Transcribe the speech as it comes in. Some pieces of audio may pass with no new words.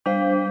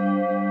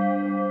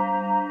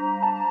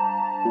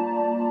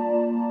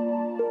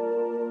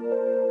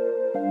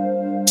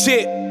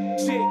Shit.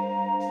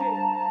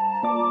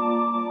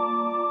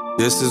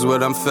 This is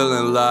what I'm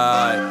feeling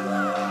like.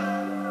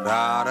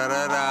 Da da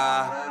da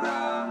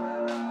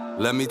da.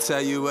 Let me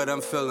tell you what I'm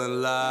feeling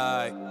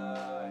like.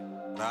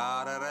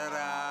 Da da da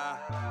da.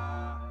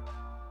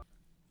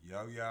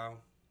 Yo,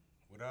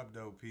 what up,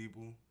 though,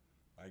 people?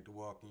 Like to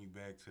welcome you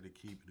back to the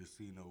Keep It a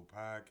C-Note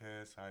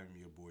podcast. I am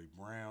your boy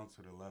Brown.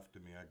 To the left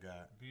of me, I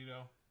got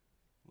Vito.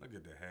 Look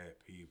at the hat,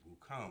 people.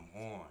 Come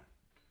on.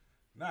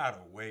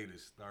 Not a way to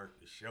start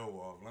the show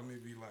off. Let me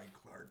be like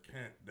Clark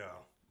Kent,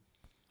 though.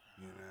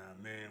 You know what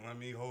I mean? Let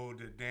me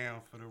hold it down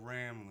for the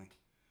Ramley,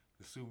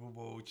 the Super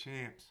Bowl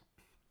champs.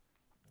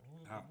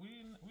 We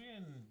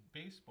in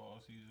baseball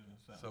season or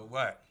something. So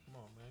what? Come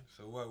on, man.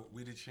 So what?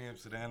 We the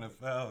champs of the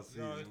NFL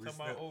season. You always talking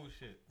about old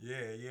shit.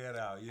 Yeah,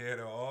 though.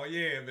 Oh,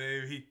 yeah,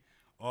 baby.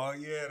 Oh,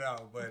 yeah,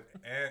 though. But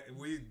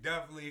we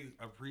definitely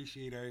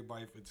appreciate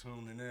everybody for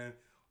tuning in.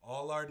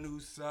 All our new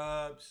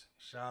subs,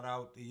 shout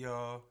out to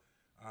y'all.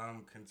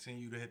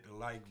 Continue to hit the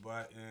like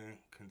button.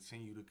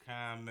 Continue to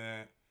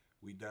comment.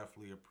 We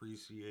definitely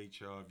appreciate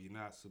y'all. If you're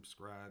not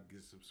subscribed,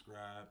 get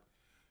subscribed.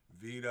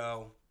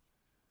 Vito,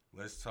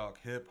 let's talk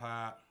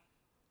hip-hop.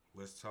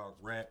 Let's talk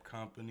rap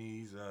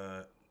companies.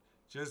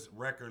 Just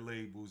record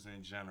labels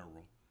in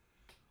general.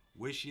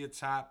 What's your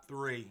top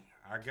three?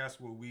 I guess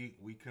what we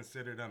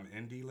consider them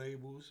indie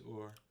labels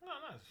or No,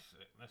 not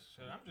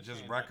necessarily. I'm just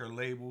saying record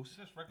labels.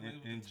 Just record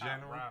labels in with the top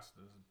general.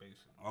 rosters,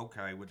 basically.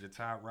 Okay, with the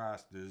top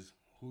rosters,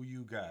 who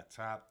you got?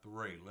 Top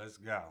three. Let's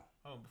go.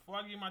 Oh, before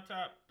I give you my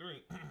top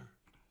three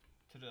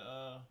to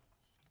the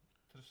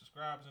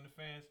subscribers and the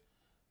fans,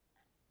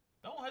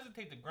 don't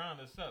hesitate to grind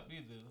us up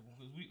either,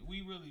 because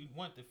we really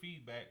want the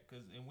feedback,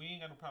 and we ain't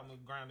got no problem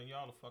with grinding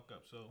y'all the fuck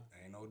up. So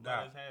Ain't no let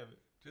doubt. us have it.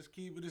 Just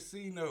keep it a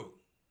C-Note.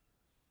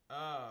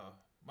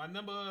 My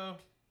number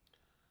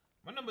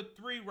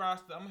three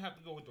roster, I'm gonna have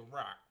to go with The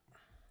Rock.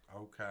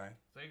 Okay.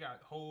 So they got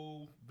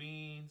Hov,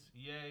 Beans,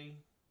 Ye,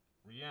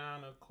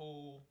 Rihanna,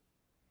 Cole.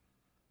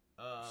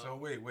 So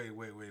wait.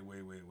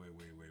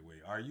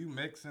 Are you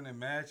mixing and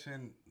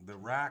matching The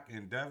Rock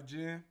and Def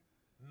Jam?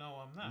 No,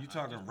 I'm not. You I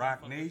talking just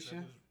Rock motherfuckers Nation?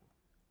 that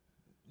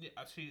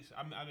was- Yeah,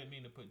 I didn't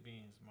mean to put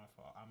Beans. My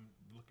fault. I'm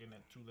looking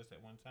at two lists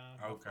at one time.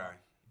 My Okay.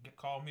 fault.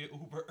 Call me an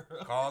Uber.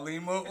 Call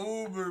him a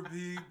Uber,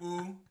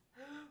 people.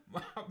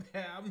 My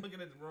bad. I'm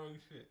looking at the wrong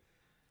shit.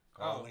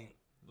 Call him.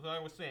 Like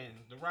I was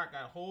saying, The Rock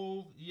got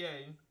Hov,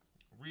 Ye,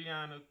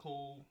 Rihanna,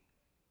 Cole,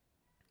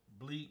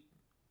 Bleak.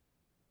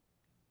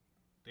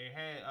 They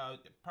had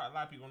probably a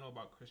lot of people don't know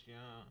about Christian.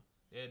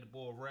 They had the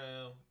boy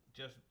Rel,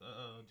 Just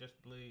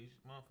Blaze,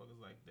 motherfuckers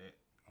like that.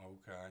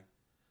 Okay.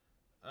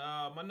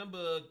 My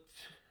number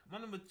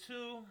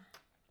two,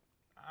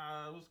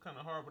 it was kind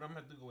of hard, but I'm gonna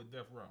have to go with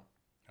Death Row.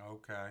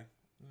 Okay.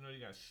 You know, you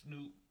got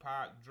Snoop,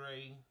 Pac,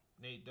 Dre,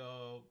 Nate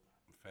Dogg,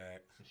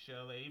 Facts.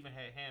 Michelle. They even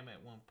had Ham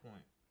at one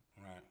point.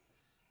 Right.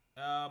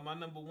 My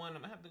number one,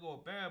 I'm gonna have to go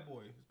with Bad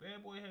Boy.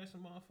 Bad Boy had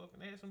some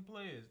they had some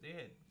players. They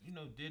had,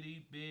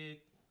 Diddy, Big,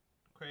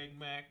 Craig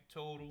Mack,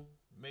 Total,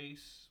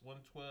 Mace,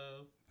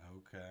 112.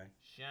 Okay.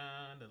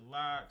 Sean, The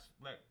Locks,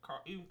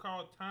 even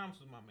Carl Thomas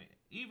was my man.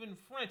 Even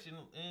French,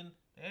 and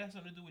it had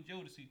something to do with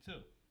Jodeci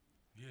too.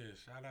 Yeah,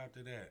 shout out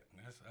to that.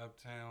 That's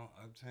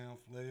Uptown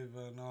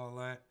flavor and all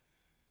that.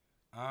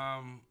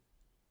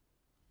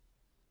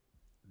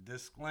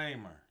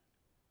 Disclaimer.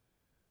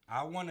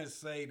 I want to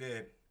say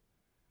that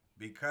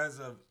because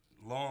of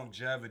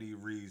longevity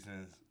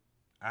reasons,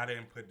 I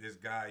didn't put this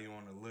guy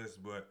on the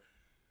list, but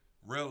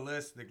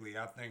realistically,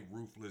 I think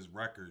Ruthless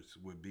Records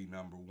would be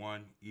number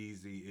one,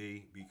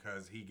 Eazy-E,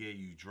 because he gave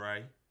you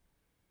Dre,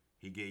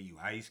 he gave you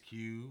Ice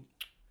Cube.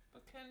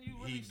 But can you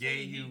really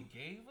say he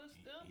gave us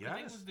them? Yes,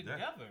 they was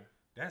together.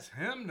 That's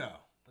him though.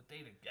 But they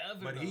together.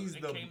 But though.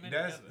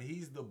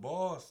 he's the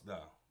boss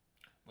though.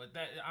 But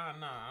I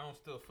don't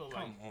still feel like.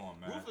 Come on,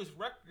 man. Ruthless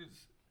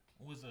Records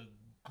was a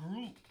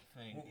group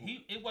thing.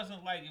 It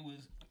wasn't like it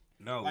was.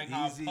 No, like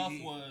how Eazy-E, Puff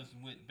was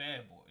with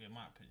Bad Boy, in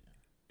my opinion.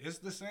 It's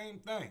the same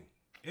thing.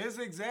 It's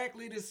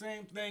exactly the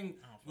same thing.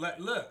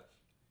 Look,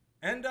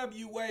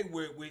 NWA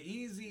what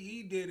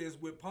Eazy-E did is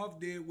what Puff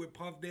did with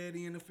Puff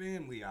Daddy and the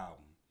Family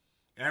album.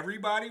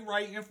 Everybody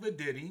writing for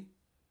Diddy,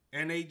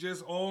 and they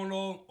just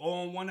all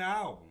on one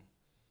album.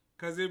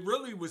 Because it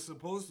really was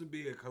supposed to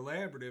be a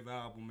collaborative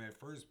album at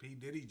first. P.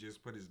 Diddy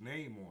just put his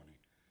name on it.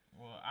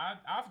 Well, I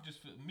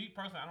just feel, me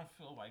personally, I don't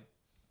feel like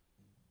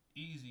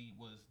Eazy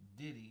was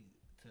Diddy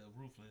to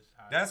Ruthless.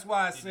 That's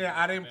why I said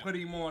I didn't put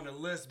him on the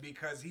list,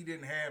 because he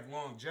didn't have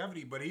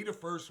longevity, but he the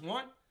first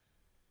one.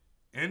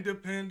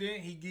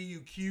 Independent. He gave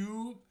you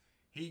Cube.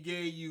 He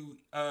gave you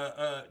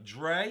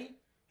Dre.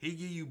 He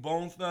gave you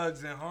Bone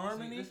Thugs and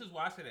Harmony. See, this is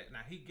why I said that.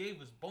 Now, he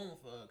gave us Bone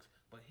Thugs,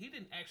 but he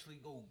didn't actually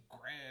go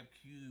grab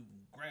Cube,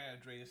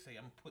 grab Dre, and say,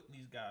 I'm putting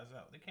these guys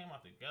out. They came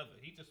out together.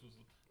 He just was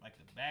like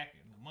the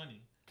backing, the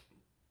money.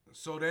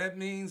 So that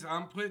means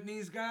I'm putting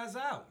these guys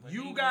out. But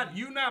You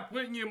not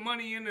putting your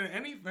money into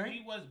anything.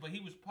 He wasn't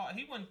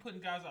putting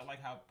guys out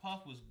like how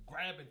Puff was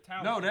grabbing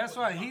talent. No, that's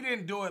why he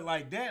didn't do it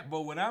like that.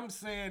 But what I'm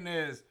saying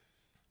is,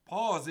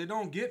 pause. It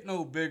don't get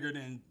no bigger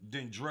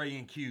than Dre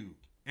and Cube.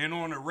 And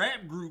on the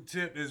rap group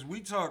tip, is we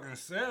talking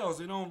sales,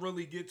 it don't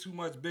really get too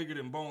much bigger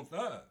than Bone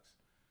Thugs.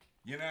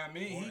 You know what I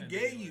mean?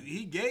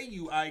 He gave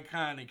you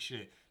iconic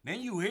shit.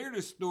 Then you hear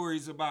the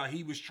stories about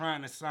he was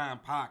trying to sign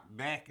Pac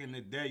back in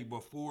the day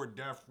before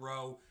Death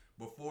Row,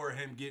 before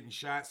him getting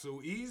shot.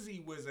 So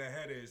Easy was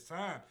ahead of his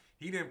time.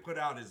 He didn't put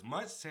out as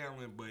much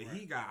talent, but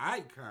he got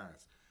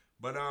icons.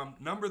 But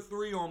number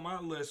 3 on my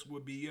list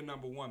would be your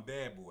number 1,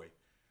 Bad Boy.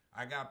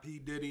 I got P.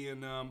 Diddy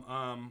and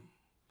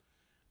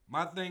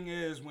my thing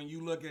is, when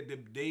you look at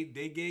they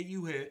gave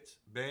you hits.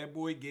 Bad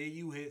Boy gave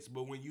you hits,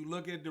 but when you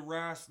look at the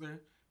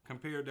roster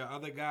compared to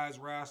other guys'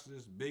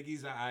 rosters,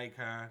 Biggie's an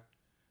icon.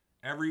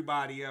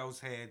 Everybody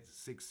else had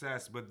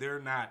success, but they're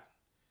not,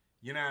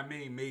 you know what I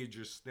mean,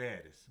 major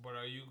status. But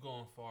are you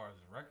going far as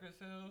record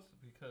sales?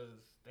 Because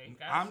they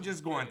got I'm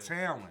just going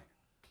talent.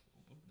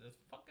 The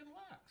fucking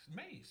Locks,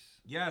 Mace.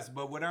 Yes,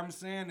 but what I'm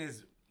saying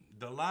is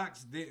the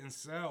Locks didn't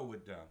sell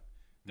with them.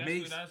 That's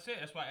Mace, what I said.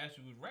 That's why I asked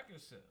you with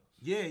record sales.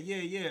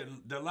 Yeah.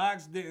 The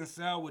Locks didn't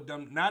sell with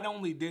them. Not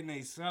only didn't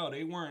they sell,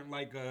 they weren't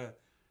like a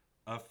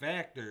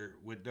factor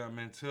with them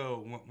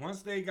until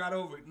once they got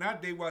over.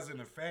 Not they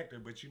wasn't a factor,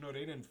 but you know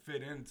they didn't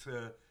fit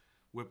into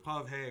what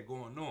Puff had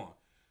going on.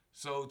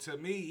 So to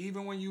me,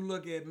 even when you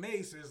look at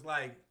Mace, it's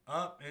like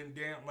up and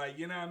down. Like,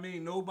 you know what I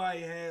mean?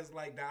 Nobody has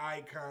like the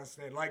icon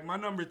set. Like my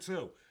number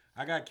 2,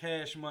 I got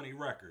Cash Money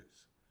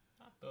Records.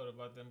 I thought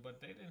about them, but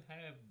they didn't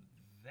have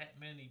that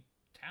many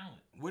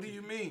talent. What do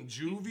you mean?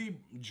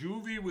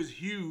 Juvie was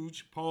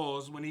huge,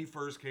 pause, when he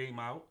first came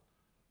out.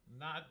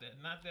 Not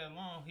that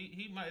long.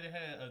 He might have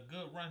had a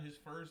good run his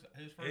first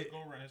go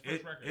run, his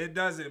first record. It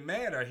doesn't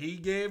matter. He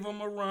gave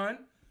him a run.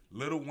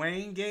 Lil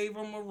Wayne gave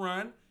him a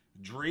run.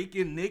 Drake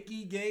and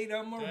Nicki gave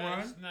him a run.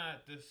 That's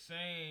not the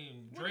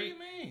same. What do you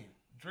mean?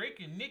 Drake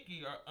and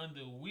Nicki are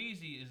under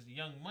Wheezy is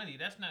Young Money.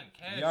 That's not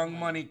Cash Young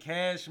Money,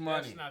 Cash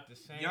Money. That's not the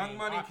same. Young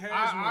Money,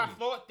 Cash Money.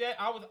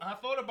 I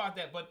thought about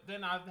that, but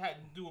then I had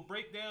to do a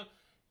breakdown.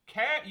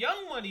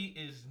 Young Money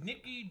is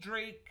Nicki,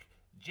 Drake,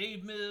 J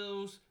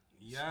Mills,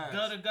 yes.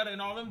 Gutta, and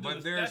all them dudes.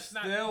 But they're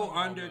still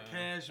under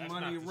Cash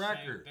Money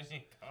Records.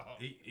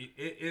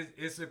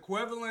 It's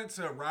equivalent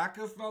to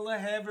Rockefeller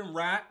having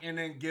Rock and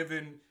then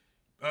giving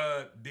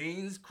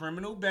Dean's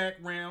criminal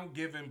background,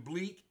 giving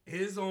Bleak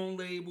his own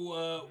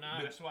label.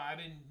 That's why I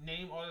didn't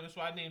name all. That's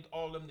why I named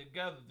all of them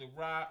together. The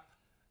Rock.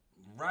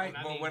 Right,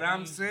 but what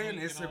I'm saying,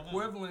 it's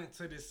equivalent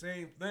to the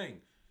same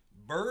thing.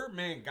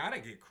 Birdman gotta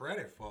get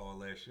credit for all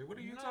that shit. What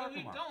are you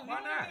talking about? Don't.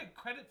 Why not? Get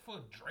credit for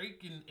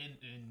Drake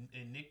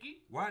and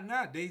Nicki. Why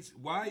not?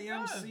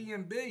 YMC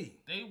and B.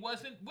 They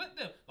wasn't with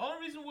them. The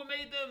only reason we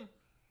made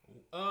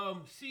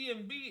them C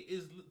and B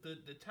is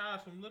the ties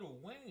from Lil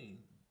Wayne.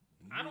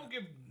 I don't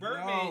give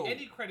Birdman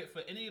any credit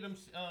for any of them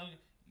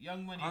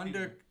Young Money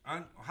people.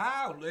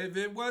 How? If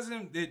it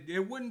wasn't,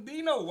 it wouldn't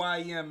be no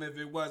YM if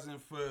it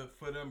wasn't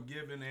for them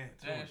giving it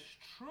to him. That's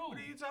true. What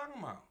are you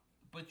talking about?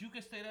 But you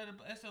can say that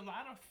that's a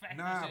lot of factors.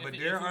 Nah, but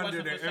they're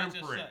under the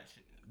imprint.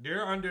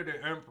 They're under the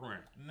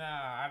imprint. Nah,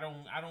 I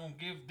don't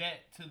give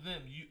that to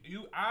them.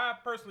 I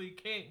personally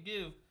can't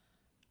give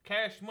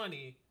Cash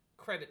Money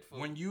credit for.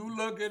 When you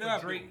look it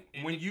up, Drake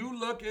when you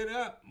look it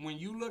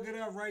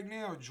up right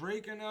now,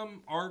 Drake and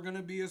them are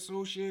gonna be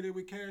associated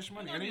with Cash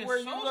Money. Anywhere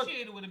you look,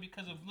 associated with it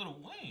because of Lil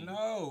Wayne.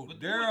 No,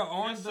 they're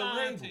on the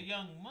label. To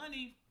Young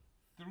Money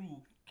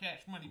through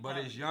Cash Money. But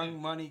it's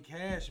Young Money,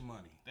 Cash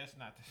Money. That's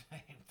not the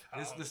same.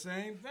 Dog. It's the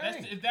same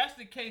thing. If that's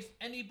the case,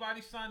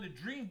 anybody signed to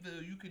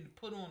Dreamville, you can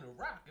put on the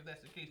Rock. If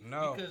that's the case,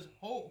 no, because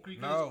Cole came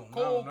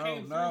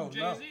through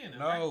Jay-Z.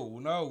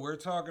 No, we're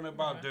talking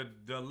about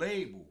the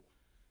label.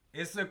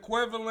 It's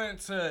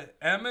equivalent to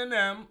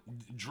Eminem,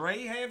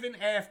 Dre having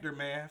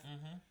Aftermath.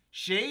 Mm-hmm.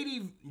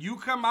 Shady, you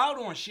come out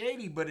on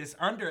Shady, but it's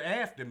under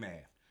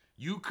Aftermath.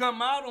 You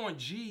come out on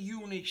G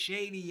Unit,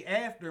 Shady,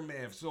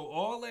 Aftermath. So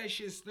all that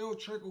shit still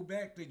trickle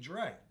back to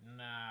Dre.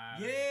 Nah.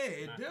 Yeah,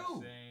 it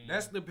do.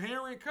 That's the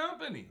parent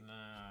company.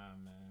 Nah,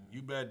 man.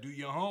 You better do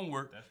your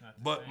homework. That's not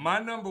the But same. my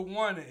number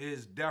 1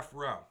 is Death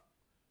Row.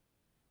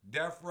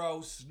 Death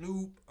Row,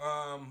 Snoop,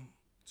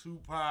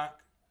 Tupac,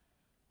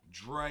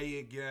 Dre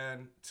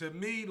again. To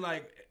me,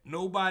 like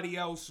nobody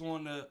else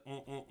on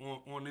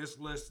this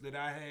list that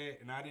I had,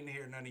 and I didn't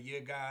hear none of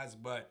your guys,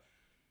 but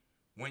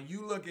when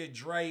you look at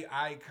Dre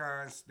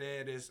icon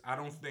status, I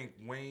don't think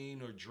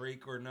Wayne or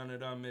Drake or none of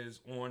them is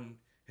on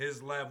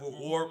his level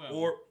or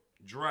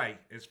Dre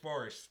as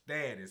far as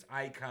status,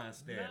 icon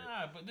status.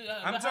 Nah, but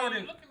I'm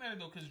talking. Looking at it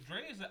though, because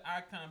Dre is an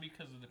icon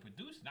because of the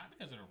producer, not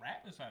because of the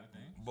rapping side of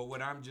things. But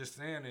what I'm just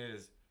saying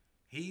is,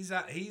 he's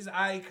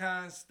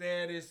icon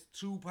status.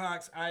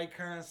 Tupac's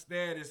icon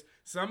status.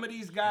 Some of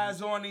these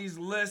guys on these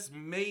lists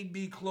may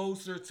be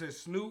closer to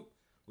Snoop,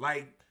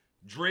 like.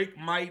 Drake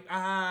might,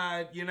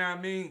 you know what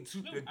I mean?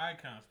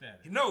 Icon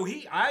status. No,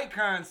 he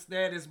icon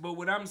status, but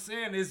what I'm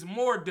saying is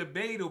more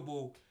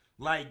debatable,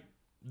 like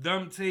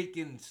them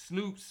taking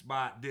Snoop's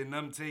spot than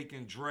them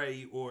taking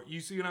Dre, or you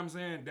see what I'm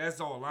saying?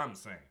 That's all I'm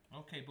saying.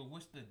 Okay, but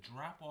what's the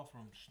drop off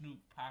from Snoop,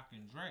 Pac,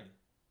 and Dre?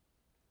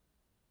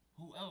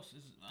 Who else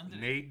is under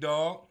Nate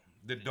Dogg,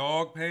 The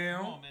Dog Come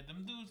Pound. on, man.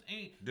 Them dudes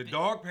ain't. The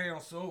Dog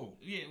Pound sold.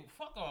 Yeah,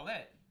 fuck all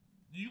that.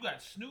 You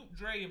got Snoop,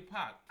 Dre, and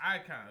Pac,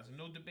 icons,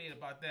 no debate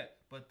about that.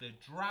 But the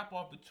drop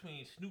off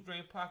between Snoop, Dre,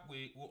 and Pac,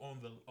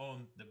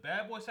 on the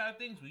Bad Boy side of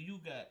things, where you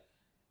got,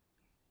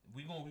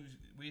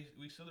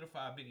 we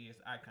solidify Biggie as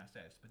icon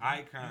status. But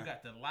Icon. You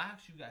got the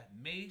Locks, you got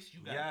Mace, you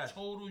got Yes.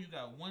 Total, you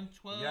got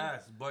 112.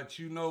 Yes, but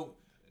you know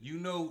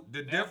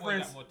the Bad Boy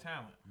difference. got more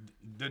talent.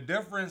 The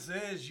difference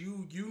is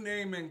you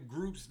naming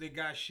groups that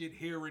got shit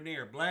here and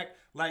there.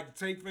 Like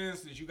take for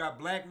instance, you got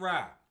Black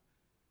Rob.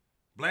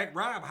 Black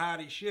Rob hot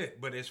as shit,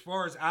 but as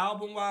far as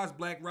album wise,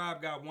 Black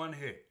Rob got one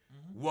hit.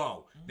 Mm-hmm.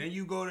 Whoa. Mm-hmm. Then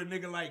you go to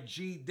nigga like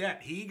G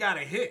Dep, he got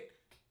a hit,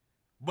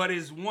 but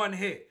it's one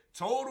hit.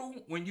 Total,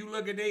 when you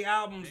look at their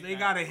albums, they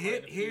got a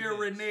hit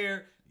here and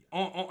there.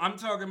 I'm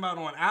talking about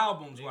on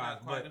albums They wise,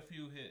 got quite but a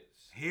few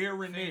hits.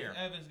 here and Faith there.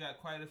 Evans got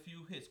quite a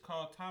few hits.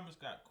 Carl Thomas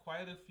got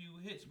quite a few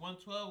hits.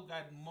 112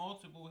 got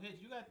multiple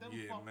hits. You got them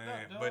Yeah, fucked man,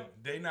 up, dog. but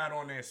they not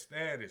on their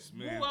status,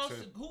 man.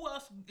 Who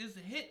else is a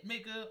hit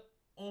maker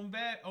on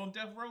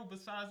Death Row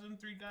besides them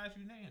three guys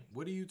you named?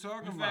 What are you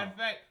talking In about?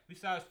 fact,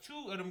 besides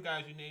two of them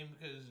guys you named,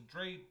 because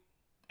Dre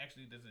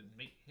actually doesn't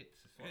make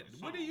hits as far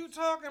as What are songs. you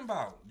talking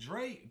about?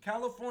 Dre,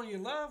 California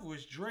Love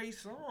was Dre's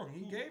song.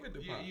 He gave it to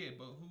Pop. Yeah,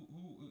 but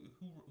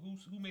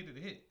who made it a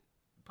hit?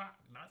 Pop,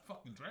 not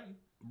fucking Dre.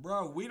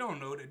 Bro, we don't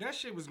know that. That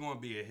shit was gonna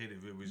be a hit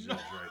if it was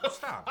just Dre.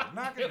 Stop it.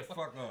 Knock it the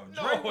fuck off.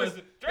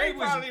 Dre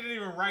probably didn't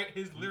even write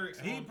his lyrics.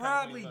 He on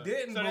probably California Love.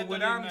 didn't, So but that what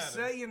doesn't I'm matter.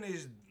 saying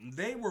is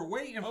they were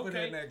waiting for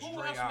that next who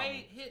Dre else album.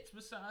 made hits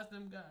besides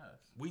them guys?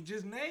 We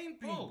just named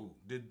people.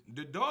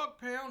 The Dog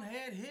Pound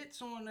had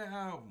hits on the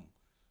album.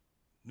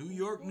 New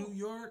York, New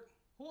York.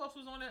 Who else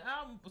was on that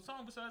album? A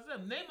song besides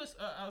them? Name us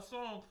a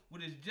song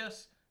with is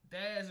just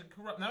Daz and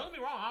Corrupt. Now don't get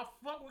me wrong, I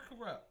fuck with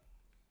Corrupt,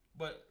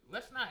 but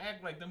let's not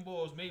act like them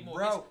boys made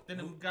more hits than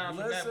them guys from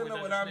Bad listen Boys to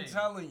what that I'm just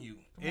named. telling you.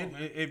 Come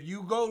on, If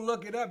you go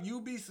look it up, you'll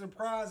be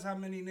surprised how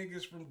many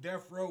niggas from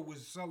Death Row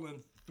was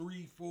selling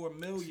 3-4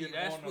 million See,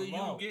 that's on where the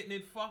low. you getting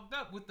it fucked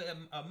up with the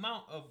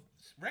amount of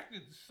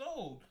records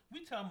sold.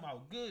 We talking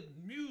about good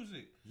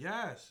music.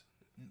 Yes.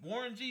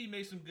 Warren G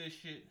made some good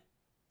shit.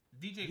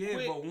 DJ Yeah,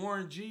 Quick. but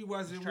Warren G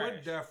wasn't trash.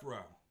 with Death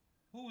Row.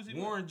 Who was he?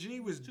 Warren G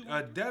was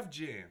Def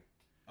Jam.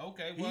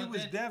 Okay, He well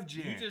was then Def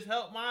Jam. You just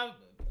helped my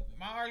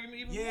argument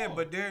even Yeah, more.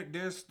 but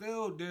there's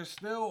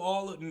still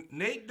all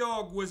Nate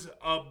Dogg was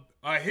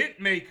a hit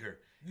maker.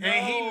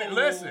 And he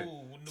listen.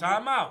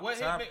 Time out. What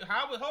Time,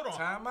 hold on.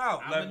 time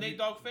out. I'm a Nate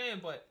Dogg fan,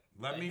 but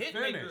let a me hit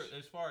finish. maker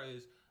as far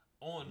as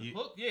on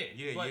hook, yeah.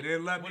 Yeah, but you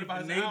didn't let what me.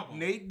 about his album?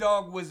 Nate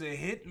Dogg was a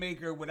hit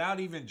maker without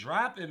even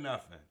dropping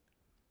nothing.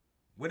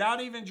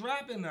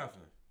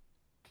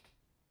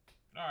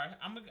 All right,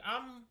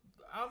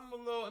 I'm a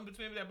little in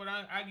between that, but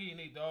I get you,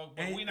 Nate Dogg.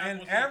 But we not And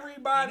gonna say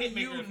everybody the hit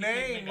maker you if he couldn't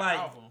make name, an like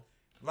album.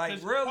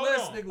 'Cause,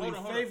 realistically, hold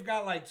on. Faith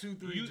got like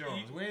 2-3 You-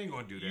 Jones. you- We ain't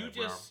gonna do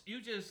that,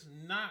 You just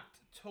knocked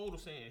Total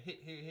saying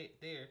hit here,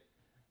 hit there,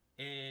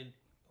 and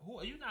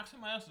you knocked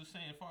somebody else was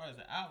saying as far as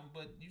the album,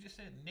 but you just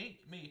said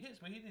Nate made hits,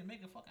 but he didn't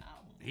make a fucking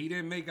album. He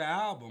didn't make an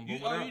album.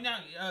 But You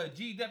not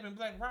G Dep and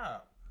Black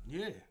Rob.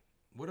 yeah.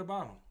 What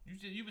about him?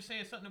 You were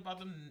saying something about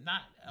them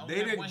not.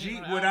 They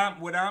didn't.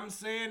 What I'm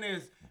saying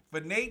is,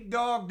 for Nate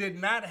Dogg did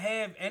not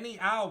have any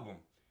album.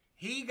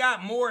 He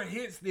got more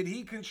hits that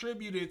he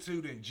contributed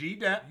to than G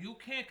Dep. You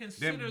can't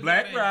consider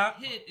Black that Rob.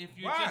 a hit if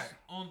you're Why? just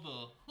on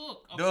the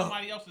hook of The-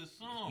 somebody else's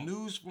song.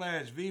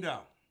 Newsflash,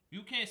 Vito.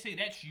 You can't say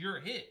that's your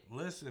hit.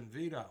 Listen,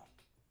 Vito.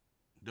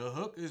 The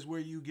hook is where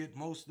you get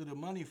most of the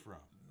money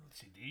from.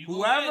 See, there you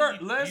Whoever-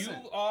 go.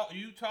 listen.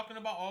 You talking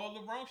about all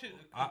the wrong shit.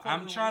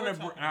 I'm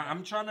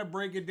trying to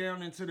break it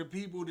down into the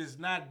people that's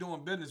not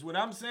doing business. What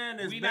I'm saying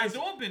is We not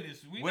doing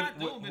business. We not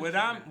doing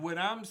business. What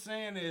I'm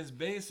saying is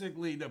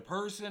basically the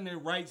person that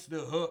writes the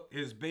hook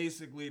is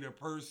basically the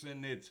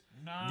person that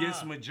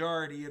gets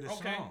majority of the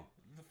song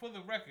For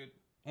the record,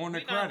 on the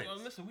we credits. Not,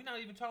 listen, we're not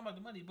even talking about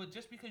the money, but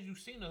just because you've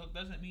seen the hook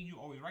doesn't mean you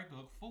always write the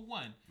hook. For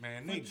one,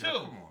 Man, for Nate, two,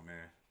 come on,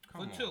 man.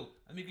 Come for on. two,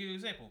 let me give you an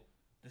example.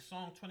 The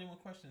song 21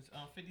 Questions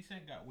 50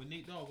 Cent got with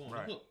Nate Dogg on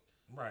Right. the hook.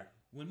 Right.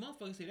 When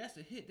motherfuckers say that's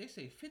a hit, they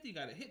say 50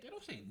 got a hit. They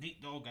don't say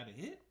Nate Dogg got a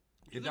hit.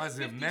 It It's a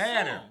doesn't 50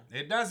 matter. song.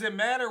 It doesn't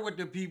matter what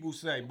the people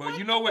say. But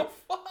you know what? the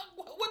fuck?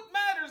 What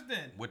matters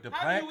then? What the How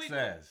plaque do we-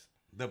 says.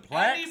 The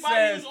plaque Anybody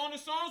says. who's on the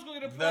song's gonna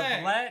get a The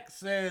plaque. plaque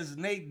says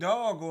Nate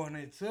Dogg on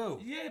it too.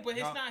 Yeah, but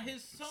it's No. not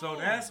his song. So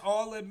that's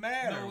all that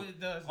matters. No, it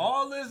doesn't.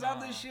 All this Nah.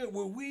 other shit,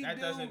 what we That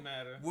do, doesn't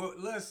matter.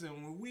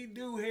 Listen, what we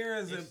do here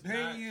is It's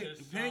not his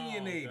song,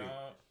 opinionated.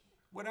 dog.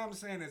 What I'm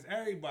saying is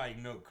everybody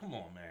know. Come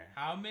on, man.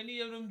 How many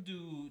of them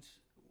dudes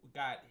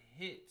got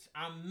hits?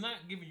 I'm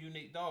not giving you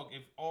Nate Dogg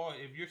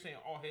if you're saying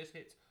all his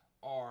hits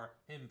are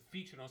him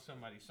featured on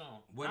somebody's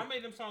song. How many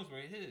of them songs were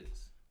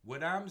his?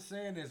 What I'm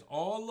saying is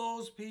all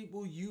those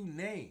people you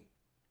name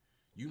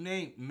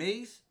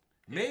Mace.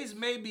 Mace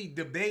may be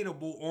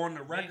debatable on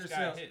the record Mace got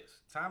sales. hits.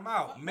 Time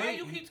out. Why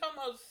you keep talking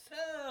about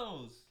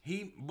sales?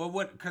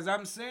 Because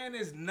I'm saying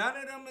is none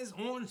of them is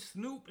on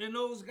Snoop and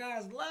those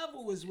guys'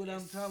 level, is what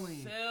I'm telling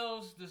you.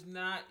 Sales does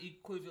not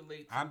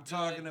equivalate to I'm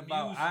talking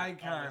about music all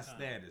icon the time.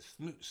 status.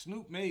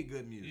 Snoop made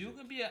good music. You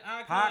can be an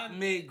icon. Pac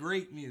made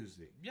great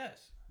music. Yes.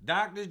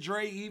 Dr.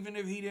 Dre, even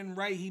if he didn't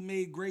write, he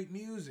made great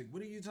music.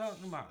 What are you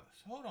talking about?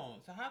 Hold on.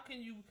 So how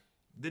can you...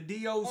 The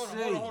DOC.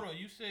 Hold on.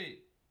 You said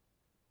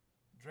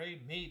Dre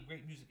made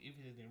great music if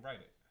he didn't write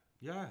it.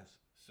 Yes.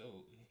 So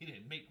he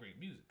didn't make great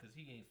music because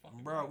he ain't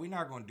fucking. Bro, we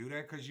not gonna do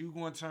that because you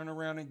gonna turn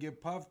around and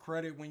give Puff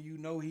credit when you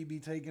know he be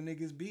taking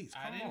niggas beats.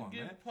 Come I didn't on,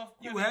 give man. Puff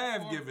credit. You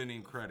have given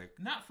him credit.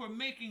 Not for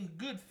making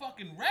good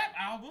fucking rap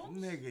albums.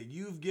 Nigga,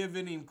 you've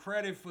given him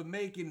credit for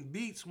making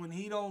beats when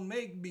he don't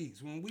make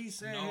beats. When we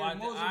say No,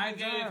 I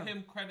gave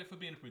him credit for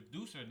being a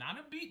producer, not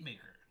a beat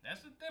maker.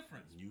 That's the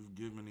difference. You've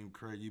given him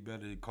credit. You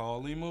better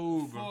call him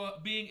Uber. For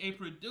being a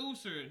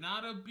producer,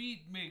 not a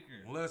beat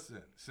maker.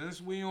 Listen,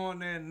 since we on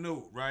that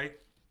note, right?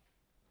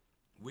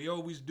 We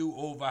always do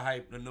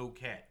overhype the no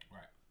cap.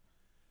 Right.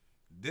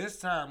 This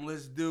time,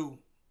 let's do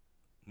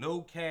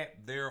no cap,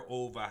 they're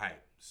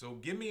overhyped. So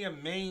give me a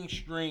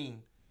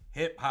mainstream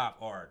hip hop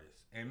artist.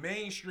 And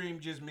mainstream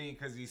just mean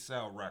because he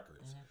sell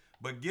records. Mm-hmm.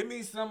 But give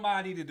me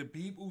somebody that the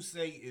people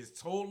say is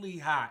totally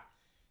hot,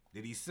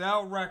 that he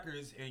sell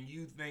records and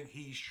you think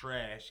he's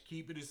trash.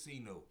 Keep it a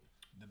C note.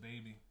 The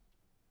Baby.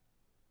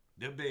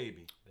 The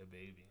Baby. The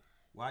Baby.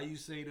 Why you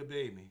say The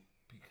Baby?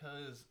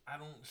 Because I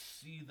don't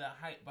see the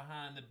hype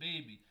behind The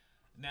Baby.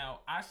 Now,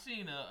 I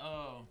seen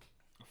a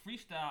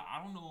freestyle.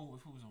 I don't know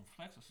if it was on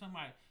Flex or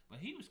somebody, but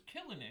he was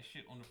killing that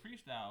shit on the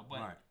freestyle. But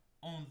Right.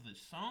 on the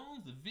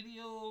songs, the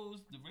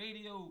videos, the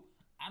radio,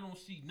 I don't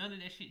see none of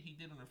that shit he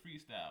did on the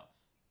freestyle.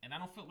 And I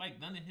don't feel like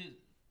none of his.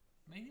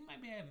 Man, he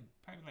might be having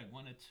probably like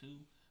one or two,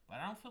 but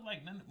I don't feel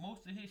like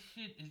most of his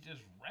shit is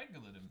just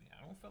regular to me.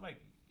 I don't feel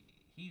like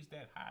he's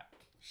that hot.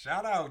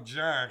 Shout out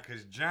John,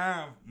 because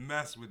John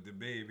messed with The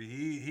Baby.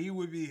 He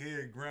would be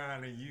here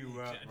grinding you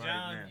up John,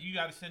 right now. you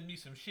got to send me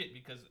some shit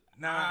because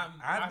Nah,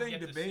 I I've think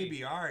yet The to Baby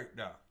see. alright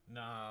though.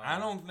 Nah, I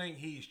don't think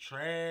he's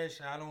trash.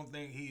 I don't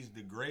think he's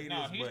the greatest.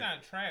 No, he's but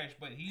not trash,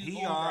 but he's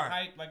he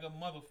overhyped like a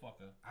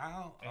motherfucker.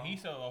 And he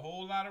don't. sold a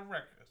whole lot of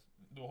records,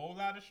 do a whole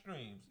lot of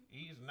streams.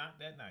 He's not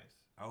that nice.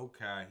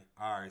 Okay,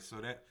 all right. So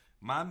that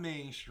my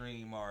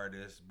mainstream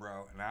artist,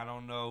 bro, and I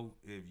don't know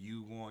if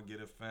you gonna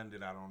get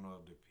offended. I don't know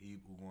if the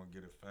people gonna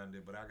get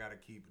offended, but I gotta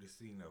keep it a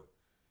C note.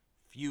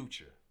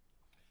 Future.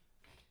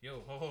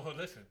 Yo,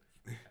 listen.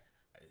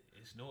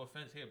 It's no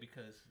offense here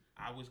because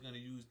I was gonna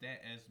use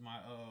that as my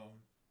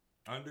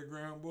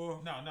Underground boy.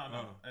 no,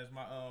 Oh. as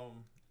my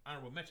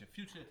honorable mention.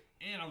 Future,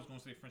 and I was gonna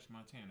say French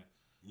Montana.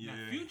 Yeah.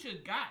 Now, Future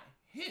got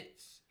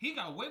hits. He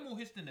got way more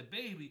hits than The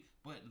Baby,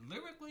 but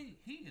lyrically,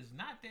 he is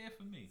not there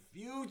for me.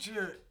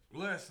 Future,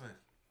 listen.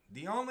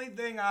 The only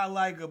thing I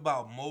like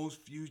about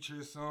most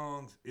Future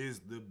songs is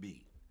the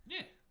beat.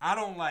 Yeah. I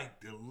don't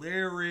like the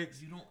lyrics.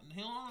 He don't.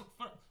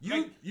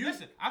 You-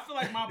 listen. I feel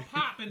like my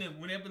pop in them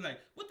when they be like,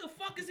 "What the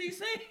fuck is he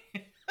saying?"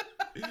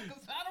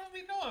 Because I don't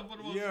be knowing for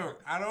the most Yo,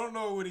 part. I don't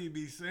know what he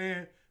be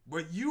saying,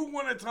 but you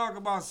want to talk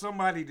about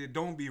somebody that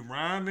don't be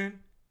rhyming?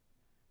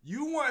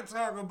 You want to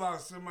talk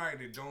about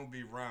somebody that don't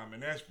be rhyming?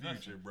 That's Future,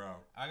 Listen. bro.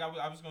 I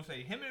was gonna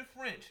say him and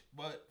French,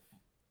 but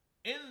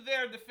in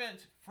their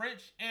defense,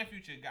 French and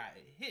Future got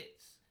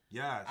hits.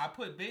 Yes. I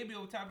put Baby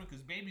over top of them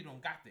because Baby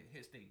don't got the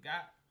hits they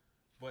got,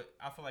 but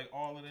I feel like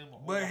all of them. Are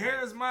But overhyped.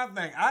 here's my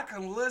thing. I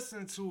can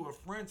listen to a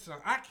French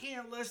song. I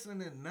can't listen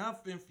to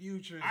nothing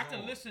Future. I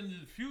can listen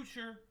to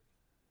Future.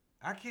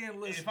 I can't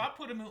listen. If I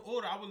put them in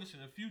order, I would listen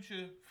to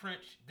Future,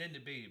 French, then The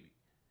Baby.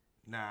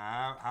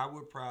 Nah, I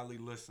would probably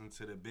listen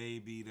to The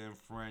Baby, then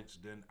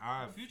French, then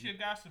Future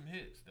got some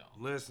hits though.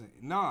 Listen,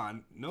 nah,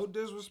 no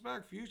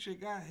disrespect. Future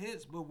got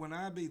hits, but when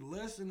I be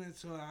listening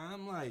to it,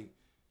 I'm like,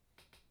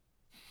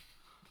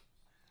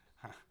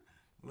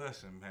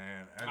 listen,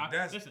 man.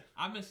 Listen,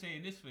 I've been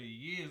saying this for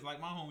years. Like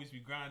my homies be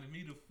grinding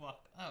me the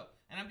fuck up,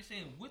 and I be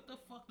saying, what the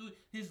fuck do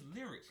his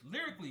lyrics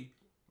lyrically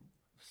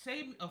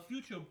say a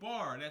Future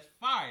bar that's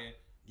fire?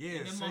 Yeah,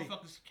 and them say-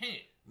 motherfuckers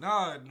can't.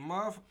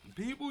 nah,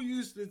 people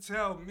used to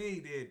tell me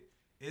that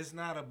it's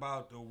not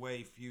about the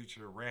way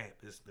Future rap,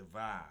 it's the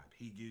vibe.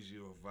 He gives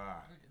you a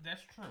vibe.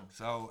 That's true.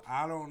 So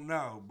I don't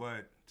know,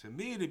 but to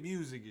me the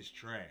music is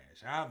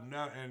trash.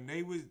 And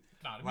they was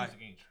Nah, the like,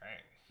 music ain't trash.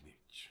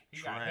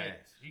 He got trash.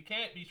 hits. He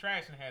can't be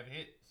trash and have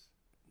hits.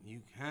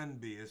 You can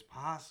be. It's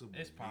possible.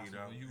 It's possible.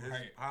 Vito. You It's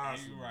right.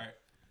 possible. You right.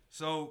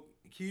 So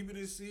keep it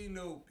a C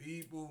note,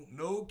 people.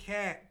 No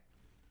cat.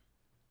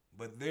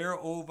 But they're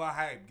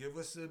overhyped. Give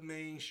us a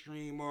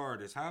mainstream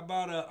artist. How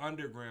about an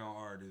underground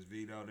artist,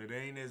 Vito, that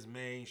ain't as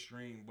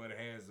mainstream but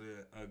has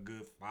a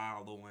good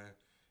following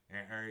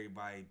and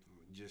everybody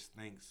just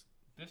thinks.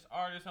 This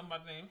artist I'm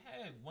about to name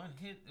had one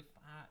hit.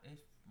 If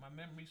my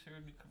memory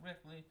serves me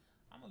correctly,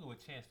 I'm gonna go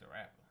with Chance the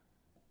Rapper.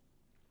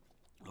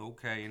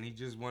 Okay, and he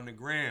just won the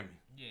Grammy.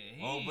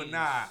 Yeah, But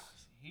nah.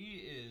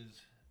 He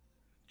is.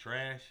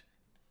 Trash?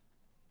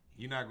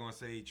 You're not going to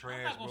say I'm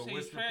trash, not gonna but say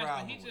what's he's the trash,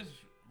 problem? but he's with just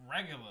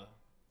regular.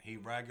 He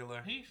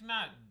regular? He's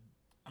not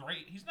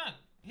great. He's not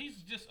he's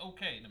just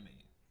okay to me.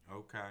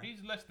 Okay.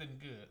 He's less than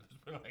good.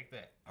 Let's put it like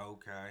that.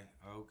 Okay.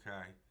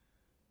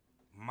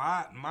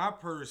 My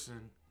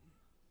person,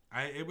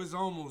 it was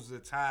almost a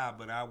tie,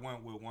 but I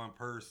went with one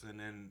person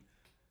and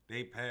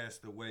they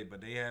passed away,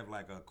 but they have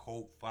like a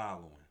cult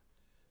following.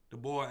 The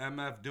boy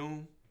MF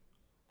Doom.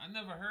 I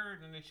never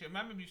heard of this shit.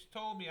 Remember you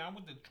told me I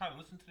went to try to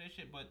listen to this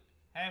shit, but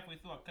halfway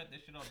through I cut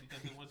this shit off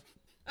because it was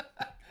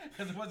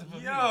because it wasn't for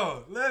me.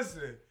 Yo,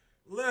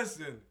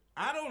 listen.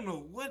 I don't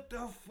know what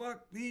the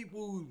fuck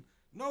people.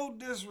 No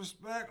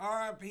disrespect,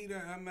 R.I.P. to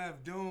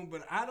MF Doom,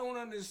 but I don't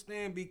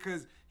understand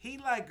because he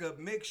like a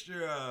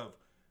mixture of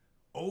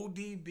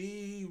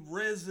ODB,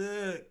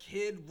 RZA,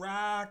 Kid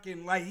Rock,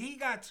 and like he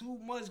got too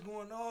much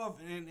going off.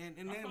 And I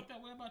then felt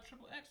that way about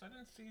Triple X. I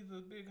didn't see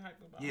the big hype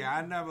about. yeah,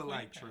 I never Fake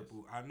liked Pass.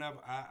 Triple.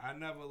 I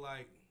never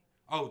like.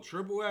 Oh,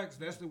 Triple X,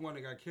 that's the one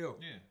that got killed.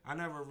 Yeah. I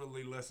never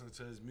really listened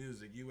to his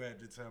music. You had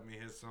to tell me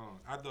his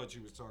songs. I thought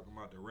you was talking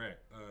about the rap,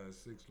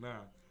 6ix9ine.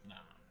 Nah.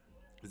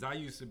 Cause I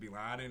used to be like,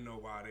 I didn't know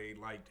why they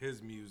liked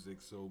his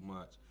music so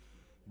much.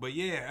 But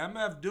yeah,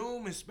 MF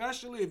Doom,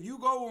 especially if you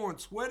go on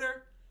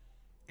Twitter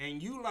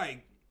and you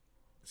like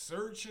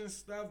searching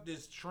stuff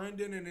that's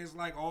trending and it's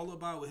like all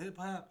about hip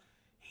hop,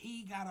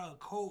 he got a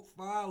cult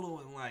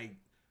following. Like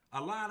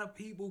a lot of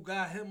people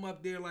got him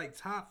up there like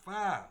top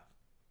 5.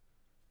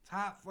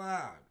 Top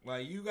 5.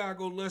 Like you gotta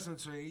go listen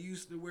to him. He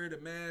used to wear the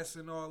mask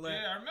and all that.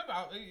 Yeah, I remember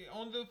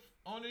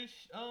on this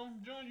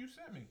joint you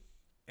sent me.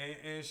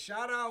 And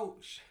shout out.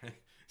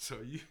 So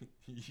you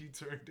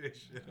turned that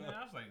shit Man, up.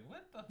 I was like,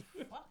 what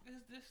the fuck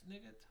is this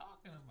nigga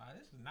talking about?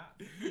 This is not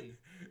me.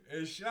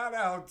 And shout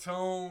out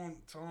Tone.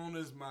 Tone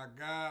is my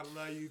guy.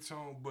 Love you,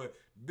 Tone. But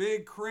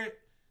Big Crit,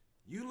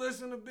 you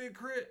listen to Big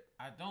Crit?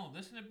 I don't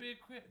listen to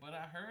Big Crit, but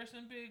I heard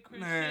some Big Crit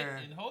Man.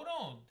 shit. And hold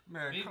on.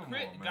 Man, Big come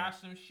Crit on, man. got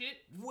some shit.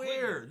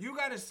 Where? You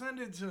gotta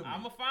send it to me.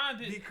 I'ma find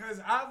it. Because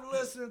I've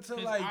listened to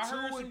 'Cause like I 2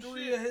 heard or some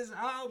 3 shit. of his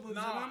albums,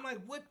 Nah. and I'm like,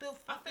 what the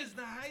fuck think is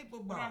the hype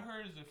What I about?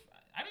 heard is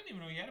I didn't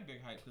even know he had a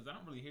big hype because I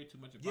don't really hear too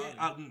much Yeah,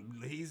 about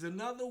him. he's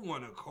another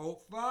one, a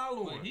cult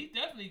following. But he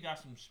definitely got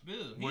some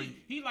spill. Well,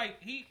 He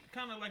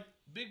kind of like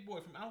Big Boy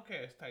from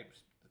Outkast type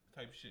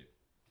shit.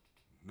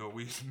 No,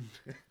 we.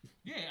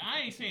 Yeah,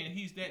 I ain't saying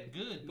he's that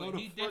good, No, but the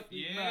he fuck definitely.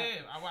 he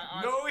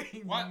Yeah, No, he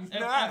not.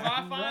 If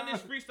I find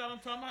this freestyle I'm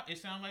talking about, it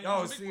sounds like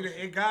Yo, Big see, Boy shit.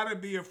 it gotta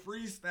be a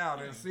freestyle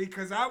then. Yeah. See,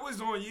 cause I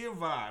was on your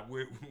vibe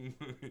with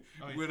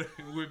Oh, yeah.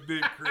 with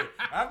Big Crit.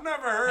 I've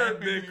never heard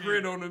Big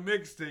Crit on a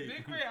mixtape.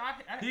 Big Crit,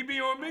 He be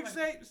on I like-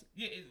 mixtapes?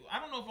 Yeah, I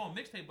don't know if on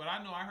mixtape, but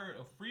I know I heard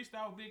a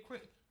freestyle with Big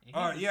Crit. and he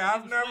Oh was- yeah, he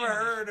I've was never slaying this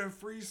heard a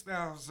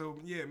freestyle, so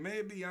yeah,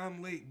 maybe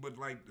I'm late. But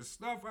like the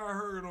stuff I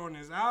heard on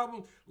his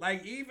album,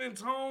 like even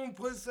Tone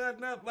put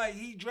something up, like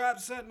he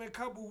dropped something a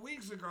couple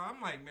weeks ago.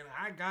 I'm like, man,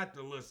 I got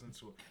to listen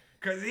to it.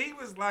 Cause he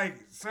was like,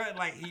 something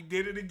like he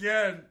did it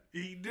again.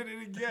 He did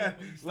it again.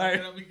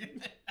 Like,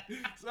 Like,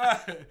 so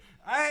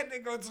I had to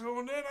go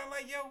tune in. I'm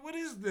like, yo, what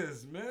is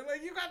this, man?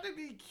 Like, you got to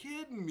be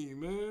kidding me,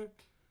 man.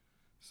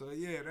 So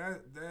yeah,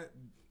 that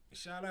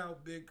shout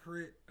out Big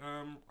Crit.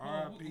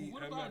 R.I.P.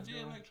 What about Jay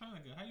MF Doom.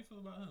 Electronica? How you feel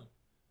about him?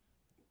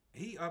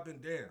 He up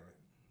and down.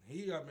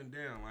 He up and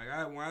down.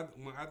 Like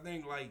when I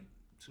think like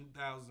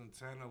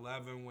 2010,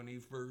 11 when he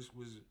first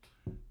was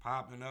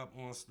popping up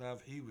on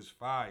stuff, he was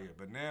fire.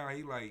 But now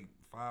he like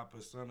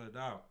 5%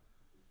 out.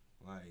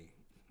 Like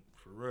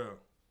for real.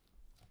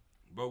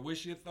 But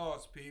what's your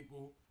thoughts,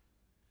 people?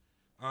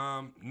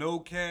 No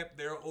cap,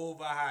 they're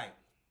overhyped.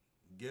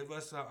 Give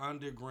us an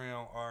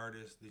underground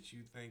artist that you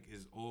think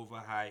is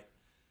overhyped.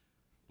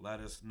 Let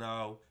us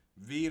know.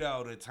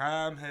 Vito, the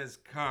time has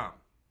come.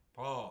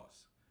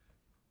 Pause.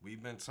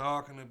 We've been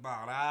talking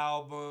about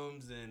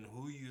albums and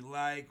who you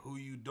like, who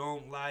you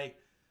don't like.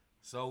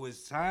 So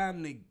it's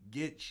time to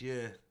get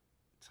your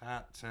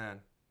top 10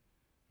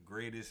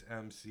 greatest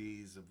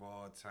MCs of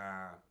all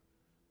time.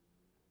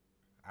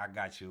 I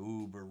got your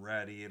Uber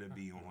ready. It'll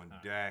be on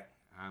deck.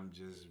 I'm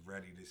just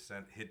ready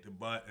to hit the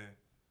button.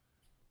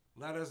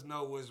 Let us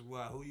know what's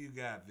what. Who you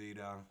got,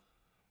 Vito?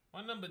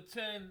 My number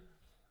 10,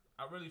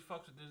 I really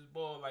fucks with this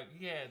boy. Like,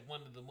 he had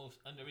one of the most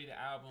underrated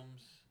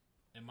albums,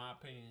 in my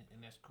opinion,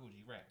 and that's Kool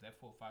G Rap. That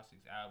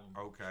 456 album.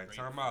 Okay, straight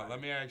time out. fire.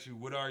 Let me ask you,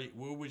 what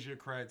was your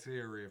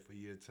criteria for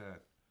your 10?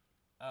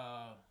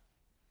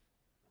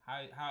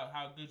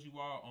 How good you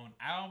are on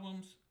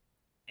albums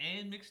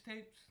and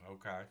mixtapes,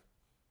 Okay.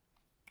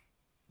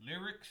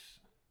 lyrics,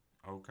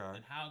 Okay.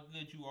 and how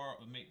good you are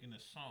at making a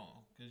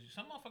song. Because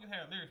some motherfuckers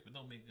have lyrics but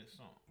don't make good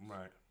songs.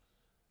 Right.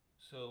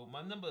 So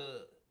my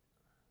number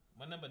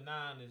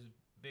 9 is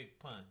Big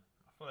Pun.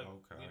 I feel like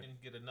Okay. we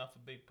didn't get enough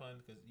of Big Pun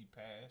because he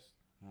passed.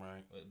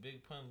 Right. But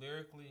Big Pun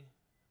lyrically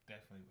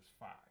definitely was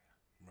fire.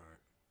 Right.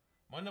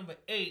 My number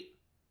 8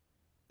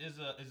 is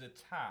a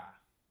tie.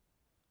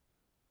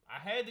 I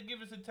had to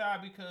give it a tie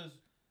because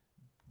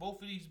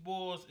both of these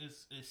boys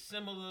is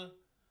similar.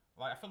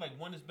 Like I feel like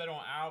one is better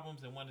on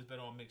albums and one is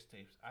better on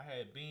mixtapes. I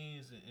had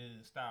Beans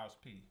and Styles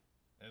P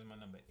as my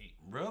number 8.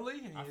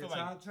 Really? In I your feel like-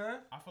 top 10?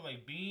 I feel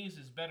like Beans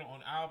is better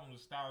on albums and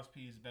Styles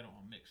P is better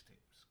on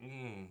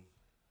mixtapes.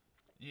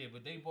 Yeah,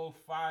 but they both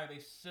fire. They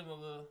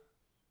similar.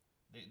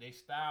 They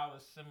style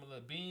is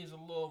similar. Beans a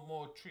little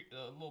more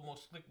a little more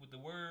slick with the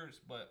words,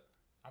 but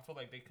I feel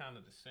like they kind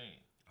of the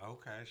same.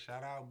 Okay,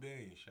 shout out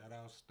Beans, shout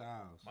out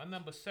Styles. My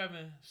number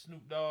 7,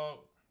 Snoop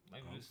Dogg.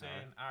 Like we were Okay.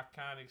 saying,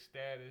 iconic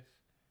status.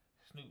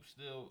 Snoop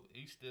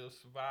he's still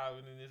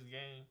surviving in this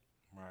game.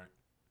 Right.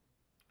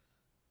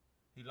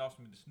 He lost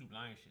me the Snoop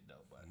Lion shit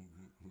though, but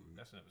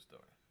that's another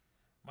story.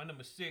 My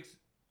number 6,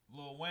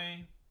 Lil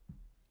Wayne.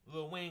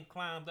 Lil Wayne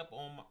climbed up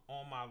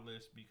on my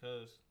list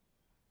because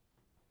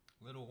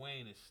Lil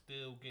Wayne is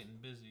still getting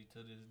busy to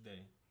this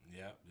day.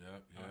 Yep.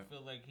 I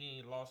feel like he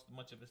ain't lost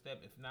much of a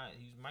step. If not,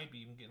 he might be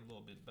even getting a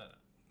little bit better.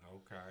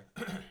 Okay.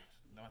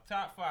 Now, my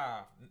top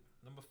 5.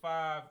 Number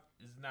 5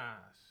 is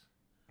Nas.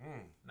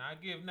 Now, I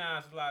give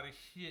Nas a lot of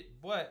shit,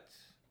 but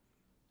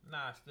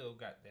Nas still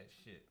got that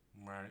shit.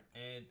 Right.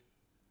 And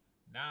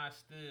Nas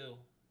still,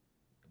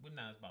 when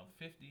Nas about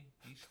 50,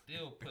 he's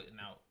still putting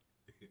out.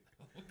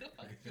 What the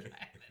fuck is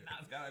that?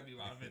 Nas gotta be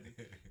about 50.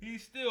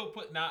 He's still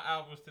putting out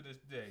albums to this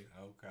day.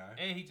 Okay.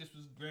 And he just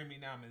was Grammy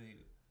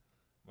nominated.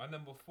 My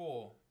number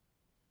 4,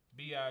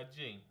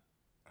 B.I.G.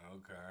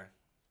 Okay.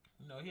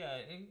 You know, he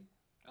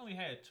only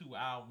had 2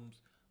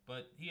 albums,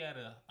 but he had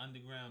a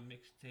underground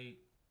mixtape,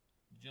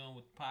 joint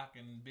with Pac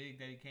and Big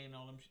that he came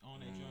on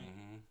that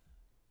joint.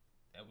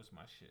 That was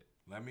my shit.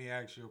 Let me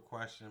ask you a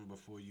question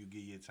before you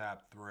get your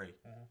top 3.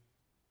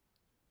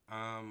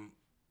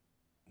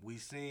 We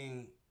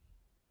seen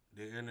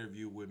the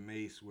interview with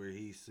Mace where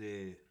he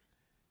said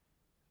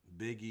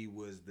Biggie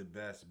was the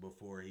best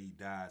before he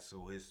died,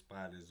 so his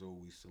spot is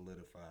always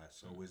solidified.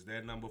 So is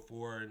that number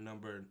 4 and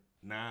number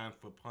 9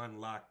 for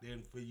Pun locked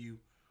in for you,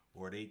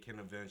 or they can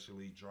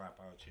eventually drop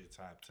out your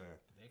top 10?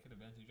 They could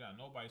eventually drop.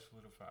 Nobody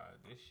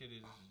solidified. This shit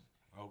is.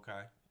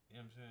 Okay.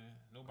 You know what I'm saying?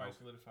 Nobody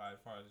solidified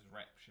as far as this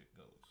rap shit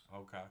goes.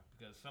 Okay.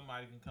 Because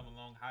somebody can come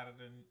along hotter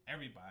than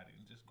everybody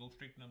and just go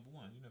straight to number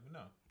 1. You never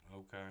know.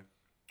 Okay.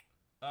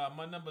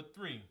 My number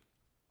 3,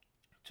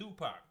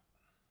 Tupac.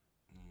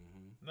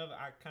 Another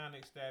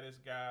iconic status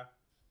guy.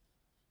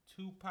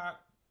 Tupac,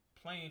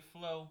 plain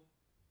flow,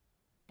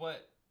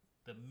 but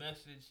the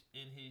message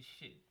in his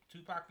shit.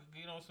 Tupac could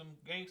get on some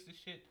gangster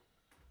shit,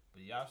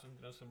 but y'all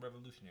get on some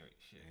revolutionary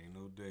shit. Ain't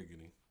no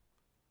diggity.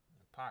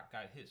 Pac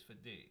got hits for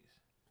days.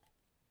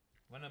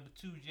 My number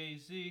 2,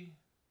 Jay-Z.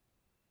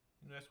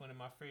 You know, that's one of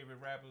my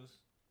favorite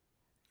rappers.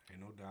 Ain't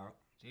no doubt.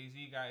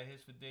 Jay-Z got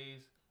hits for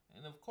days.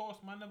 And of course,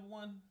 my number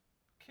 1,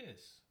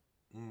 Kiss.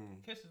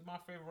 Kiss is my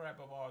favorite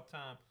rapper of all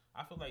time.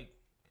 I feel like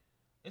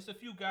it's a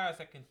few guys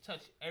that can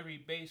touch every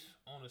bass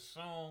on a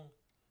song,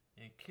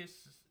 and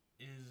Kiss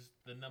is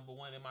the number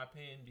 1 in my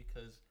opinion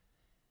because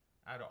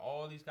out of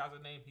all these guys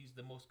I named, he's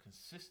the most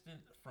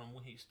consistent from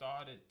when he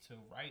started to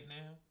right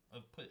now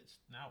of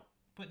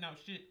putting out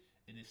shit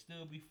and it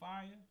still be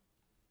fire.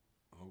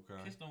 Okay.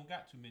 Kiss don't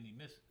got too many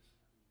misses.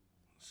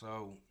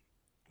 So,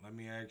 let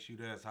me ask you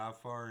this: how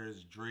far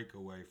is Drake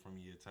away from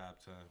your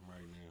top 10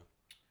 right now?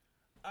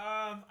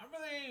 I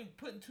really ain't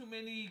putting too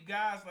many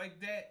guys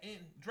like that in.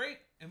 Drake,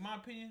 in my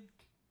opinion,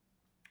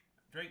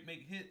 Drake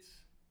make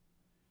hits.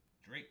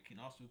 Drake can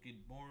also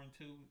get boring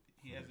too.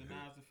 He has a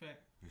Nas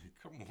effect.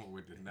 Come on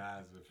with the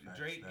Nas effect.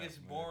 Drake gets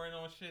boring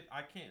on shit.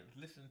 I can't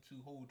listen to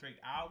whole Drake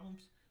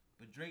albums,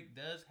 but Drake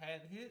does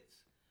have hits.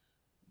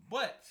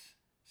 But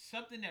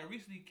something that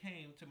recently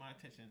came to my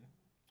attention,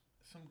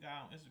 some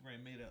guy on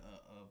Instagram made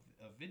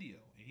a video,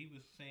 and he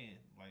was saying,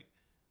 like,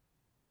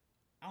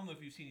 I don't know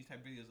if you've seen these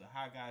type of videos of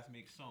how guys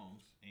make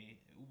songs, and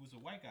it was a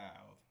white guy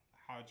of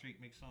how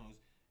Drake makes songs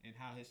and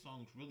how his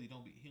songs he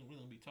don't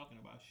really be talking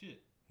about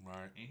shit.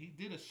 Right. And he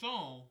did a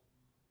song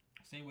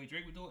same way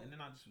Drake would do it, and then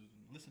I just was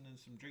listening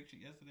to some Drake shit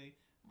yesterday.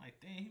 I'm like,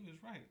 damn, he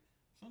was right.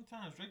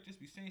 Sometimes Drake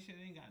just be saying shit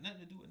that ain't got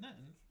nothing to do with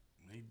nothing.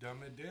 He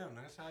dumb it down.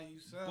 That's how you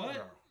sell.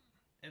 But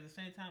at the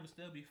same time, it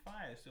still be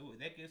fire. So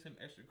that gives him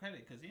extra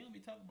credit because he don't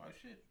be talking about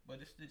shit, but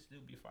it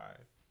still be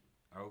fire.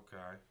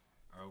 Okay.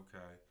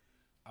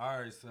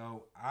 All right,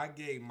 so I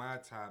gave my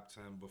top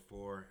 10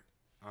 before.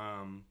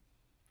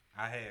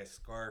 I had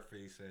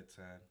Scarface at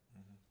 10,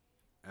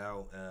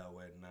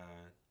 LL at 9.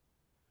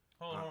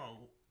 Hold on.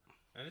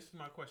 And this is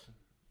my question.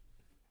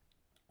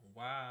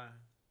 Why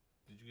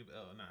did you give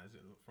LL 9? Is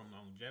it from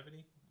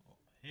longevity?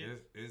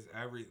 It's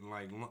everything.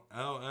 Like,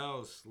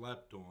 LL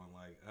slept on.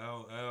 Like,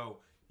 LL,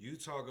 you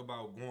talk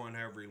about going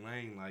every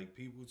lane. Like,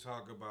 people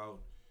talk about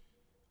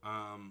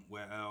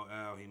with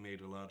LL, he made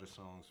a lot of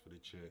songs for the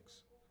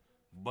chicks.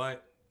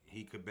 But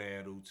he could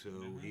battle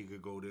too. He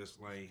could go this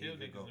lane. Still he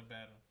could go in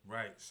battle.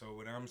 Right. So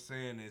what I'm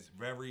saying is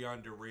very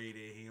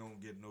underrated. He don't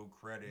get no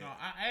credit. No,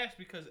 I asked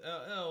because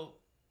LL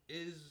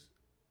is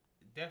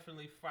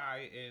definitely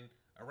fire, and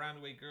Around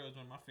the Way Girl is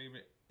one of my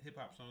favorite hip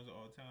hop songs of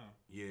all time.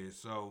 Yeah.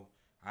 So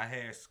I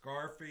had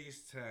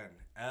Scarface 10,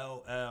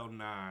 LL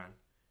 9,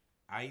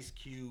 Ice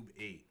Cube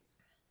 8.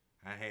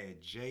 I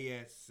had Jay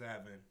at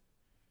 7,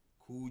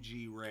 Kool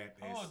G Rap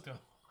at Hold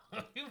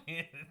on.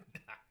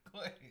 Go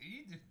ahead.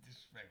 You just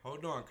disrespect.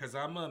 Hold on, because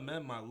I'm going to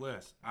amend my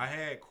list. I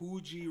had Kool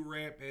G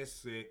Rap at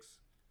 6.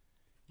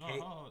 No,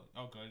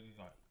 okay, you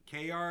got it.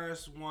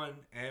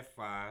 KRS-One at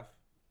 5.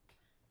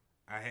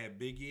 I had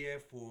Biggie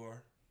at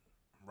 4.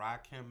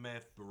 Rakim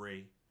at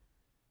 3.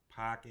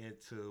 Pac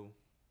at 2.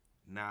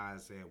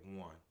 Nas at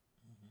 1.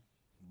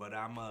 But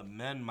I'm going to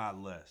amend my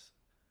list.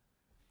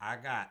 I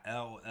got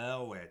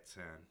LL at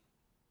 10.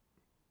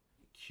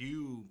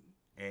 Cube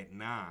at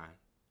 9.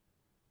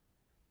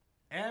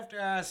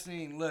 After I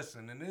seen,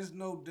 listen, and there's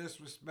no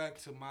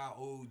disrespect to my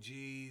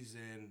OGs,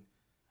 and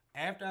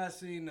after I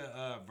seen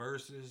the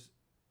verses,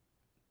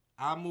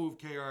 I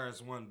moved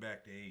KRS-One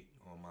back to 8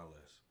 on my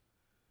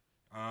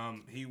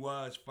list. He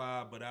was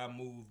 5, but I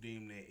moved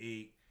him to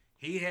 8.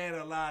 He had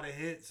a lot of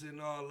hits and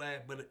all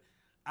that, but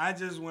I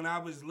just, when I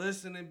was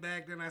listening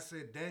back then, I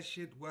said, that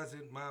shit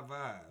wasn't my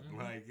vibe. Mhm.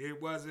 Like,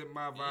 it wasn't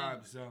my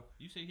vibe, so.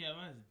 You say he had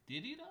lines.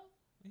 Did he, though?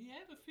 He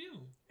had a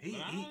few. He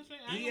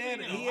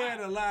had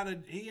a lot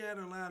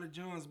of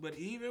Jones, but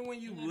even when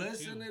you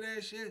listen to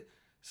that shit,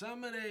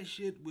 some of that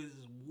shit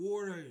was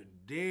watered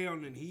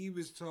down, and he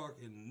was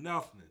talking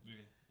nothing.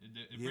 Yeah,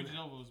 the Bridges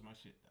Over was my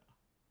shit though.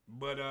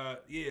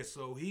 But yeah,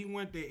 so he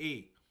went to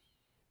 8.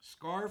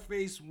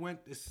 Scarface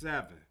went to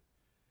 7.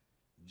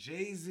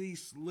 Jay-Z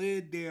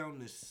slid down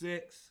to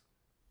 6.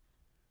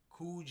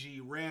 Kool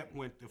G Rap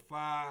went to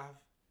 5.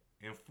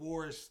 And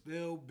 4 is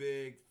still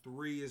Big.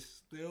 3 is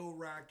still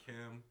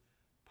Rakim.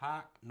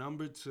 Pac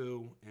number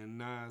 2, and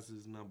Nas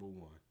is number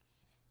 1.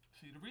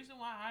 See, the reason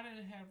why I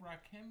didn't have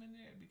Rakim in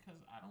there because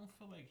I don't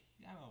feel like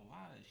he got a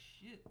lot of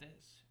shit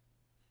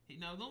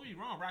now, don't be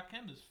wrong,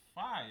 Rakim is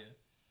fire,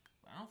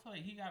 but I don't feel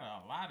like he got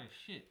a lot of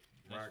shit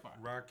that's fire.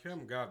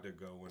 Rakim got to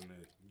go in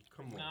there.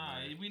 Come on,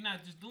 man. We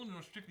not just doing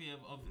it strictly of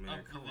the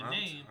on,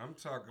 name. I'm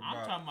talking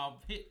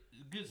about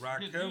good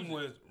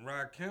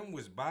Rakim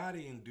was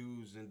bodying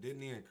dudes and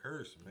didn't even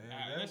curse, man.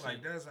 That's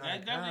iconic,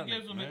 that definitely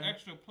gives him man. an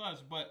extra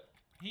plus, but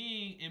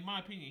he, in my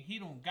opinion, he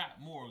don't got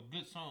more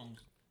good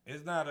songs.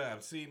 It's not a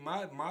see.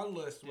 My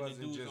list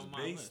wasn't just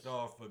based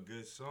off of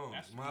good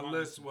songs. My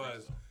list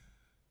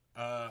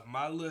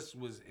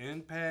was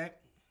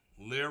impact,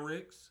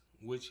 lyrics,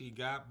 which he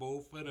got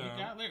both of them.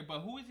 He got lyrics, but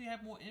who does he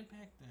have more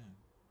impact than?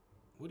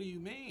 What do you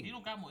mean? He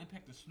don't got more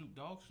impact than Snoop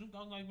Dogg. Snoop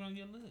Dogg not even on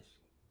your list.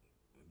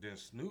 Than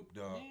Snoop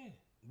Dogg? Yeah.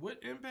 What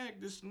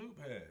impact does Snoop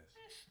have?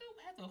 Man, Snoop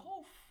had the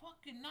whole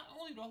fucking, not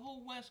only the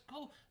whole West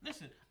Coast.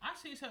 Listen, I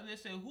seen something that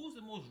said, who's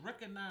the most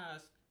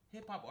recognized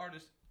hip-hop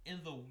artist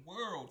in the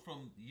world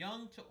from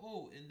young to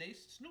old? And they,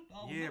 Snoop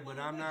Dogg. Yeah, but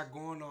I'm not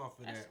going off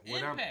of That's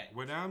that.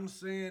 What I'm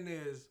saying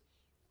is,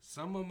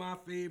 some of my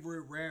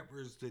favorite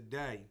rappers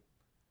today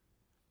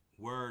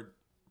were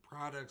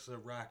products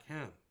of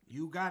Rakim.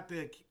 You got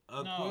the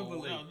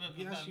equivalent.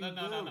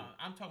 No.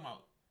 I'm talking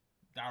about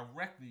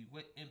directly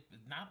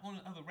not on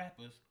other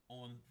rappers,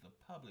 on the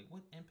public.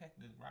 What impact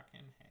did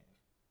Rakim have?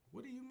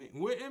 What do you mean?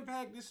 What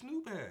impact did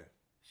Snoop have?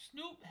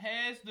 Snoop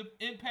has the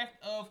impact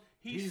of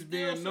he's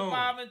still still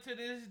surviving to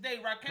this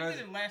day. Rakim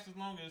didn't last as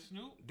long as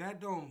Snoop.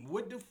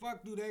 What the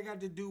fuck do they got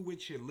to do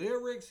with your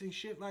lyrics and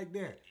shit like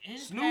that?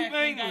 Impact, Snoop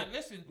ain't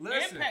listen.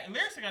 Impact,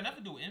 lyrics ain't got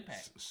nothing to do with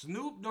impact.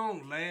 Snoop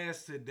don't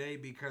last today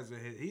because of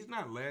he's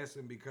not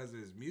lasting because of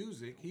his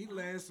music. He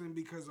lasting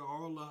because of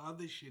all the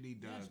other shit he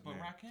does. Yes, but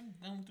Rakim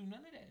don't do none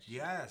of that shit.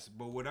 Yes,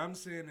 but what I'm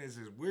saying is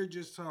we're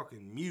just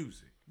talking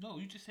music. No,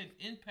 you just said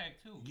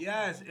impact too.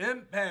 Yes,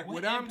 impact.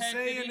 What I'm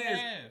saying is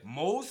have?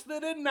 most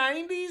of the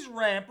 90s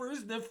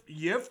rappers,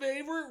 your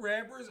favorite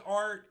rappers,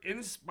 are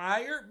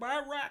inspired by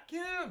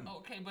Rakim.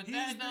 Okay, but he's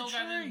that don't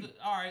got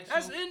all right.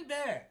 That's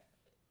impact.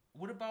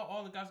 What about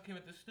all the guys that came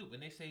after Snoop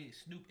and they say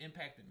Snoop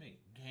impacted me?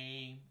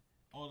 Game,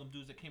 all them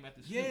dudes that came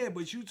after Snoop. Yeah,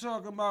 but you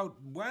talking about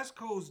West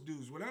Coast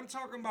dudes. What I'm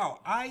talking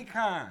about,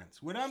 icons.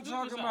 What I'm Snoop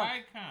talking is about,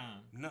 an icon.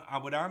 No,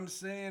 what I'm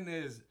saying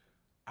is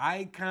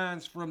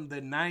icons from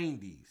the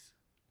 90s.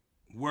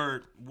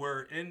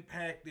 Were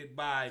impacted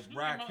by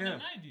Rakim. In the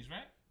 90s,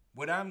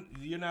 right?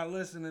 You're not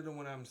listening to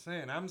what I'm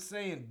saying. I'm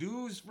saying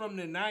dudes from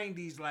the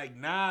 90s like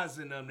Nas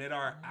and them that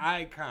are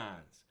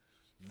icons.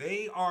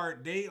 They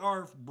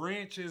are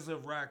branches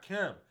of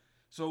Rakim.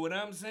 So what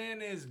I'm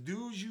saying is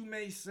dudes you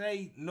may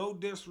say, no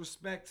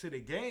disrespect to the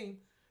game,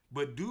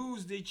 but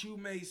dudes that you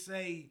may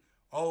say,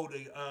 oh,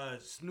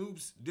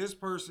 Snoop's, this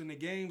person, the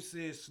game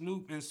says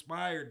Snoop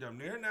inspired them.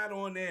 They're not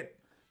on that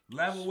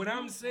level. Snoop what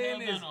I'm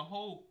saying is on a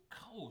whole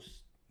coast.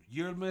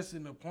 You're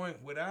missing the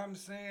point. What I'm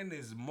saying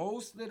is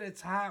most of the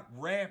top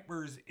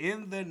rappers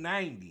in the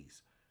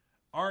 90s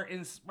are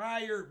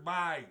inspired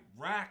by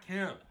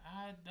Rakim.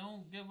 I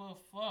don't give a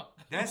fuck.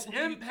 That's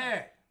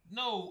impact.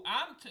 No,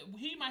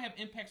 he might have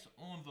impacts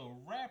on the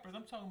rappers.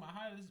 I'm talking about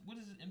what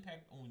is his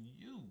impact on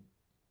you?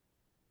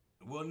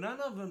 Well,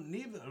 none of them,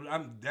 neither.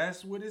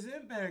 That's what his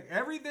impact.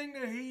 Everything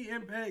that he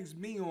impacts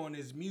me on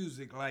is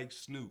music like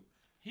Snoop.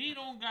 He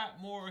don't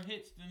got more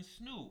hits than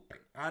Snoop.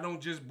 I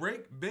don't just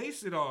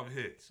base it off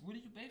hits. What do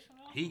you base it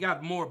off? He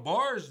got more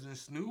bars than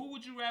Snoop. Who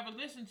would you rather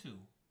listen to?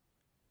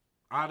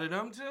 Out of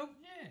them two?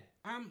 Yeah.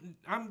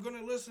 I'm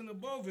gonna listen to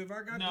both if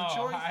I got the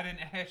choice. No, I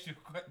didn't ask you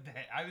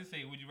that. I didn't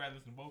say would you rather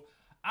listen to both.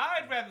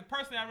 I'd rather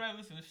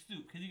listen to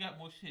Snoop because he got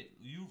more shit.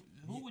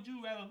 Who would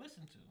you rather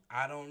listen to?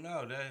 I don't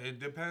know. It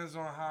depends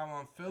on how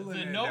I'm feeling.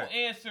 The no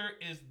answer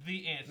is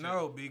the answer.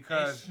 No,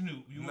 because it's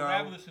Snoop. You would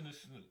rather listen to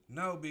Snoop.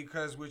 No,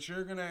 because what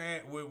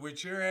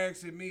you're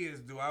asking me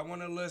is, do I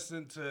want to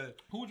listen to?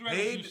 Who would you rather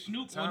listen to,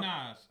 Snoop or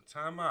Nas?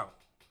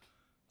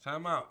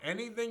 Time out.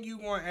 Anything you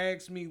want to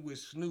ask me with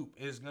Snoop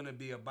is gonna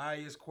be a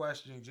biased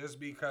question, just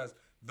because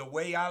the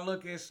way I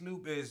look at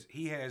Snoop is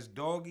he has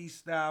doggy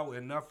style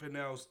and nothing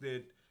else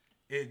that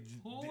it.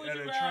 Who would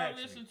you rather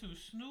listen to,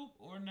 Snoop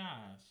or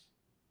Nas?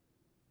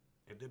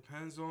 It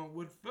depends on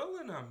what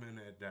feeling I'm in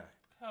that day.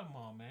 Come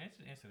on, man.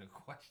 Just answer the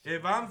question.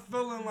 If I'm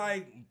feeling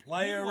like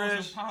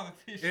playerish,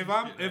 if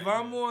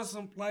I'm on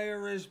some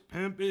playerish,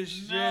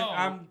 pimpish shit,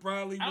 I'm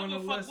probably gonna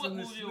listen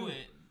to Snoop.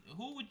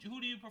 Who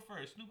do you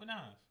prefer, Snoop or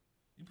Nas?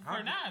 You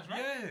prefer Nas,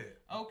 right?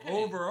 Yeah. Okay.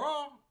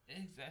 Overall.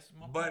 That's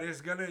my point. But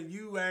it's gonna Who do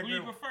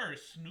you prefer,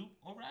 Snoop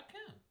or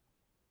Rakim?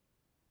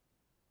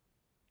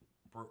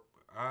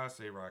 I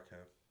say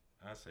Rakim.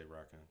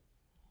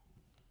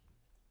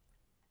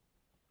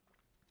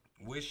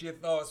 What's your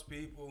thoughts,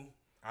 people?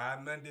 I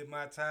amended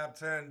my top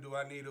 10. Do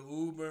I need an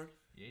Uber?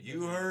 Yeah,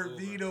 you heard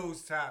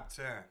Vito's top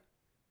 10.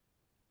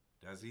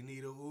 Does he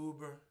need an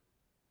Uber?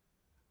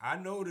 I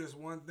noticed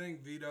one thing,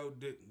 Vito.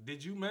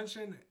 Did you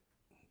mention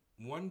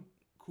one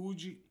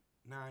Coogee?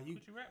 Nah,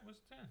 Coogee Rap was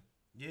 10.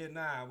 Yeah,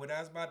 nah. What I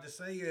was about to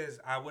say is,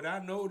 what I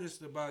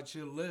noticed about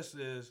your list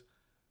is,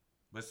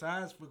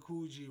 besides for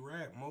Coogee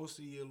Rap, most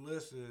of your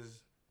list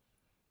is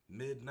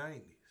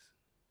mid-90s.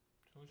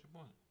 So what's your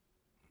point?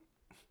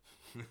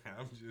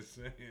 I'm just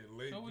saying,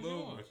 late so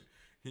bloomer.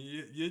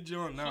 You're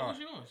joint now. So what's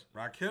yours?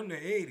 Rakim the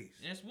 80s.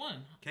 That's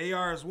one.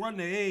 KRS One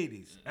the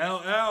 80s.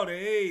 LL the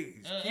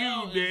 80s.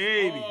 Cube the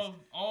 80s.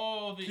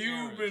 All the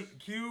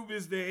Cube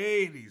is the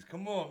 80s.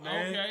 Come on,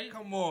 man. Okay.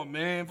 Come on,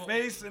 man.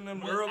 Facing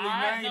them early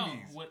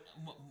 90s.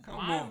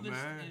 My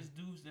list is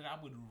dudes that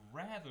I would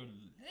rather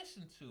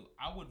listen to.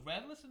 I would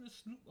rather listen to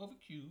Snoop over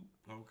Cube.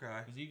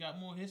 Okay. Because he got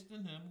more hits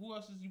than him. Who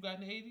else has you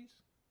got in the 80s?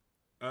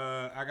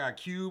 I got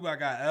Cube, I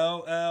got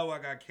LL, I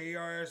got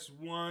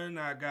KRS-One,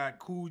 I got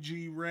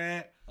Coogee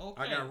Rap,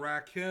 okay. I got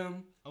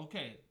Rakim.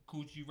 Okay,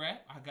 Coogee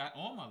Rap, I got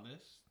on my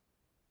list.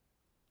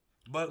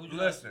 But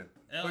listen,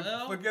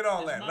 forget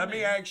all that. Let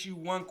me ask you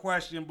one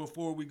question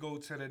before we go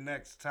to the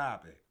next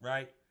topic,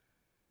 right?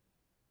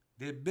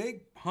 Did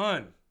Big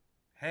Pun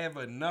have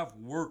enough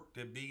work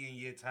to be in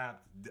your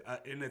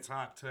in the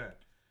top 10?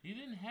 He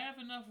didn't have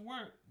enough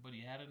work, but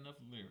he had enough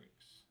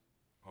lyrics.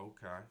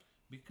 Okay.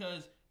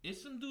 Because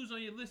it's some dudes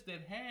on your list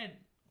that had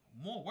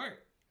more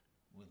work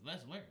with less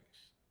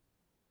lyrics.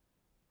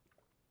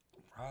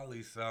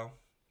 Probably so,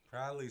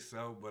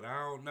 but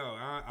I don't know.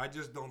 I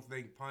just don't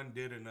think Pun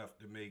did enough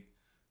to make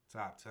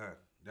top 10.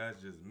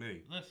 That's just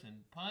me.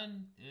 Listen,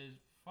 Pun is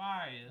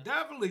fire.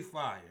 Definitely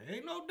fire.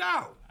 Ain't no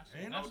doubt.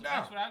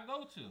 That's what I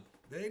go to.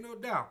 There ain't no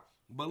doubt.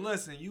 But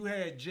listen, you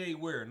had Jay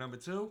Ware, number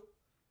 2?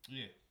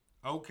 Yeah.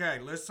 Okay,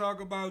 let's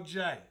talk about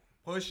Jay.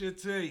 Pusha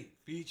T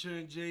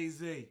featuring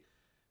Jay-Z.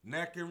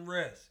 Neck and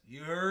Wrist.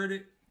 You heard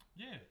it?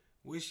 Yeah.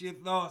 What's your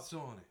thoughts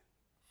on it?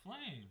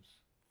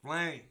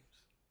 Flames.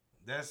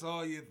 That's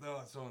all your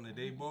thoughts on it.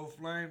 They both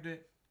flamed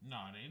it? No,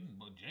 they didn't.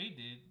 But Jay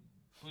did.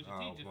 Pusha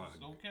T just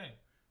was okay.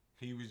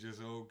 He was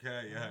just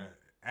okay. Yeah.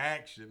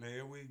 Action.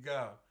 Here we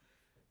go.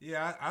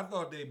 Yeah, I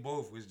thought they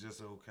both was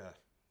just okay.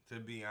 To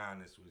be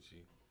honest with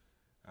you.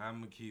 I'm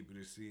going to keep it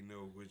a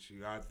C-note with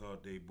you. I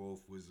thought they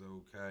both was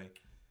okay.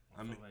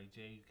 I feel like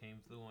Jay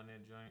came through on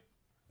that joint.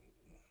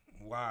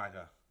 Why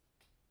though?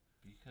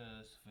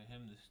 Because for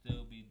him to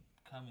still be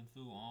coming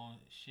through on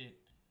shit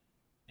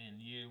in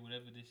year,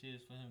 whatever this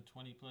is for him,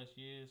 20 plus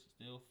years,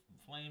 still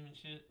flaming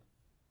shit.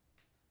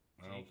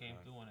 Jay came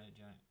through on that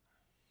joint.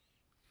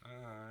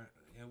 Alright.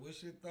 And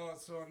what's your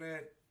thoughts on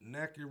that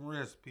Neck and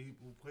Wrist,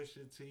 people?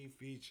 Pusha T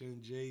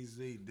featuring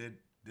Jay-Z.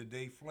 Did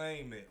they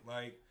flame it?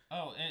 Like,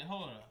 oh, and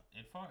hold on.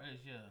 As far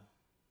as your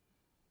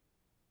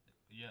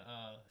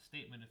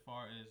statement as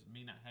far as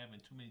me not having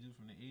too many dudes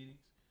from the 80s,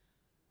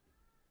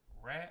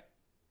 rap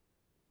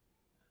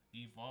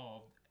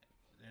evolved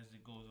as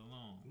it goes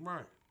along.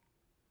 Right.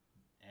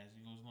 As it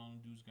goes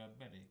along, dudes got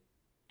better.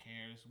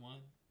 KRS-One,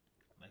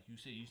 like you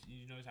said,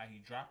 you notice how he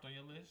dropped on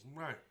your list?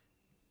 Right.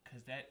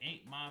 Because that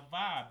ain't my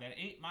vibe. That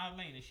ain't my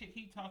lane. The shit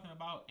he talking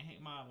about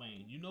ain't my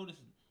lane. You notice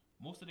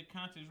most of the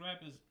conscious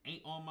rappers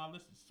ain't on my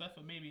list except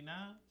for maybe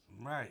Nas.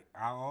 Right.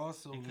 I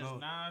also know.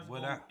 Because Nas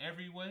goes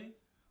every way.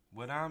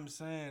 What I'm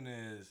saying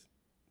is,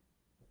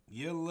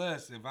 your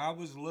list, if I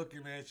was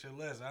looking at your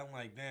list, I'm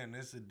like, damn,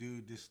 this a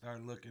dude that start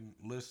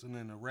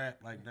listening to rap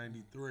like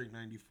 93,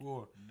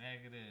 94.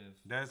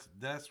 Negative.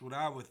 That's what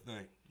I would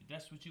think.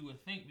 That's what you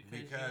would think because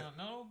you don't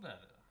know better.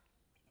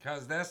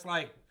 Because that's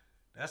like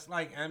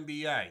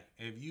NBA.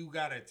 If you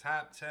got a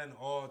top 10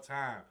 all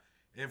time,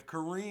 if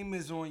Kareem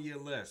is on your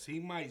list, he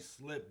might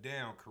slip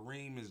down.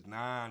 Kareem is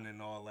 9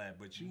 and all that,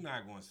 but you're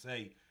not going to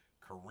say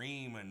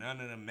Kareem and none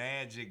of the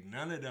Magic,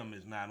 none of them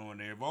is not on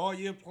there. If all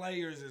your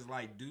players is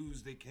like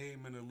dudes that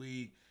came in the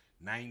league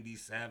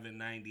 97,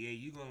 98,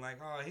 you gonna like,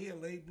 oh, he a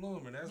late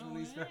bloomer. That's when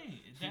he started.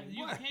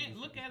 You can't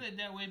look at it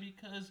that way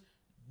because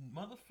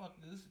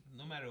motherfuckers,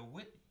 no matter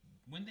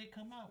when they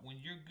come out, when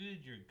you're good,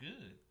 you're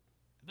good.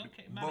 Don't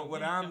care. But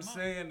what I'm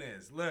saying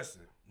is,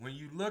 listen, when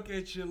you look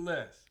at your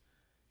list,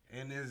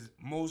 and it's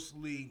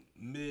mostly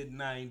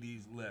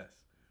mid-90s list,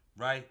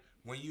 right?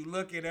 When you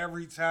look at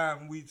every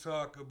time we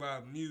talk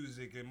about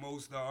music, and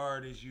most of the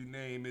artists you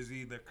name is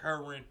either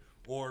current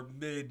or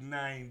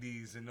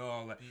mid-90s and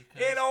all that.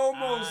 Because it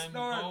almost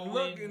starts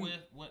looking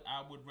with what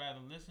I would rather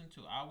listen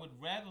to. I would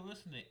rather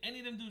listen to any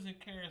of them dudes in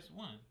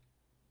KRS-One.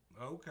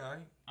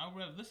 Okay. I would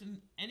rather listen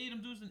to any of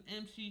them dudes in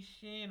MC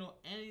Shan or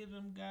any of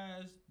them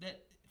guys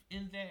that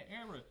in that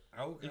era.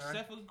 Okay.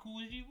 Except for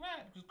Kool G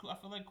Rap, because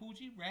I feel like Kool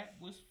G Rap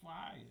was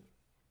fire.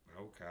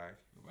 Okay.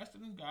 The rest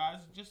of them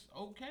guys just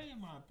okay in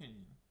my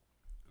opinion.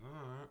 All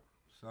right.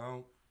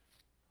 So,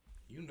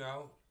 you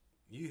know,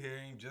 you hear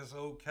him just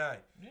okay.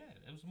 Yeah,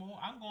 it was more.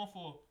 I'm going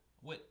for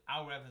what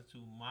I would rather to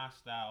my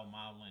style,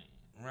 my lane.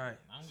 Right.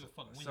 I don't give a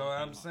fuck when so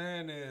I'm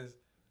saying is,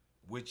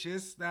 with your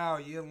style,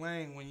 your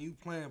lane, when you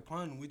playing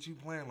pun, what you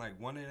playing, like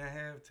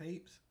 1.5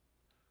 tapes?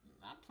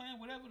 I'm playing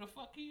whatever the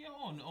fuck he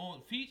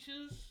on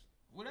features,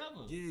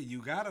 whatever. Yeah,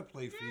 you gotta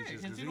play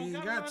features because he don't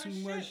ain't got too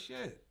much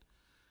shit.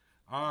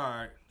 All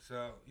right,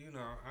 so you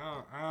know,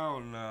 I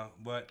don't know,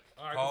 but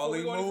right, call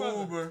him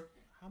Uber.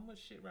 How much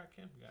shit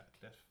Rakim got?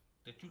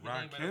 That you can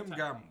Rakim name right off the top?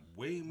 got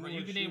way more. You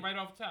can shit. name right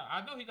off the top.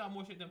 I know he got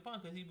more shit than Pun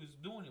because he was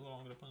doing it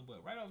longer than Pun,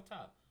 but right off the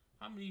top,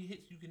 how many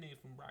hits you can name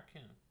from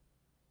Rakim?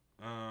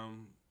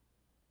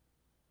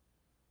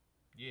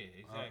 Yeah,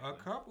 exactly. A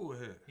couple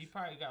hits. He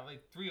probably got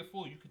like 3 or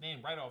 4 you can name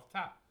right off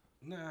top.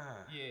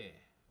 Nah. Yeah.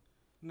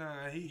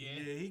 Nah,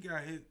 he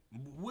got hit.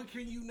 What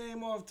can you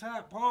name off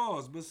top?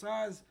 Pause.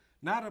 Besides,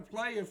 not a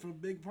player for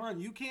Big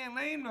Pun. You can't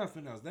name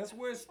nothing else. That's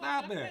where it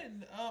stopped at.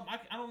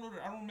 I don't know.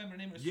 I don't remember the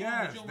name of the song.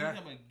 Yes, but you're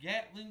talking about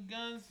Gatling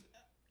guns.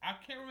 I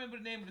can't remember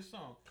the name of the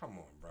song. Come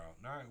on, bro.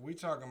 Now we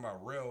talking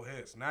about real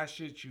hits, not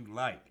shit you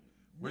like.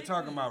 We're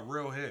talking about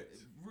real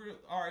hits.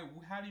 All right,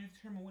 how do you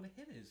determine what a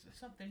hit is? It's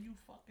something you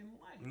fucking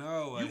like.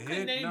 No, you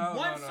could name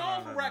one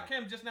song from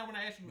Rakim just now when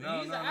I asked you.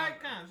 He's an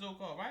icon,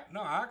 so-called, right?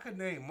 No, I could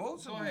name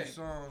multiple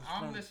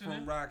songs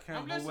from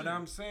Rakim, but what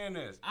I'm saying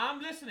is...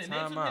 I'm listening.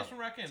 Name some hits from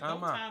Rakim.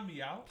 Don't time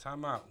me out.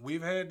 Time out.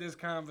 We've had this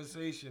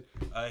conversation.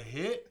 A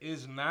hit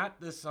is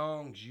not the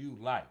songs you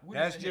like.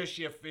 That's just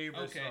your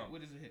favorite song. Okay,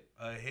 what is a hit?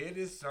 A hit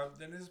is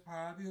something that's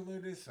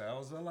popular that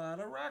sells a lot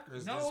of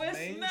records. No,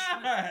 it's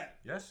not.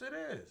 Yes, it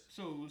is.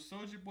 So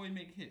Soulja Boy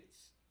make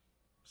hits.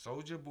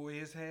 Soulja Boy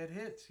has had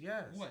hits,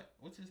 yes. What?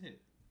 What's his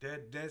hit?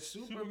 That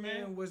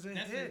Superman was a hit.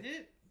 That's a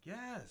hit?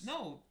 Yes.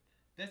 No,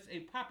 that's a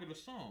popular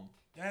song.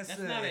 That's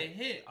not a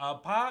hit. A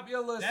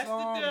popular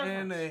song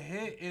and a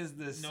hit is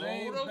the same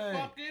thing. No, the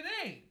fuck it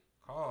ain't.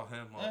 Call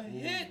him a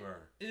hit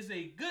is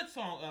a good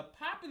song. A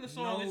popular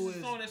song is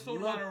a song that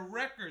sold a lot of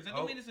records. That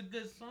don't mean it's a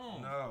good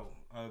song. No,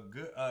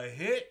 a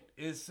hit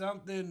is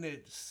something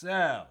that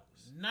sells.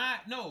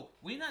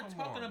 We're not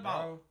talking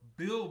about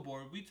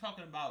Billboard. We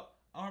talking about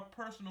our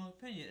personal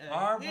opinion.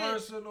 Our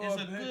personal opinion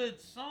is a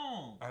good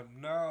song.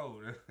 No.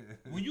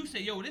 When you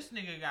say, yo, this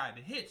nigga got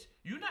the hits,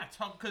 you're not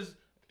talking, because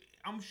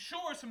I'm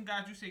sure some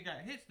guys you say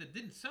got hits that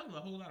didn't sell a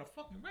whole lot of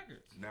fucking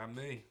records. Not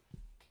me.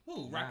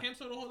 Who? Rakim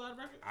sold a whole lot of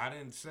records?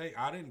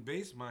 I didn't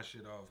base my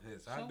shit off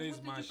hits. I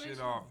based my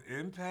shit off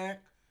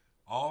impact,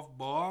 off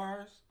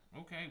bars.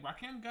 Okay,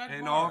 Rakim got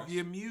and bars. Off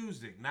your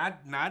music.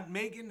 Not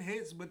making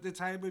hits, but the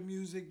type of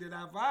music that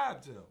I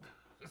vibe to.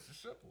 It's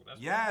simple.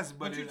 That's yes,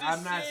 but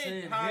I'm not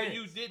saying how hits.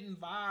 You didn't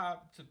vibe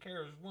to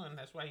KRS-One.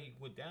 That's why he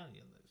went down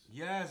your list.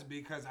 Yes,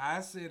 because I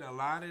said a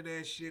lot of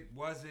that shit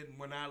wasn't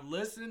when I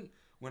listened.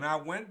 When I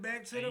went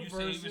back to the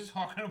verses, he was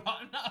talking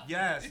about nothing.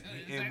 Yes,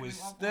 it was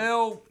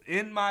still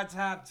in my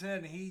top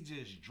 10. He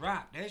just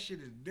dropped. That shit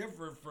is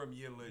different from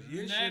your list.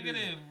 Your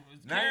negative.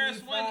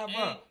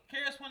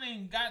 KRS-One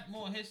ain't got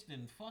more hits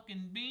than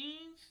fucking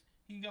Beans.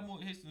 He got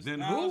more hits than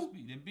Styles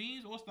P. Than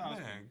Beans or Styles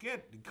P. Man,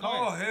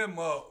 call him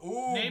a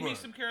Uber. Name me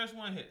some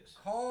KRS-One hits.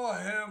 Call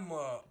him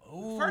a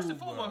Uber. First and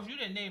foremost, you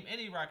didn't name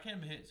any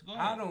Rakim hits. Go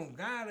ahead. I don't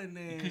got a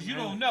name. Because you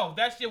don't know.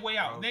 That's your way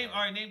out. Okay.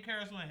 Name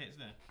KRS-One hits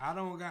then. I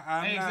don't got.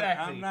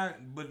 I'm not.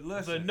 But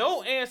listen. The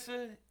no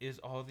answer is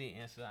all the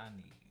answer I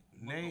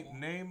need.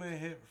 Name a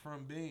hit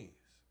from Beans.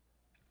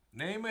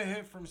 Name a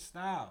hit from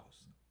Styles.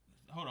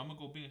 Hold on, I'm gonna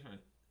go Beans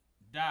first.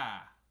 Die.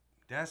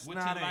 That's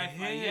not a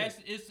hit. Yes,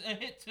 it's a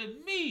hit to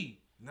me.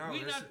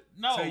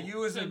 No, to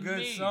you is a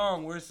good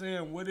song. We're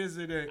saying, what is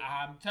it?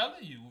 I'm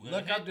telling you.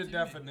 Look up the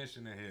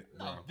definition of hit,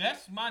 bro. No,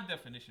 that's my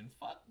definition.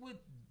 Fuck with.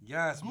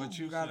 Yes, Google, but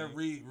you gotta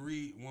read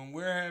when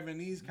we're having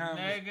these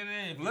conversations.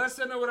 Negative.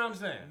 Listen to what I'm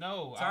saying.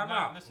 No, time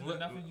out.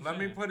 Let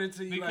me put it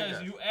to you like this.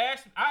 Because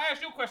I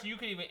asked you a question, you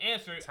can't even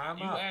answer it. Time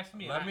you out. Asked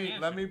me.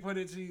 Let me put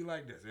it to you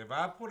like this. If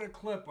I put a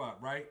clip up,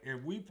 right?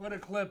 If we put a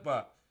clip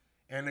up,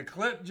 and the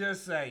clip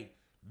just say,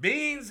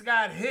 Beans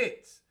got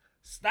hits,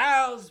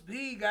 Styles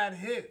P got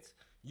hits.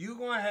 You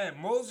gonna have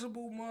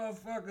multiple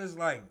motherfuckers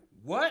like,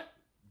 what?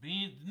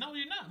 Beans, no,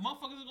 you're not.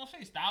 Motherfuckers are gonna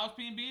say Styles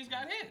P and Beans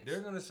got hits.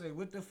 They're gonna say,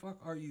 "What the fuck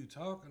are you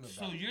talking about?"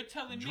 So you're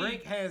telling me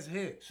Drake has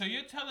hits. So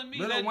you're telling me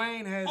Lil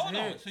Wayne has hold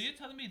on. hits. So you're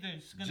telling me they're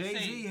gonna say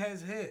Jay-Z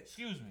has hits.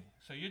 Excuse me.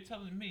 So you're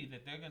telling me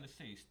that they're gonna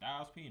say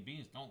Styles P and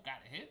Beans don't got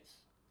hits?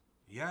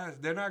 Yes,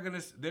 they're not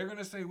gonna. They're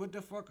gonna say, "What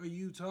the fuck are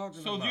you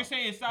talking about?" So you're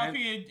saying Styles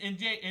P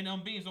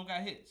and Beans don't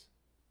got hits?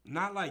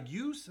 Not like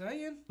you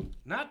saying.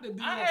 Not to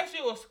be. I asked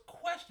you a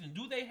question.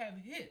 Do they have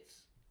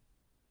hits?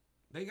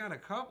 They got a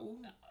couple.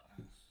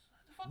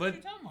 What the fuck are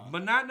you talking about?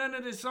 But not none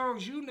of the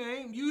songs you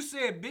named. You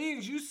said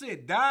Beans. You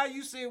said Die.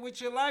 You said With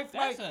Your Life.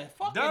 That's like a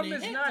fucking Dumb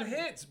is hit not to me.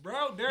 hits,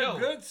 bro. They're Yo,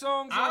 good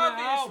songs on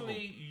the album.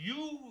 Obviously,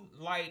 you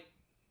like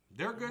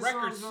They're good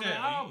record songs on sales. the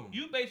album.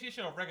 You base your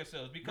shit on record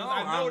sales because No,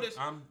 I noticed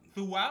I'm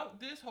throughout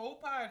this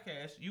whole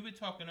podcast you've been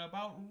talking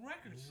about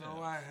record sales.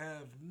 No, I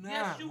have not.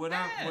 Yes, you what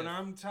have. what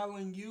I'm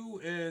telling you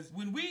is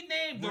When we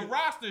named the When-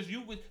 rosters,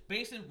 you was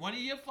basing one of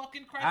your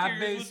fucking I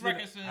criteria was based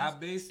record it. sales. I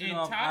based it In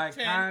off top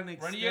 10,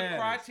 iconic one of your status.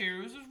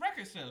 criteria was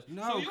record sales.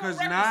 No, so you a because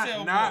record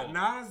sale boy.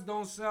 Nas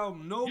don't sell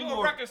no You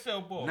more. a record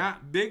sale boy.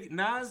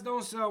 Nas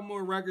don't sell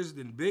more records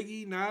than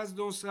Biggie. Nas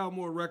don't sell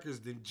more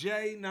records than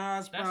Jay.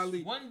 Nas That's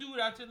probably. one dude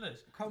out your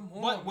list. Come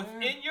on, But man.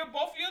 within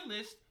both your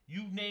list,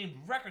 you named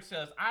record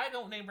sales. I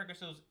don't name record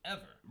sales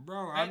ever.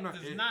 Bro, That I'm not.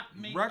 does not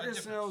make a record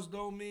difference. sales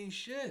don't mean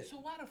shit. So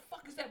why the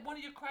fuck is that one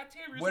of your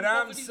criteria? What in both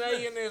I'm of these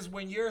saying lists? is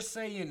when you're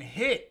saying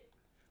hit,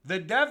 the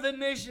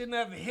definition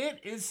of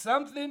hit is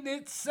something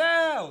that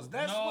sells.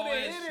 That's no, what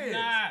a it's hit is.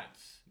 not.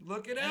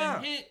 Look it A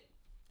up. hit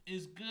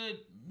is good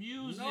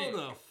music.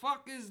 No, the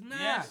fuck is not.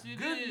 Yes, it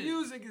good is.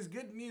 music is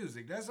good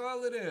music. That's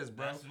all it is,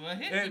 bro. That's what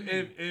hit And me.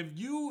 if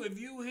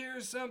you hear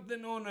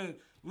something on a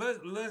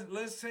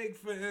let's take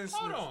for instance.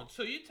 Hold on.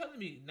 So you're telling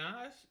me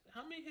Nas?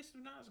 How many hits do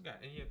Nas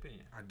got in your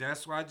opinion?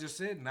 That's why I just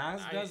said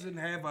Nas doesn't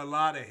have a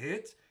lot of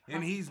hits,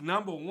 and he's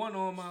number one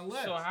on my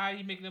list. So how are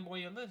you making them on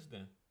your list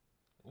then?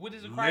 What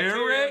is the criteria?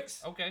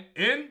 Lyrics, Okay.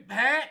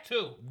 impact,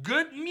 2,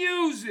 good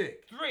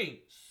music.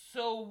 3.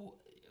 So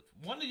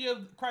one of your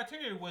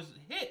criteria was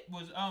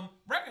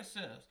record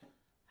sales.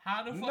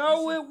 How the fuck?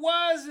 No, is it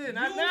wasn't.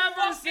 I You never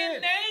fucking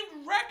said.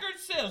 named record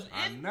sales.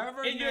 I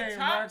never in your named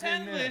top record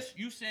 10 names. list.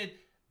 You said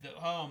the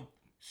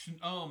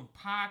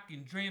Pac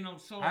and Drano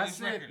sold I these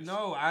said records.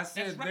 no. I That's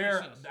said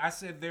record sales. I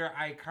said their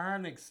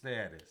iconic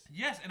status.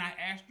 Yes, and I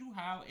asked you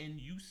how, and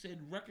you said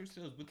record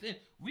sales. But then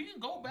we can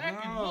go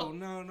back and look.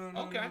 No.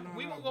 Okay, no,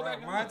 we no, gonna go bro. back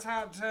and My look.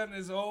 top 10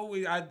 is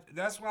always.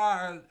 That's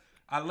why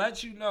I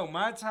let you know.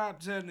 My top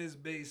 10 is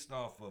based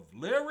off of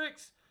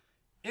lyrics,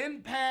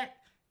 impact,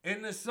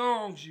 and the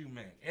songs you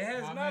make. It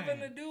has My nothing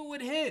man. to do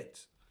with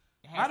hits.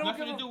 It has I don't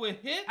nothing give to a- do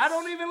with hits. I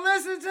don't even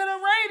listen to the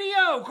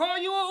radio. Call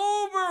you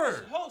an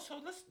Uber. So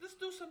let's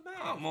do some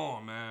math. Come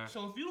on, man.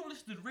 So if you don't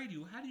listen to the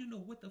radio, how do you know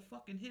what the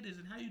fucking hit is,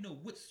 and how do you know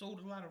what sold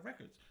a lot of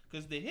records?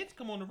 Because the hits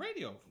come on the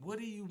radio. What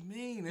do you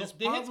mean? So It's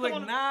the hits public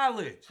come on-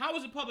 knowledge. How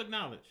is it public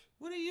knowledge?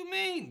 What do you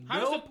mean? How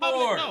does the Billboard.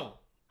 public know?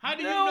 How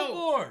do you know?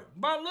 Billboard.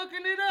 By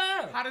looking it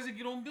up. How does it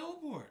get on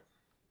Billboard?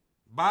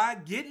 By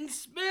getting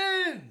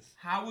spins.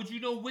 How would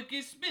you know what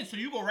gets spin? So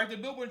you go right to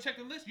Billboard and check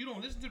the list. You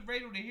don't listen to the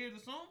radio to hear the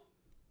song.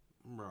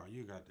 Bro,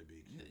 you got to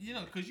be kidding. You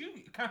know, because you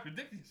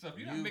contradict yourself.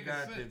 You're not You making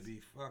got sense. to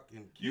be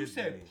fucking kidding You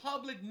said me.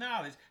 public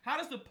knowledge. How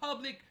does the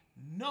public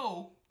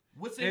know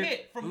what's a If-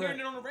 hit from look,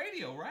 hearing it on the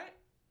radio, right?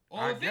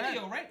 Or I a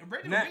video, got- right? A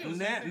radio, Not, video,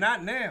 same thing.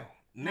 not now.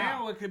 Now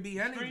Now. it could be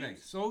anything.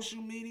 Streams?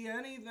 Social media,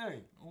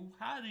 anything. Well,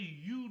 how do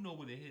you know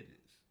what a hit is?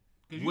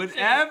 'Cause you said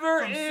Whatever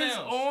from is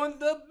sales. on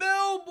the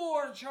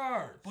Billboard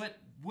charts. But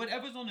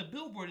whatever's on the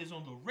Billboard is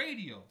on the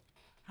radio.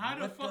 How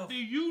the What fuck the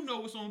do you know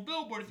what's on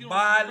Billboard if you don't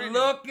By listen to the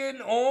radio?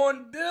 looking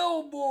on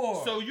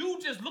Billboard. So you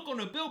just look on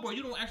the Billboard.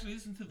 You don't actually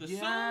listen to the song.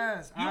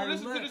 Yes, You don't I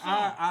listen look, to the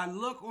song. I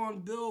look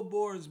on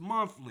billboards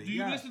monthly. Do you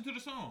yes. listen to the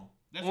song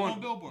that's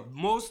on Billboard?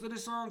 Most of the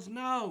songs,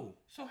 no.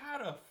 So how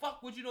the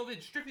fuck would you know if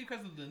it's strictly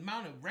because of the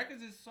amount of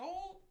records it's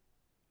sold?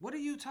 What are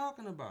you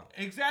talking about?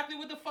 Exactly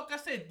what the fuck I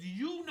said. Do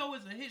you know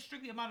it's a hit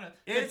strictly amount of?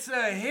 It's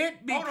a hit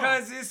Hold on.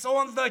 because it's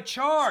on the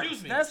charts.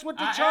 Excuse me. That's what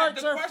the I charts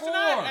asked, the are question for.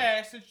 I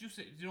asked, since you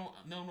said you don't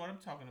know what I'm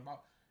talking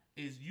about,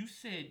 is you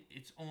said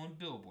it's on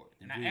Billboard,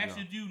 and I There you asked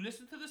go. you, do you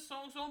listen to the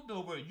songs on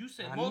Billboard? You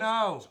said I most.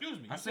 know. Excuse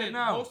me. You I said said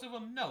no. most of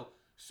them no.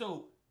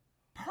 So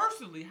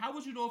personally, how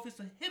would you know if it's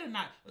a hit or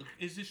not?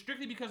 Is it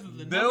strictly because of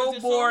the numbers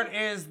it's Billboard sold?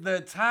 is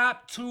the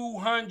top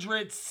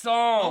 200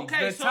 songs.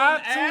 Okay, the so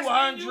top I'm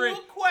asking you 200 a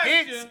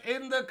question. hits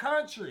in the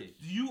country.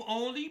 You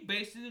only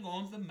base it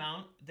on the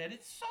amount that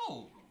it's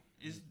sold.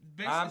 Is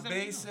I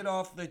base it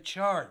off the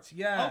charts.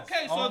 Yes.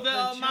 Okay, so off the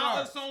amount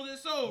charts. of songs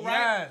that's sold, right?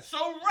 Yes.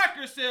 So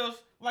record sales,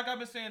 like I've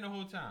been saying the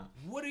whole time.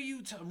 What are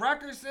you?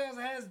 Record sales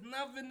has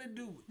nothing to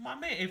do with. My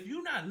man, if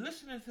you're not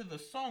listening to the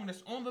song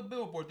that's on the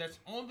Billboard, that's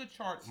on the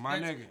charts, My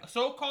that's nigga.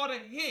 so-called a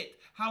hit,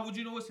 how would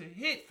you know it's a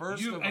hit?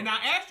 First of all- and I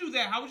asked you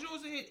that, how would you know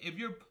it's a hit if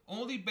you're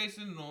only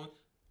basing it on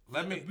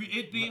Let me.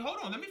 it being? Hold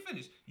on, let me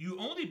finish. You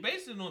only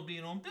basing it on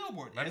being on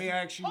Billboard. Let me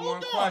ask you hold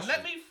one on, question.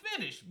 Let me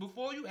finish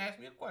before you ask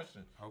me a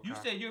question. Okay. You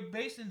said you're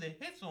basing the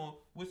hits on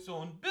what's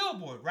on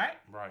Billboard, right?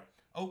 Right.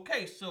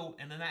 Okay, so,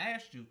 and then I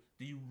asked you,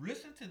 do you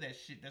listen to that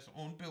shit that's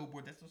on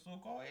Billboard that's a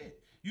so-called hit?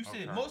 You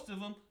said Okay. most of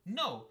them,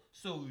 no.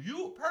 So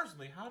you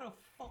personally, how the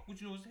fuck would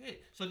you know it's a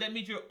hit? So that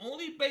means you're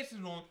only basing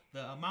it on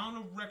the amount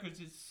of records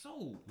it's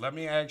sold. Let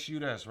me ask you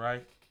this,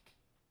 right?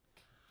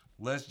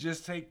 Let's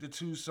just take the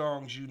 2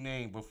 songs you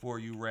named before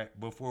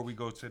we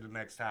go to the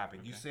next topic.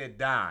 Okay. You said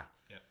Die.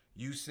 Yep.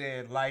 You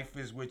said Life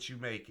is what you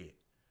make it.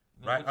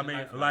 No, Right? what's I your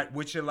mean, life like,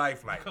 what's your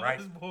life like,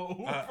 right?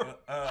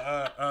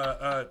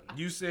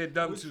 You said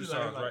them What's 2 your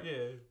songs, life right? like?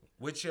 Yeah.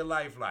 What's your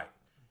life like?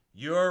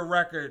 You're a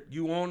record,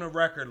 you own a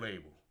record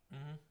label.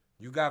 Mhm.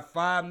 You got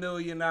 $5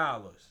 million,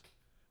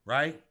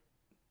 right?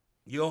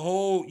 Your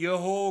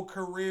whole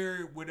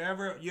career,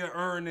 whatever your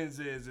earnings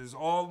is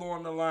all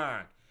on the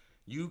line.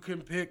 You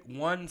can pick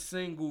one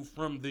single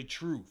from The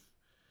Truth.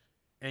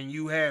 And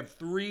you have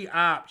 3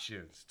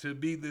 options to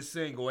be the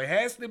single. It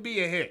has to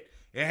be a hit.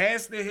 It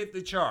has to hit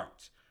the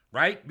charts,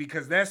 right?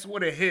 Because that's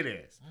what a hit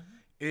is.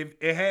 If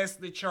it has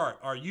to chart,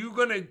 are you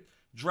gonna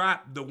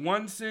drop the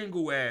one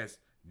single as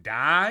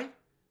Die?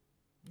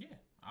 Yeah,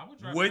 I would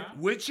drop What that.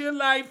 what's your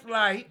life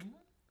like?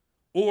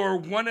 Or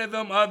one of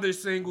them other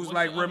singles What's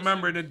like the other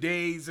Remember the singles?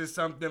 Days or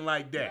something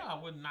like that. No,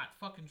 I would not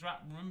fucking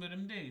drop Remember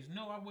Them Days.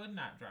 No, I would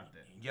not drop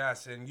that.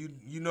 Yes, and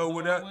you know No,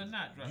 what I up? would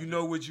not drop You that.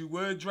 know what you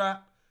would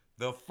drop?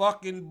 The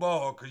fucking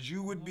ball, cause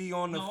you would be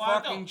on the No, I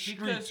fucking don't, streets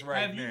because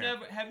right have you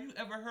now. have you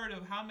ever heard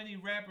of how many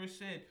rappers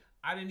said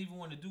I didn't even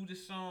want to do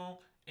this song?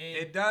 And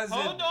It doesn't-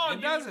 Hold on,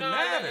 it doesn't you're not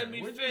matter. letting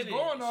me We're just finish.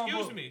 going on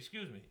Excuse with- me,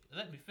 excuse me.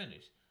 Let me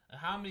finish. And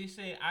how many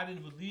say I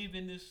didn't believe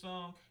in this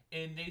song?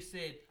 And they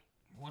said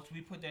once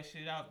we put that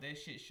shit out, that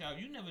shit shot.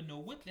 You never know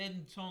what that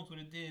songs would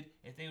have did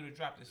if they would have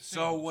dropped this.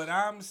 So what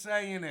I'm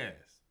saying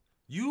is,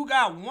 you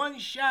got one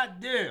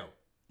shot deal.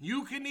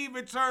 You can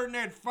even turn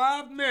that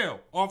 $5 million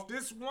off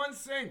this one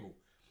single.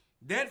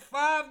 That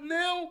 $5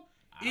 million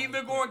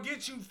either gonna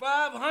get you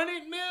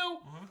 $500 million,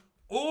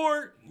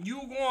 or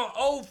you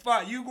going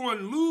 05. You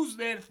gonna lose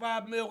that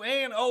 $5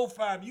 million and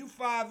 05. You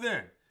 5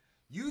 in.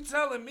 You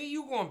telling me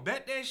you gonna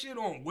bet that shit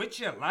on What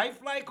Your Life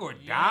Like or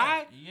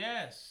Die?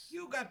 Yes.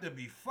 You got to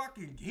be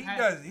fucking. He No,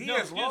 has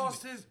excuse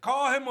lost me. his.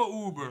 Call him a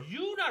Uber.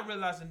 You not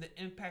realizing the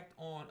impact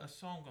on a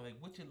song like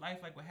What Your Life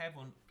Like would have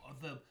on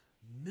the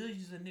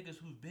millions of niggas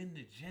who've been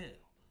to jail.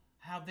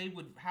 How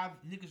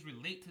niggas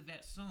relate to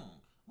that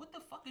song. What the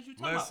fuck is you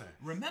talking Listen.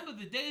 about? Remember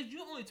the Days?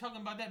 You only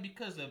talking about that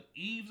because of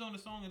Eve's on the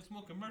song and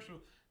Smoke commercial.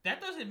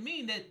 That doesn't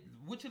mean that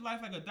What Your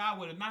Life Like a Die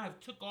would not have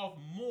took off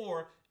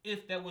more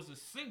if that was a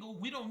single.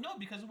 We don't know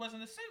because it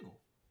wasn't a single.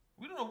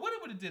 We don't know what it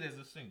would have did as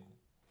a single.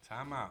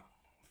 Time out.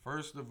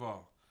 First of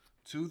all,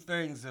 2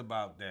 things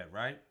about that,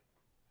 right?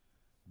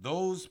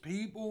 Those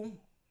people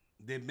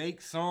that make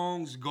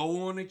songs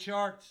go on the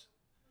charts,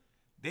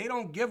 they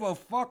don't give a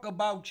fuck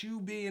about you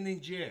being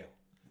in jail.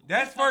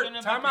 That's We're first.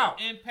 talking Time about out.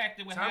 the impact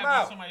it would Time have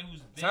out. on somebody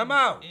who's been Time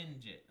out.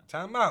 in jail.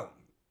 Time out.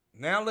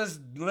 Now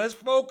let's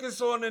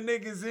focus on the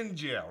niggas in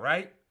jail,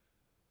 right?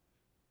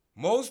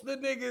 Most of the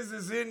niggas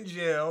is in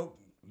jail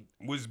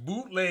was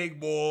bootleg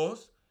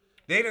boys.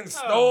 They done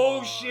stole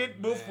on,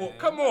 shit before. man.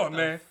 Come What on, the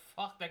man.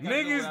 fuck that got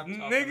to do with what I'm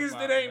talking Niggas about,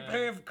 that ain't man?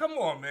 paying. Come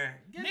on, man.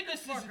 Get Niggas the is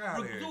fuck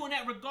out here. doing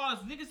that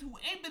regardless. Niggas who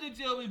ain't been in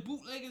jail been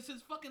bootlegging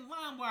since fucking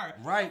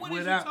LimeWire. Right, So what is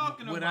you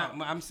talking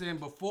about? I'm saying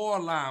before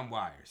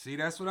LimeWire. See,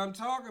 that's what I'm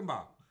talking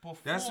about.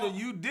 That's Before- what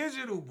you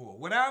digital boy.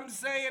 What I'm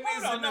saying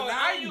is Hold in on, the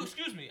no, 90s.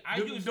 excuse me. I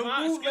the- use the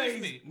Lime. bootlegs-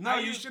 Excuse me. no, I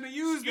you use- shouldn't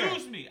use that.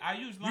 Excuse me. I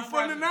use LimeWire. You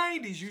from the as-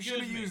 90s. You excuse should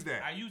have me. used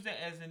that. I use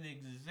that as an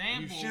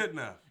example. You shouldn't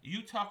have.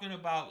 You talking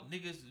about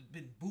niggas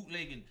been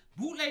bootlegging.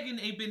 Bootlegging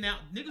ain't been out.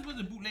 Niggas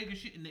wasn't bootlegging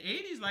shit in the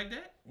 80s like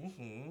that.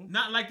 Mm-hmm.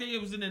 Not like it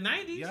was in the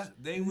 90s. Yes,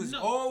 they was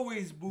No.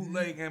 always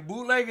bootlegging.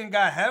 Bootlegging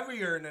got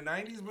heavier in the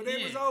 90s, but they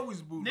Yeah. was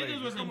always bootlegging.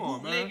 Niggas wasn't Come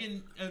on, man.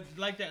 bootlegging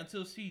like that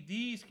until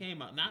CDs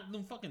came out. Not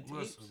them fucking tapes.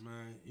 Listen,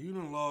 man, you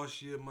done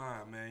lost your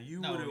mind, man. You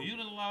No, would've- you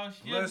done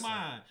lost your Listen,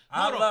 mind.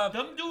 I Hold on. love-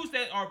 Them dudes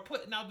that are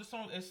putting out the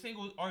songs as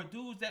singles are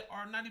dudes that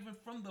are not even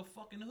from the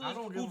fucking hood. I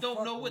don't give Who a don't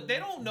fuck know what they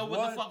don't know what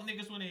what- the fuck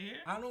niggas want to hear.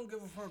 I don't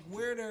give a fuck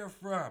where they're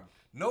from.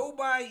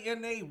 Nobody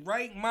in their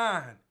right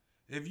mind.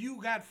 If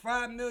you got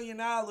 $5 million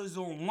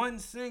on one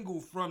single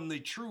from The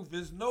Truth,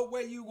 there's no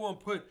way you gonna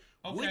put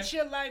Okay. What's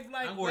Your Life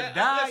Like I'm or glad-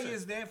 Die listen,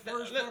 is that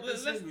first let- fucking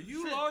let's- single.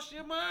 You since- lost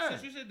your mind.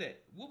 Since you said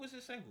that, what was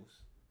his singles?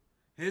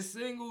 His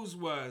singles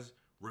was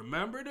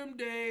Remember Them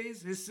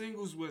Days. His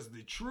singles was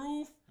The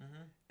Truth.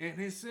 Mm-hmm. And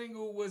his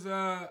single was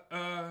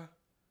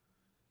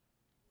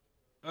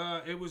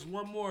it was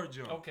one more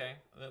joke. Okay,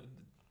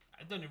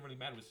 it doesn't even really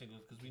matter with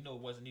singles because we know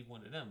it wasn't even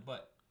one of them.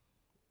 But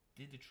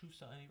did The Truth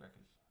sell any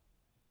records?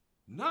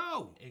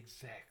 No.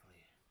 Exactly.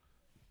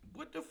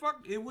 What the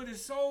fuck? It would have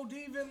sold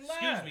even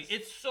less. Excuse me.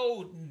 It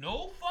sold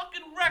no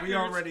fucking records. We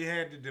already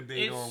had the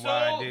debate It on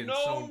why it sold didn't. no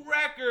So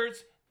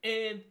records,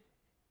 and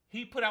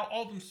he put out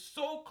all them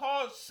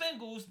so-called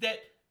singles that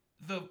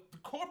the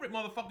corporate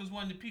motherfuckers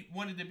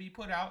wanted to be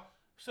put out.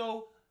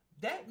 So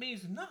that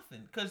means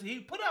nothing because he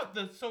put out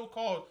the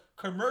so-called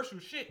commercial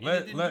shit and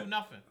it didn't do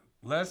nothing.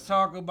 Let's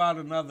talk about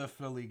another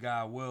Philly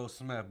guy, Will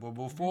Smith. But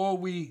before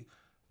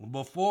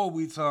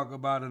we talk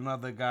about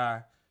another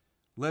guy,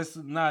 Let's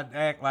not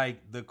act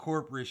like the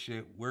corporate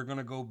shit. We're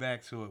gonna go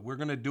back to it. We're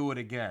gonna do it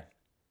again.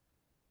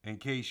 In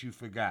case you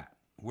forgot.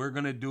 We're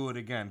gonna do it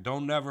again.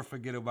 Don't never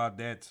forget about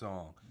that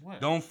song.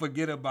 What? Don't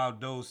forget about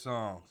those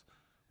songs.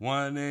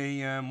 1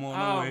 a.m. Oh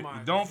 108.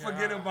 my Don't God.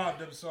 forget about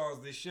them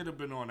songs. They should have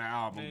been on the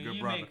album, Man, good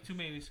you brother. make too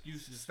many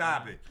excuses.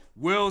 Stop man. it.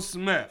 Will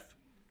Smith,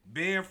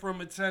 banned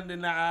from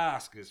attending the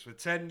Oscars for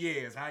 10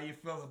 years. How you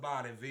feel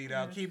about it, Vito?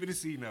 Man, Keep it a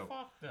C note.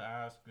 Fuck the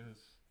Oscars.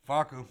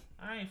 Fuck him.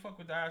 I ain't fuck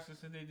with the Oscars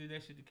since they did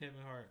that shit to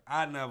Kevin Hart.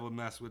 I never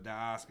mess with the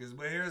Oscars.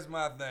 But here's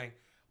my thing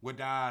with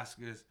the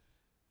Oscars.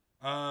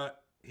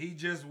 He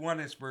just won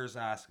his first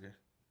Oscar.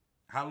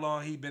 How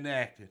long he been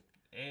acting?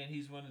 And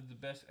he's one of the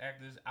best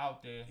actors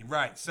out there.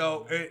 Right.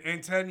 So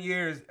in 10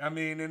 years, I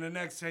mean, in the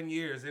next 10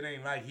 years, it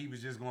ain't like he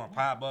was just going to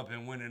pop up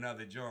and win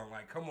another joint.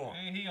 Like, come on.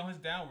 And he on his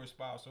downward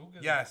spiral, so who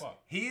gives Yes. a fuck?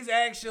 He's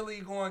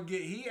actually going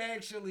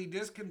to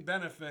this can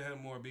benefit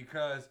him more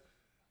because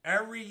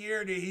every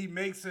year that he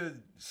makes a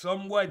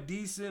somewhat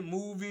decent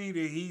movie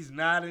that he's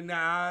not in the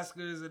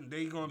Oscars, and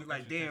they going to be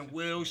like, damn,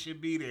 Will should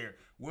be there.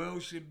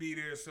 Will should be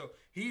there. So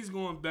he's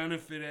going to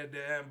benefit at the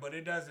end, but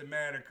it doesn't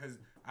matter because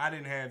I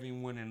didn't have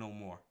him winning no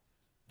more.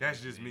 That's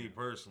just me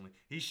personally.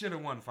 He should have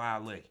won for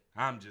Ali.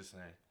 I'm just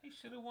saying. He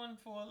should have won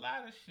for a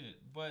lot of shit,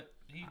 but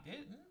he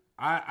didn't.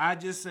 I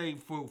just say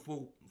for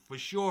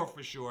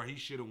sure he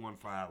should have won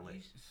for Ali.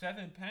 He's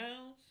 7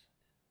 pounds.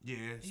 Yeah,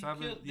 He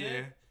something. killed Yeah,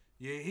 that.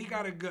 yeah. He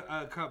got a good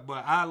cut,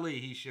 but Ali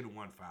he should have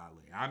won for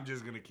Ali. I'm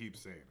just gonna keep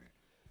saying it.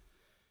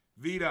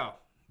 Vito,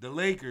 the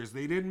Lakers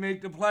they didn't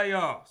make the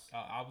playoffs.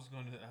 I was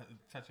going to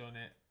touch on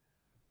that.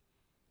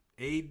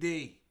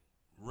 AD,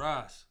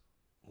 Russ,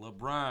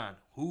 LeBron.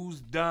 Who's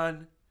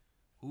done?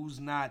 Who's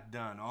not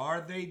done?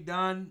 Are they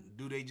done?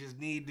 Do they just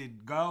need to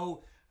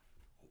go?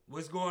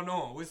 What's going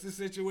on? What's the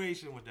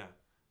situation with them?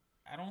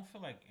 I don't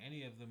feel like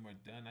any of them are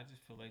done. I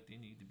just feel like they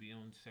need to be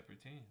on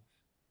separate teams.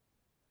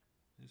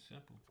 It's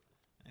simple.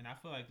 And I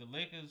feel like the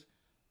Lakers,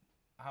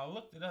 I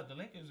looked it up. The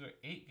Lakers are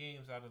 8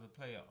 games out of the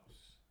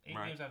playoffs. 8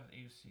 Right. games out of the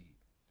AFC.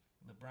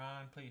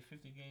 LeBron played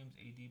 50 games.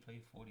 AD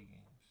played 40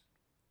 games.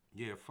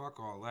 Yeah, fuck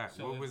all that.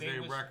 So what if was they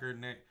their was- record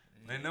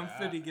in them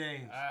 50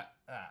 games?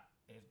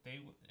 If they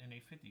were in their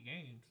 50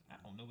 games, I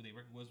don't know what their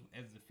record was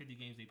as the 50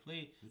 games they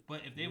played.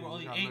 But if they were you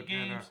only gotta 8 look that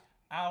games up.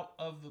 out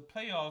of the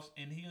playoffs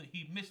and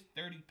he missed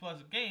 30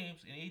 plus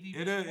games and AD missed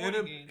 40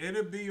 It'll games,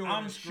 it'll be on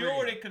I'm the screen.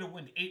 sure they could have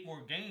won 8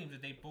 more games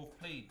if they both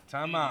played.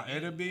 Time 80 out. games.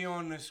 It'll be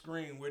on the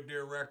screen what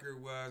their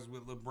record was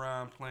with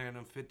LeBron playing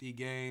them 50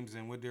 games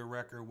and what their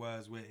record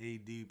was with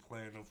AD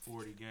playing them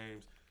 40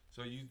 games.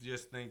 So you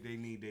just think they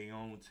need their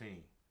own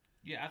team?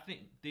 Yeah, I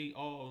think they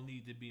all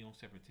need to be on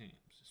separate teams,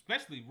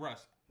 especially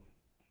Russ.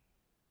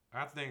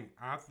 I think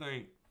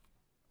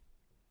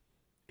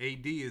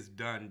AD is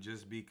done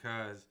just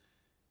because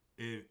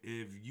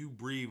if you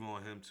breathe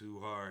on him too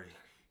hard,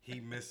 he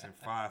missing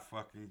 5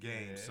 fucking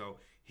games. Yeah. So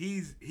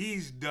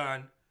he's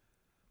done.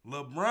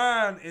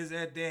 LeBron is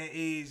at that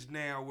age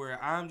now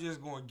where I'm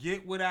just going to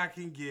get what I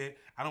can get.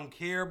 I don't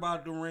care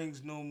about the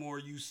rings no more.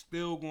 You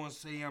still going to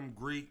say I'm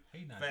great.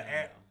 He not for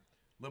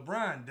done,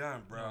 LeBron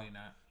done, bro. No, he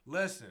not.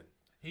 Listen.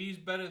 He's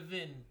better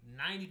than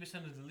 90%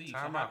 of the league.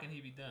 Time so how out. can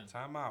he be done?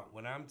 Time out.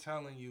 What I'm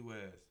telling you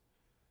is,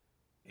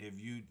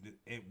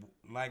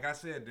 like I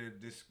said,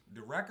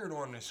 the record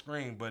on the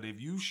screen, but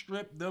if you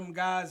strip them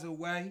guys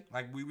away,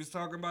 like we was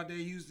talking about that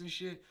Houston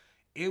shit,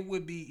 it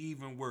would be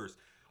even worse.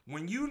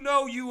 When you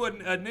know you a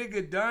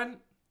nigga done,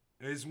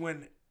 is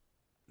when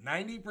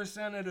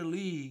 90% of the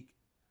league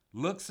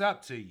looks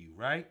up to you,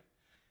 right?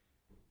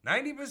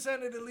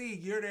 90% of the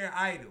league, you're their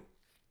idol.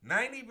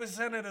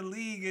 90% of the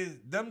league is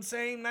them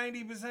same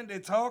 90%. They're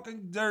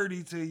talking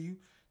dirty to you.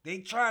 They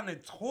trying to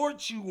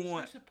torch you What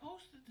on. you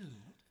supposed to do?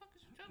 What the fuck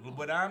is you talking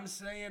What about? I'm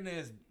saying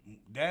is,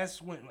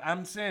 that's when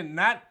I'm saying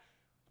not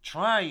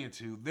trying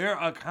to. They're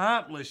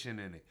accomplishing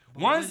in it.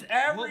 Once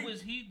What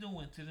was he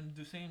doing to them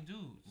the same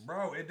dudes?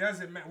 bro, it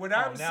doesn't matter. What Oh,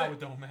 I'm now saying, it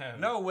don't matter.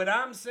 no, what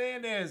I'm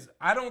saying is,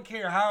 I don't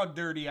care how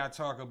dirty I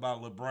talk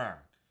about LeBron.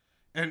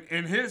 And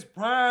in his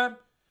prime,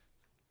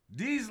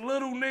 these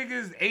little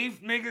niggas,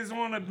 8th niggas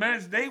on the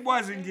bench, they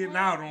wasn't getting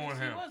out on Yes,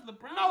 him. He was.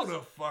 LeBron No, was- the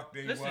fuck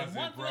they Listen,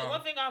 wasn't, bro.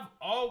 one thing I've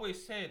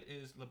always said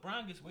is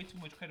LeBron gets way too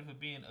much credit for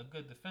being a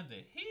good defender.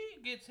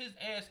 He gets his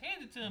ass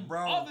handed to him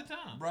all the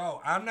time.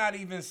 Bro, I'm not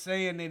even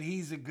saying that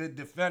he's a good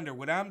defender.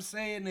 What I'm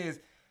saying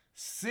is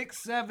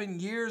 6-7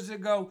 years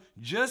ago,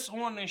 just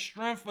on the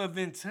strength of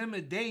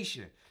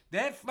intimidation,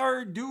 that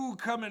third dude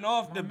coming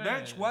off the My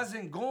bench man.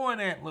 wasn't going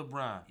at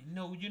LeBron.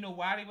 You know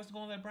why they was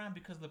going at LeBron?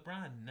 Because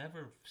LeBron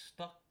never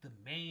stuck the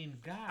main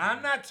guy.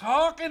 I'm not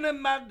talking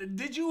about.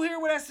 Did you hear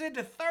what I said?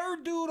 The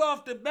third dude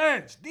off the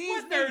bench.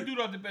 These What third niggas- dude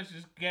off the bench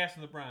is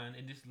gassing LeBron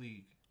in this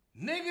league?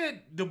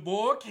 Nigga, the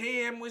boy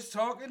Cam was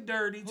talking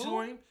dirty to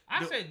Who? him.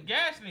 I said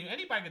gassing him.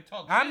 Anybody can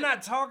talk. I'm shit.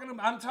 not talking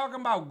about. I'm talking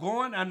about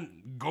going.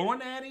 I'm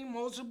going at him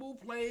multiple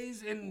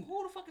plays and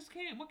Who the fuck is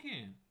Cam? What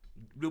Cam?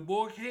 the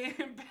boy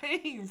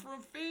Campaign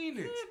from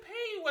Phoenix.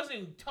 Campaign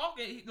wasn't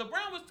talking.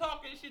 LeBron was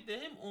talking shit to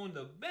him on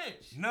the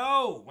bench.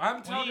 No,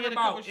 I'm talking had a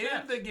about couple in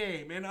shots. the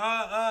game, and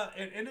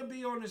it'll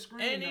be on the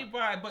screen.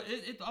 Anybody, but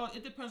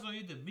it depends on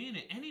your demeanor.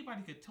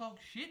 Anybody could talk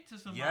shit to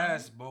somebody.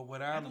 Yes, but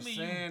what I'm don't mean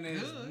saying you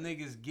is good.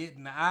 niggas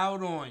getting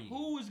out on you.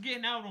 Who is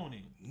getting out on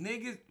him?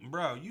 Niggas,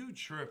 bro, you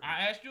tripping.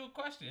 I asked you a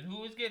question.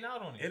 Who is getting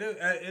out on him?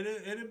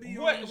 It'll be on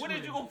the What screen.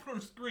 did you gonna put on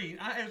the screen?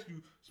 I asked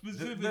you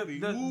specifically.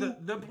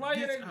 The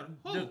player gets that out?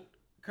 Who?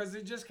 because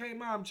it just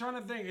came out. I'm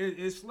trying to think.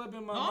 It's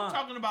slipping my No, mind.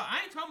 I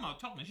ain't talking about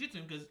talking shit to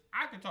him because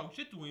I can talk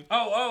shit to him.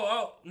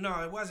 Oh,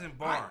 no, it wasn't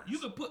Barnes. You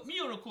could put me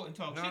on the court and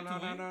talk shit to him. No.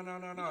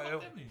 What the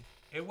fuck that mean?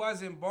 It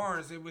wasn't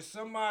Barnes. It was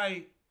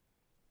somebody.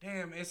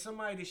 Damn, it's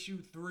somebody to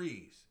shoot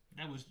threes.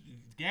 That was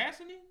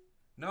gassing him?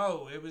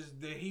 No, it was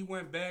that he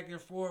went back and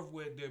forth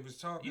with. That was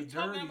talking You dirty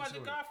talking about to the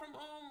him. guy from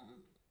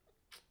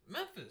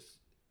Memphis?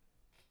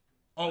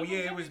 Oh That's yeah,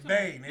 what it I'm was talking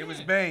Bane. about. It was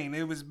Yeah. Bane.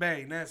 It was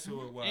Bane. That's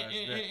who it was.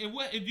 And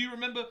what? Do you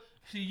remember?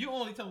 See, you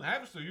only telling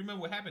half a story. You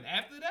remember what happened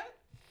after that?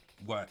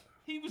 What?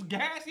 He was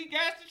gassed. He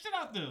gassed the shit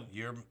out them.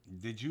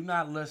 Did you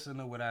not listen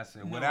to what I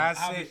said? No, what I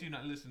said. obviously you're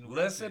not listening to what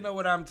I Listen said. to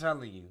what I'm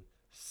telling you.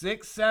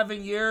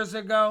 6-7 years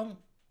ago,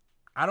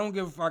 I don't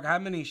give a fuck how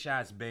many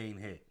shots Bane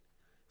hit.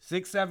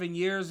 6-7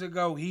 years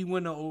ago, he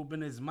wouldn't have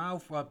opened his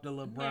mouth up to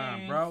LeBron,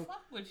 Man, bro.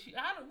 Fuck with you.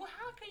 How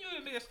can you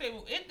even make a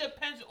statement? It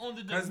depends on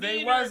the Because demeanor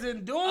they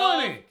wasn't doing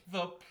of it.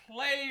 the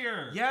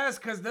player. Yes,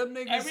 because them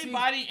niggas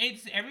Everybody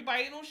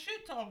ain't no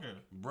shit talker.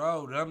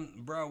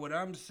 Bro, what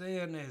I'm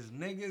saying is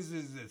niggas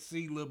is that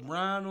see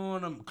LeBron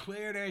on them,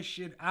 clear that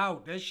shit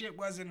out. That shit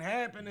wasn't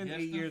happening Yes,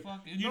 8 the years.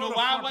 fuck. You No, know the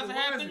why fuck it wasn't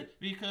wasn't. happening?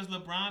 Because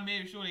LeBron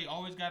made sure they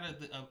always got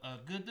a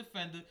good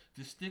defender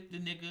to stick the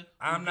nigga. who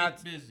I'm get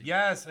not busy.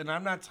 Yes, and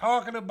I'm not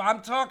talking about.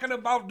 I'm talking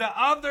about the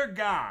other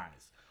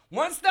guys.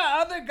 Once the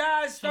other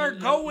guys start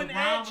going LeBron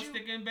at was you,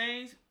 sticking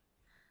Baines.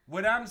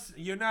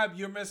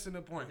 you're missing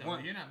the point. No,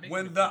 you're not making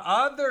when the the point.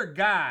 other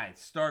guys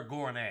start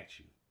going at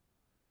you,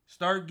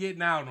 start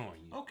getting out on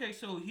you. Okay,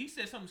 so he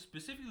said something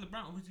specifically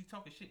LeBron, or was he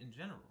talking shit in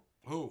general?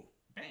 Who?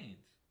 Baines.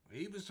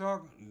 He was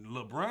talking.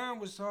 LeBron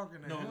was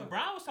talking to No, him.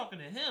 LeBron was talking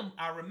to him.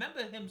 I remember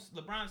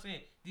LeBron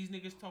saying, "These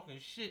niggas talking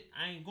shit.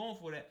 I ain't going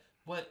for that."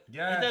 But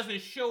Yes. it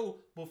doesn't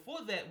show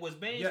before that. Was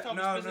Baines talking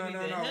no.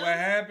 specifically to him? What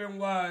happened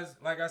was,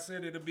 like I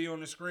said, it'll be on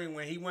the screen.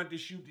 When he went to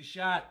shoot the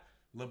shot,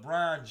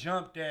 LeBron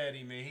jumped at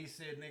him and he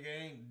said, "Nigga,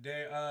 ain't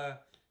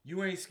that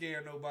you ain't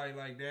scared nobody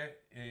like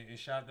that," and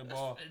shot the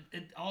ball.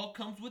 It all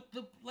comes with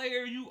the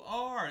player you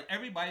are.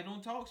 Everybody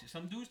don't talk shit.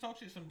 Some dudes talk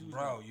shit. Some dudes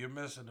Bro, don't. you're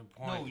missing the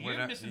point. No,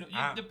 you're missing.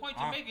 The point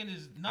you're making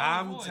is null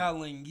I'm and void.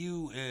 telling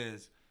you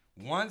is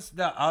once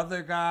the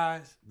other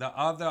guys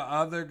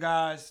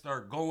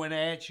start going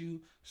at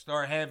you,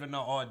 start having the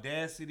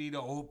audacity to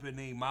open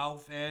their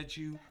mouth at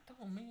you, That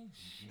don't mean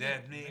shit.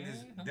 that mean man.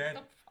 is What that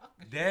the fuck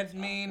is that you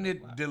mean talking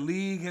that about? the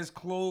league has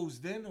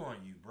closed in on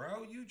you,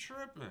 bro. You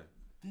tripping.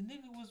 The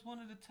nigga was one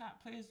of the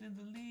top players in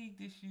the league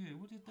this year.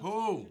 What did the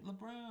Who? fuck?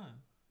 LeBron.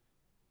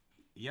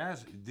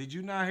 Yes. Did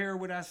you not hear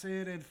what I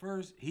said at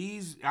first?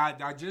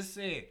 I just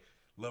said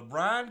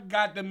LeBron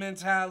got the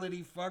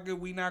mentality, fuck it,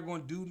 we not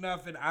gonna do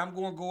nothing. I'm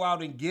gonna go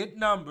out and get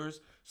numbers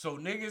so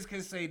niggas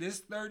can say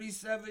this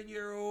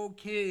 37-year-old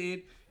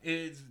kid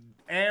is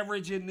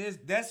averaging this.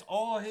 That's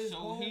all his So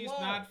goal he's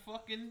was. not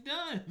fucking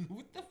done.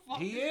 What the fuck?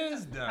 He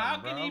is done, How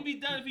bro. can he be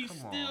done if he's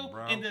Come on, still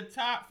bro. in the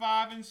top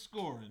 5 in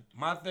scoring?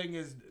 My thing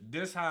is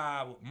this: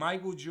 how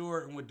Michael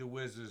Jordan with the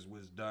Wizards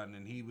was done,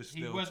 and he was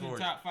He still wasn't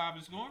tortured. top 5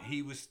 in scoring.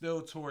 He was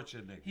still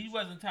torturing niggas. He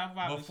wasn't top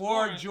 5 in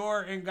Before scoring.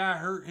 Jordan got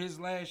hurt his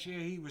last year,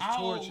 he was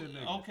torturing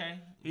niggas. Okay.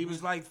 He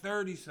was like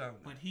 30 something.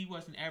 But he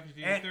wasn't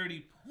averaging And-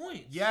 30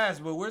 points. Yes,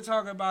 but we're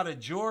talking about a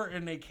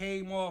Jordan that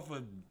came off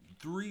of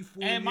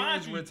 3-4 And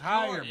mind years you,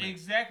 retirement. Jordan,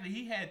 exactly.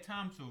 He had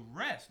time to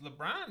rest.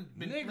 LeBron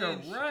been Nigga,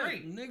 playing rest.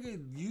 straight.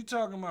 Nigga, you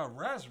talking about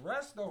rest.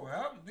 Rest don't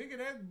help. Nigga,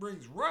 that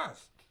brings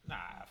rust. Nah,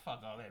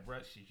 fuck all that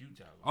rest shit you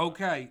talking about.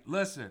 Okay,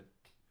 listen.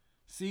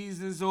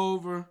 Season's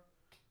over.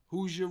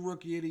 Who's your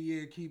rookie of the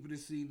year? Keep it a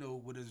C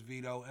note with us,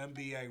 Vito.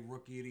 NBA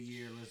rookie of the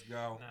year. Let's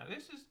go. Now,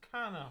 this is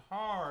kind of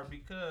hard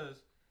because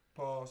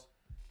Pause.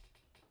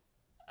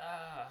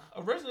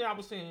 originally I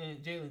was saying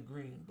Jalen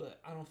Green, but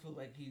I don't feel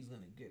like he's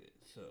going to get it.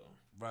 So,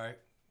 Right.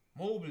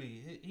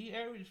 Mobley, he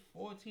averaged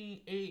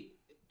 14, 8,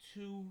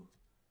 2,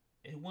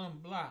 and 1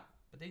 block.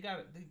 But they got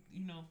it,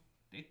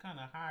 they kind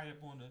of high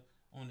up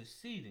on the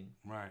seeding.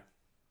 Right.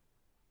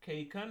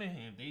 Kay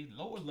Cunningham, they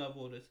lower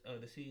level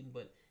of the season,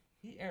 but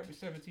he averaged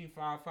 17,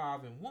 5,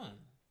 5, and 1.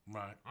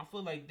 Right. I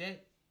feel like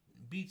that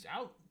beats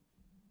out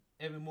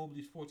Evan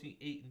Mobley's 14,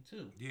 8, and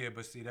 2. Yeah,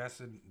 but see,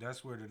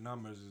 that's where the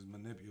numbers is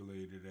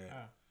manipulated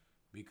at.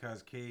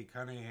 Because Cade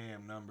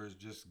Cunningham numbers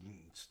just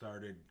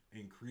started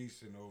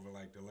increasing over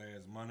like the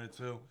last month or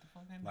two. What the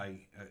fuck that mean?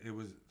 Like it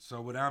was. So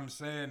what I'm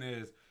saying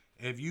is,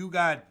 if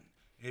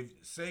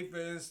say for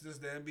instance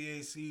the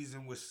NBA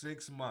season was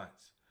 6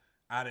 months,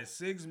 out of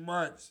 6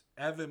 months,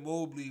 Evan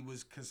Mobley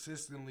was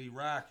consistently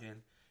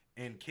rocking,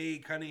 and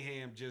Cade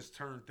Cunningham just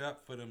turned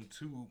up for them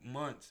 2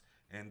 months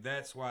and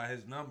that's why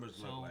his numbers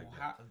look like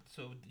that.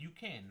 So you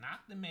can't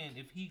knock the man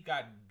if he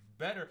got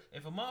better.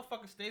 If a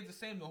motherfucker stays the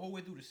same the whole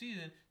way through the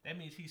season, that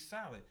means he's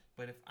solid.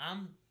 But if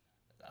I'm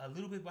a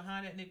little bit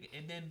behind that nigga,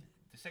 and then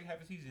the second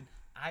half of the season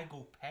I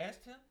go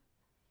past him.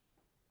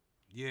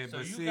 Yeah, So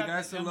but you see, got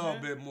that's the a young little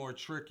man? bit more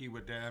tricky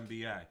with the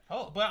NBA.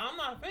 Oh, but I'm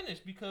not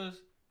finished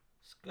because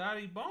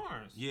Scotty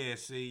Barnes. Yeah,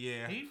 see,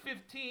 yeah. He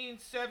 15,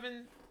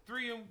 7,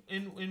 3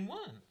 and 1.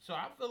 So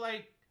I feel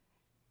like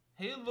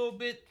he a little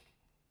bit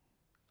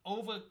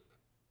over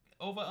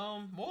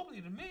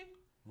Mobley to me.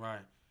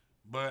 Right.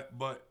 But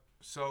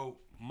so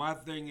my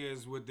thing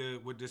is with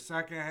the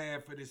second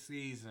half of the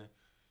season,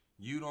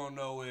 you don't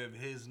know if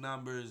his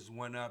numbers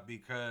went up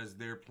because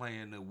they're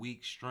playing the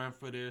weak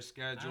strength of their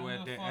schedule I at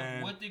don't the give a fuck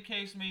end. what the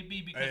case may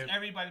be because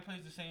everybody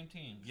plays the same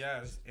teams.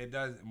 Yes, it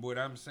does. What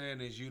I'm saying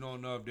is you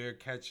don't know if they're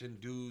catching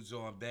dudes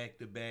on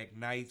back-to-back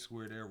nights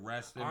where they're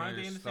resting Aren't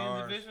their they in the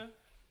stars. same division?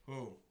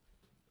 Who?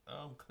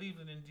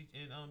 Cleveland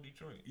and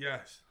Detroit.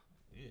 Yes.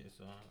 Yeah,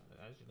 so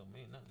that shit don't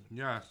mean nothing.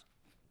 Yes.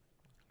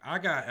 I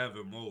got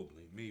Evan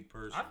Mobley, me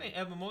personally. I think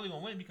Evan Mobley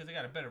gonna win because they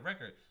got a better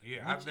record. Yeah,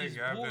 which I think is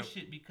Evan.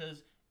 bullshit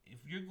because if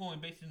you're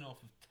going based it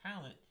off of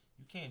talent,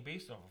 you can't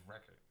base it off of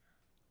record.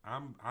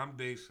 I'm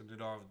basing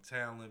it off of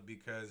talent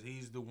because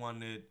he's the one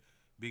that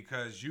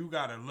because you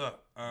gotta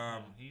look.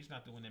 He's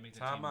not the one that makes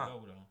the time team out.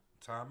 go though.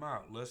 Time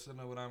out. Listen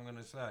to what I'm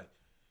gonna say.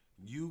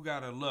 You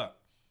gotta look.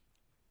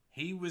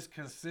 He was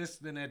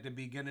consistent at the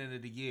beginning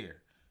of the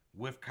year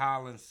with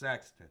Colin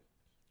Sexton.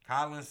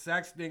 Colin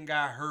Sexton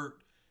got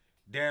hurt.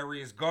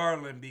 Darius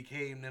Garland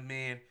became the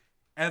man.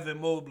 Evan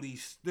Mobley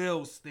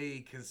still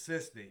stayed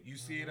consistent. You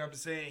see what I'm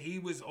saying? He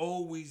was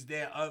always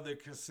that other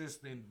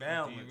consistent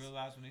balance. Do you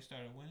realize when they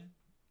started winning?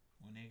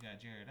 When they got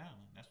Jared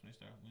Allen. That's when they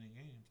started winning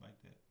games like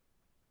that.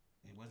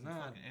 It wasn't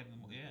fucking Evan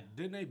Mobley. Yeah.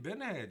 Didn't they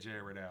been had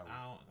Jared Allen?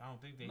 I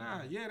don't think they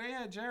Yeah, they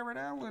had Jared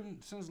Allen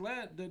since the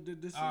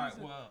season. All right,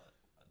 well,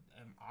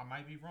 I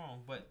might be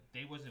wrong, but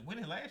they wasn't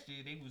winning last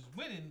year. They was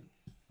winning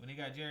when they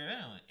got Jared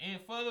Allen. And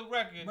for the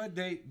record, But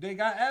they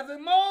got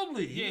Evan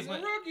Mobley. yeah, He's a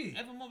but rookie.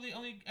 Evan Mobley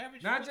only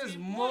averaged Not 14 just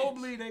points.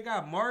 Mobley, they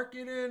got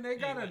marketing. They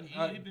got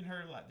he been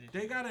hurt a lot this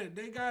year.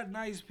 they got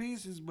nice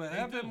pieces, but They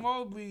Evan do.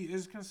 Mobley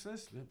is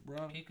consistent,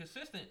 bro. He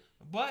consistent,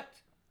 but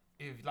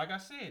if like I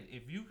said,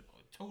 if you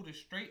told a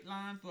straight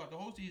line throughout the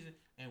whole season,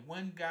 and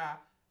one guy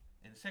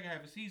in the second half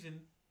of the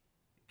season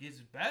gets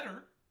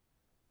better,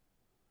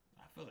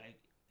 I feel like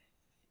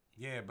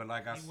Yeah, but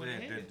like I He went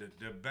said, ahead.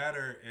 the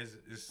better is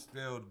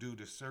still due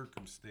to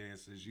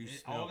circumstances. You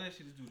still all that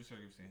shit is due to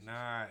circumstances.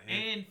 nah.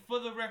 And for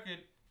the record,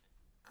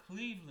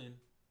 Cleveland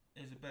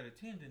is a better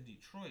team than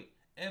Detroit.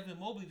 Evan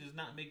Mobley does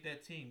not make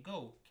that team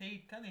go.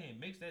 Cade Cunningham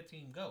makes that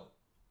team go.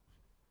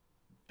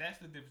 That's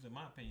the difference in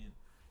my opinion.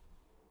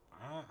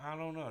 I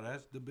don't know.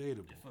 That's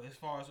debatable. As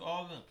far as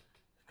all of them.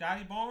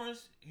 Scotty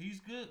Barnes, he's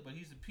good, but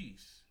he's a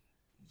piece.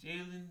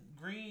 Jalen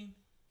Green,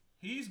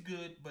 he's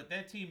good, but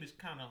that team is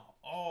kind of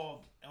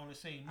all on the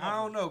same level. I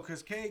don't know,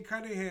 because Cade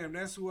Cunningham,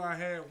 that's who I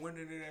had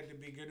winning it at the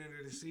beginning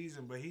of the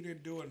season, but he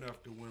didn't do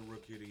enough to win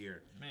Rookie of the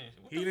Year. Man,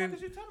 what He the fuck didn't-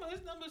 is you talking about?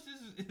 His numbers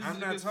is I'm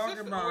not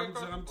talking about.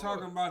 I'm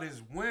talking about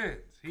his wins.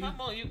 Come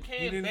on, you he can't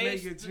didn't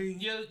base make a team.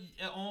 your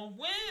on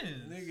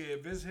wins. Nigga,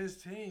 if it's his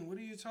team, what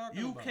are you talking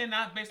You about?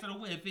 cannot base it on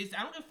win. If it's,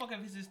 I don't give a fuck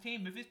if it's his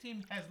team. If his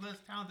team has less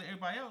talent than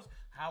everybody else,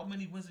 how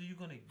many wins are you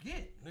gonna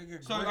get?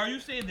 Nigga, So great- are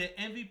you saying that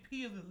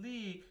MVP of the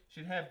league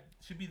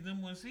should be the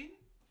number one seed?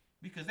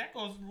 Because that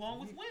goes along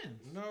with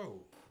wins.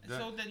 No.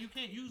 So that you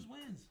can't use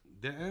wins.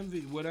 The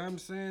MVP. What I'm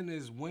saying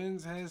is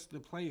wins has to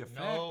play a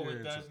factor. No, it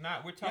into- does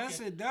not. We're talking. Yes,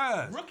 it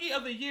does. Rookie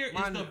of the year is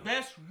the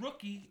best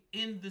rookie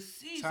in the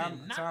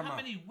season, not time how out.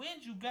 many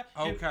wins you got.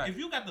 Okay. If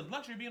you got the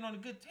luxury of being on a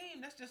good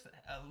team, that's just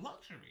a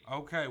luxury.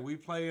 Okay, we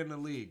play in the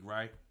league,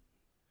 right?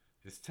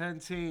 It's 10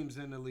 teams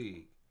in the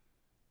league.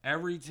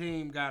 Every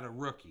team got a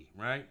rookie,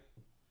 right?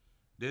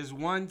 There's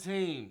one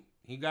team,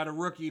 he got a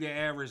rookie that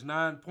averaged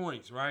 9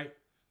 points, right?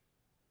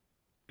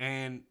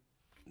 And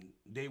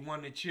they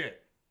won the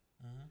chip.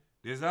 Mm-hmm.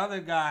 This other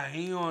guy,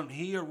 he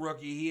a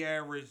rookie, he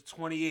averaged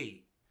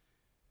 28.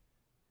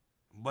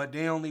 But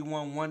they only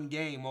won one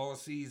game all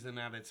season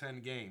out of 10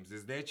 games.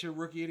 Is that your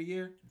Rookie of the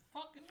Year?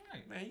 Fucking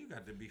right. Man, you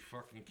got to be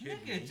fucking kidding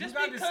Nigga, me. You just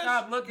got to because-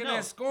 stop looking no.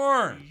 at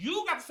scoring.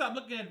 You got to stop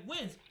looking at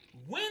wins.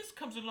 Wins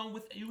comes along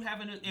with you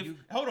having a.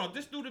 Hold on,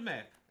 just do the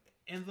math.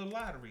 In the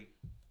lottery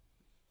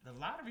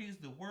is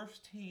the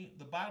worst team,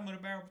 the bottom of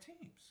the barrel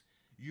teams.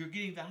 You're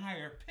getting the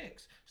higher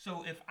picks.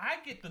 So if I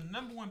get the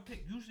number one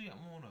pick, usually I'm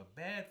on a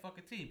bad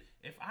fucking team.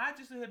 If I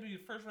just had to be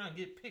the first round and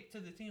get picked to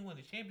the team won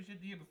the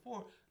championship the year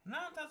before, 9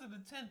 times out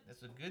of 10,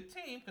 that's a good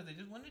team because they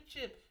just won the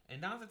chip.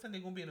 And 9 times out of 10,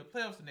 they're going to be in the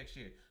playoffs the next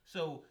year.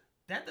 So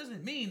that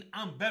doesn't mean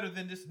I'm better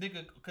than this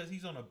nigga because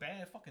he's on a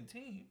bad fucking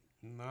team.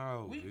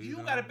 No, You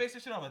gotta base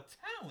this shit off of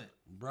talent.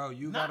 Bro,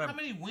 you Not gotta how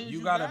many wins you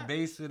you gotta got.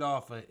 base it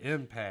off of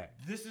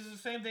impact. This is the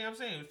same thing I'm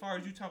saying as far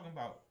as you talking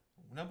about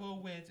number of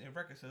wins and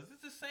record sales.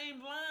 It's the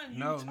same line.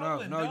 No,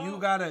 dog.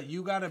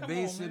 you gotta Come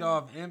base on, it man.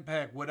 off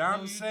impact. What No,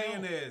 I'm you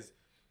saying don't. is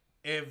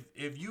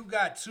if you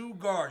got two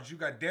guards, you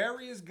got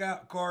Darius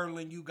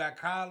Garland, you got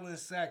Colin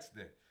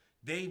Sexton.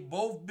 They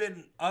both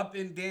been up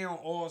and down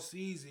all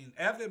season.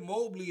 Evan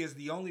Mobley is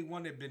the only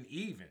one that been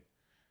even.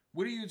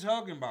 What are you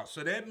talking about?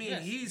 So that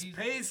means he's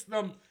paced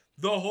them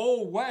the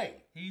whole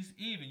way. He's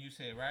even, you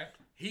said, right?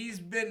 He's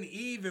been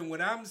even. What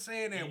I'm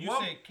saying, and you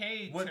said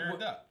Cade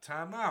turned up.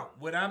 Time out.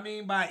 What I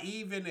mean by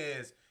even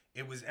is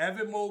it was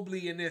Evan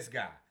Mobley and this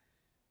guy.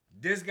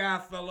 This guy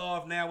fell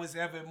off. Now it's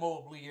Evan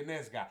Mobley and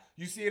this guy.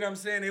 You see what I'm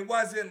saying? It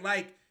wasn't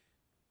like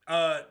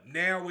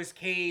now it's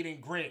Cade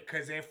and Grant.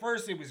 Because at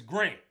first it was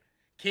Grant.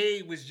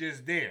 Cade was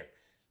just there.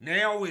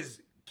 Now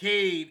it's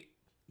Cade,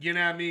 you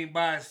know what I mean,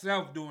 by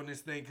himself doing this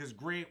thing because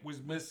Grant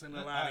was missing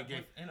a lot of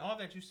games. And all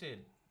that you said,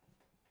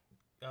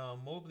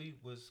 Mobley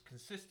was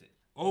consistent.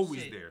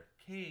 Always there.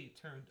 Cade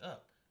turned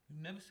up.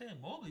 You never said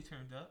Mobley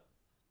turned up.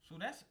 So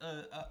that's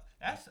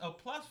a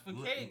plus for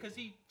Cade because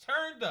he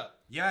turned up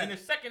in the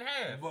second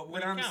half. But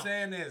what I'm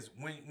saying is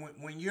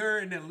when you're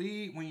in the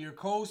league, when you're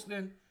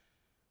coasting,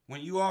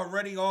 when you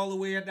already all the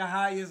way at the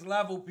highest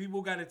level,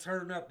 people got to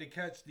turn up to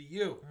catch the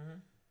you. Mm-hmm.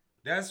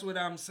 That's what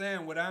I'm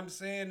saying. What I'm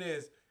saying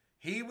is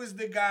he was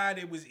the guy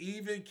that was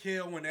even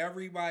kill when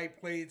everybody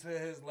played to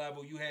his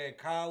level. You had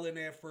Colin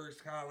at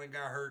first. Colin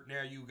got hurt.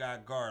 Now you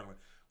got Garland.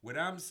 What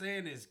I'm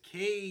saying is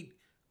Cade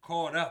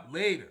caught up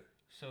later.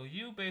 So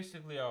you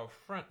basically are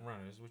front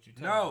runners, what you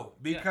tell me. No,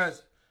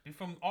 because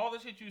from all the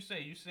shit you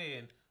say, you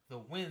saying the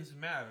wins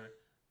matter.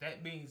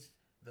 That means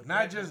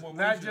not just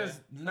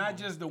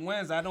the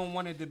wins. I don't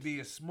want it to be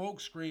a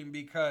smoke screen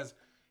because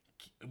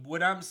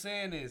what I'm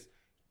saying is,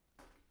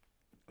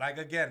 like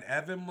again,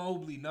 Evan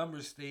Mobley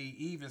numbers stay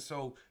even.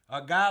 So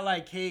a guy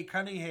like Cade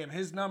Cunningham,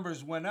 his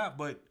numbers went up,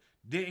 but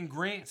didn't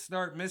Grant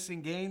start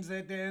missing games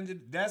at the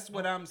end? That's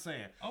what I'm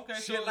saying. Okay,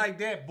 shit like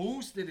that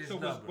boosted his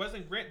numbers. So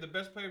wasn't Grant the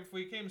best player before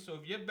he came? So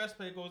if your best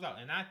player goes out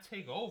and I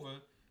take over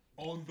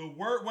on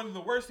one of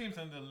the worst teams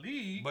in the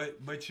league,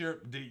 but you're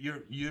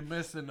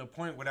missing the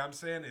point. What I'm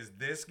saying is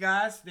this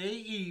guy stay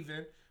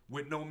even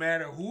with no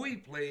matter who he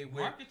played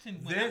with.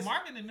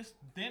 Marketing missed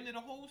damn near the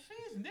whole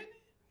season, didn't he?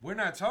 We're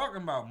not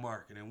talking about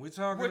marketing. We're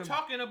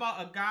talking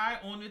about a guy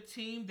on the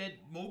team that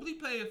Mobley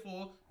played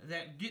for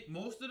that get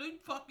most of the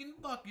fucking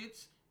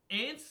buckets,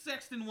 and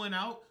Sexton went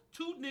out.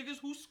 Two niggas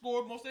who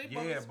scored most of their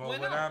buckets. Yeah, but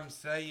what I'm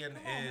saying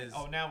is,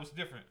 now it's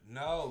different.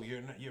 No,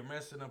 you're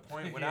missing a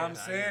point. What I'm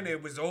saying,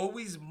 it was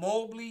always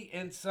Mobley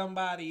and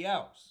somebody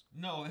else.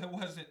 No, it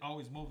wasn't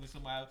always Mobley and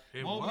somebody else.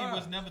 Mobley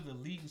was never the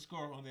leading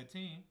scorer on that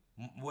team.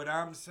 What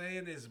I'm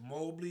saying is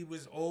Mobley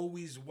was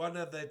always one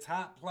of the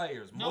top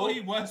players. No,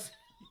 he wasn't.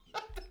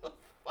 What the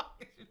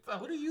fuck is you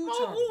talking? What are you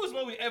talking? Who was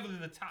Mobley ever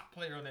the top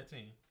player on that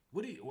team?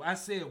 I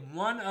said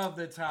one of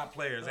the top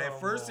players. At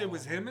first, it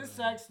was him and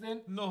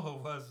Sexton. No,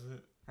 it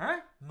wasn't. Huh?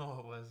 No,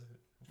 it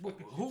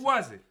wasn't. Who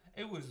was it?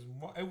 It was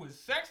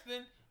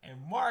Sexton and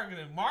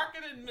Marketing.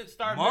 Marketing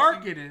started.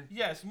 Marketing.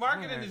 Yes,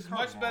 Marketing is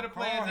much better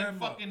player than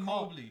fucking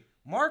Mobley.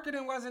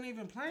 Marketing wasn't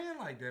even playing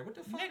like that. What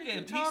the fuck are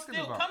you talking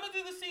about? Coming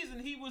through the season,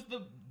 he was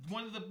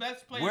one of the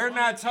best players. We're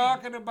not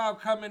talking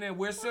about coming in.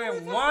 We're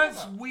saying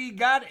once we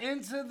got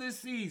into the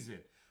season,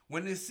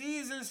 when the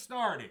season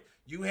started,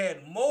 you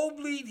had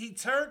Mobley. He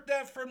turned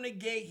that from the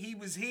gate. He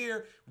was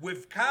here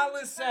with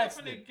Colin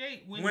Sexton.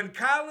 When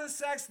Colin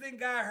Sexton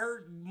got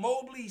hurt,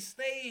 Mobley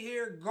stayed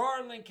here.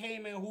 Garland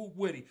came and hooped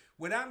with him.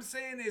 What I'm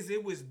saying is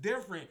it was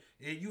different.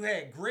 You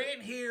had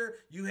Grant here.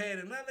 You had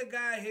another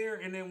guy here.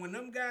 And then when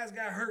them guys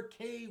got hurt,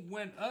 Cade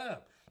went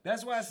up.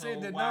 That's why I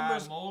said the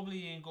numbers.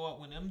 Mobley ain't go up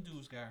when them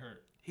dudes got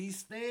hurt? He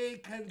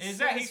stayed consistent.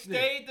 Exactly. He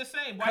stayed the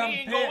same. Why he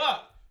ain't go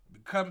up?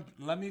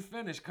 Let me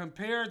finish.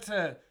 Compared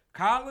to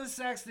Colin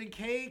Sexton,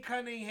 Cade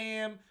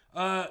Cunningham,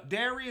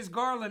 Darius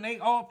Garland, they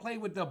all play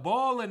with the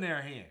ball in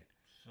their hand.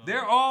 So,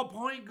 they're all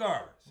point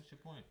guards. What's your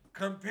point?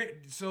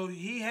 So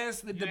he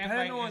has to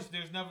depend on.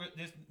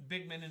 There's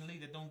big men in the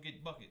league that don't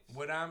get buckets.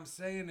 What I'm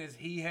saying is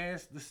he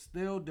has to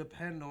still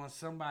depend on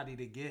somebody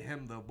to get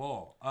him the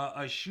ball.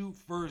 A shoot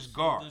first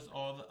guard. There's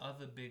all the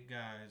other big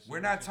guys. We're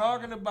not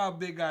talking about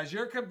big guys.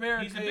 You're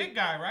comparing. He's a big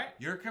guy, right?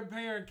 You're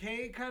comparing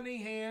Cade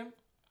Cunningham.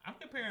 I'm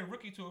comparing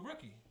rookie to a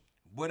rookie.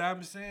 What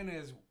I'm saying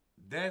is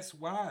that's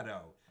why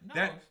though.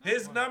 No,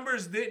 his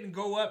numbers didn't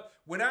go up.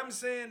 What I'm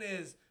saying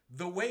is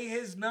the way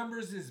his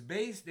numbers is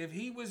based, if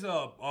he was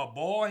a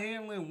ball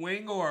handling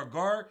wing or a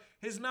guard,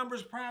 his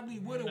numbers probably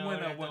would have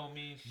went up.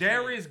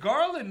 Darius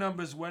Garland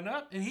numbers went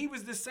up, and he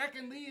was the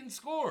second leading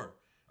scorer.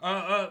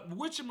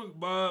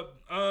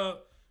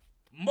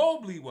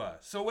 Mobley was.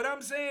 So what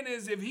I'm saying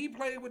is, if he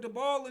played with the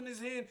ball in his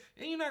hand,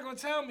 and you're not gonna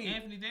tell me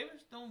Anthony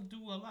Davis don't do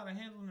a lot of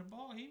handling the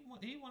ball. He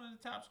one of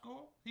the top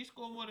scorers. He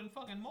scored more than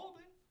fucking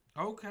Mobley.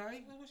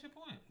 Okay. What's your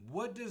point?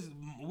 What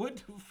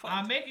the fuck?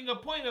 I'm making a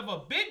point of a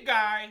big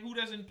guy who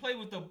doesn't play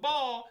with the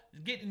ball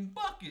getting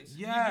buckets.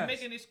 Yes. You can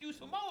make an excuse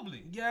for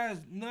Mobley. Yes.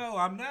 No,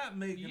 I'm not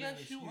making an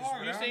excuse. Yes, you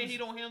are. You're saying he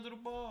don't handle the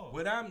ball.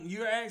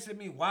 You're asking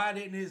me why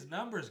didn't his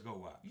numbers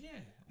go up? Yeah.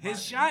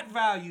 His shot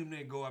volume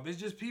didn't go up. It's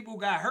just people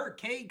got hurt.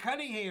 Cade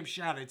Cunningham's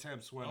shot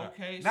attempts went up.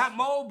 Not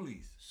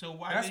Mobley's. So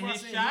why did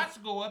his shots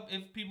go up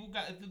if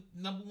the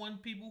number one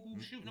people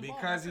who shooting the ball?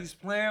 Because he's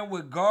playing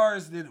with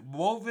guards that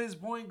both his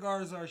point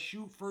guards are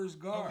shoot first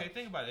guards. Okay,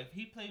 think about it. If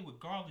he played with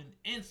Garland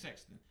and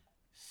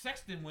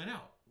Sexton went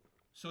out.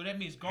 So that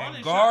means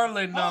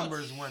Garland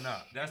numbers went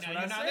up. That's what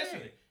I said.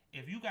 Listening.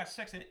 If you got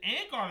Sexton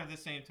and Garland at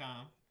the same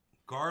time,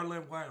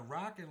 Garland wasn't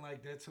rocking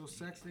like that till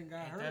Sexton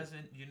got hurt.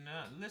 You're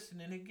not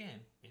listening again.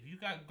 If you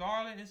got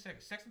Garland and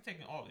Sexton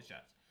taking all the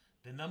shots,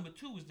 the number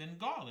 2 was then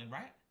Garland,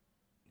 right?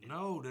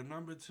 No, the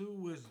number 2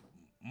 was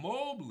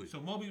Mobley. So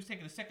Mobley was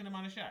taking the second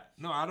amount of shots.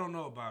 No, I don't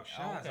know about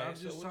shots. I'm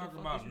just talking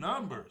about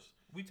numbers.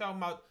 We talking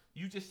about.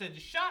 You just said the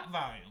shot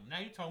volume. Now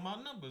you're talking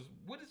about numbers.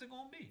 What is it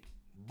gonna be?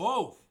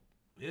 Both.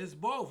 It's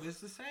both. It's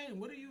the same.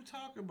 What are you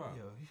talking about?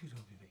 Yo, you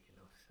don't be making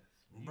no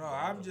sense. Bro,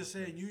 I'm just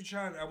saying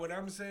what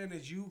I'm saying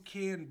is you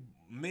can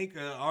make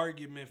an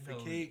argument for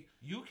Cade.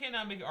 You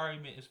cannot make an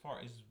argument as far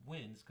as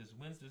wins, because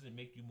wins doesn't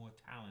make you more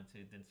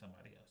talented than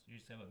somebody else. You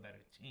just have a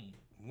better team.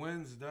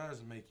 Wins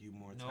does make you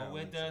more talented. No,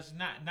 it does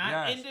not.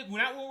 Not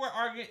when we're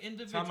arguing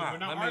individual. We're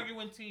not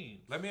arguing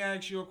teams. Let me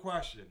ask you a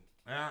question,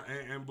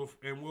 and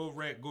we'll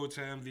go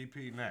to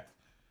MVP next.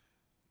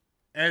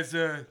 As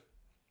a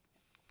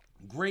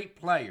great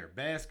player,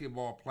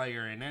 basketball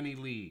player in any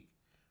league,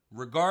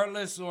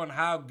 regardless on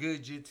how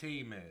good your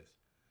team is,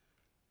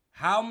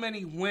 how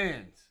many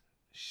wins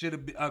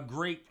should a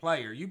great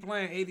player, you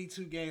playing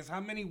 82 games, how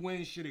many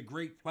wins should a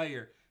great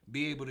player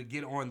be able to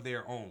get on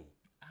their own?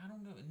 I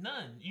don't know.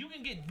 None. You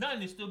can get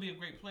none and still be a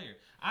great player.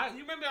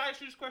 You remember I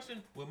asked you this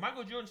question? Would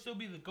Michael Jordan still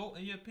be the GOAT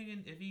in your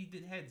opinion if he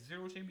had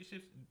 0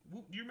 championships?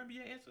 Do you remember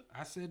your answer?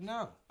 I said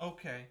no.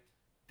 Okay.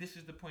 This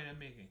is the point I'm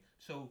making.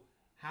 So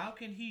how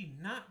can he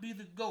not be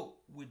the GOAT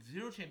with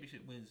 0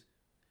 championship wins,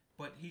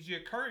 but he's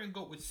your current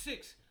GOAT with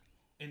 6?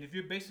 And if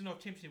you're basing off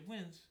championship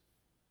wins,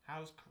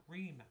 how is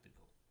Kareem not the GOAT?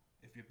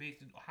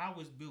 How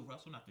is Bill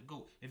Russell not the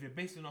GOAT? If you're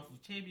basing off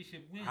of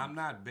championship wins, I'm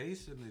not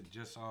basing it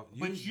just off.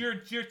 But you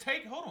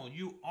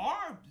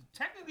are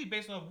technically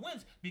based off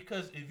wins,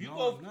 because if you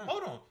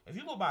if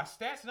you go by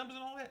stats, numbers,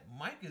 and all that,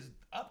 Mike is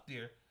up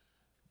there.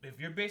 If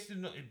you're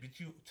basing, but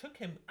you took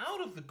him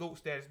out of the GOAT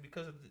status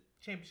because of the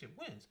championship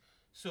wins.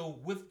 So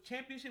with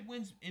championship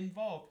wins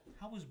involved,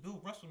 how is Bill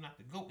Russell not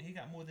the GOAT? He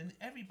got more than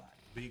everybody.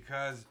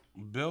 Because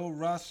Bill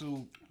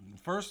Russell,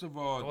 first of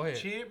all,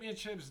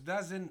 championships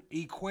doesn't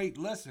equate.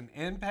 Listen,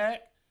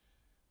 impact,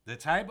 the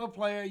type of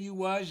player you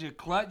was, your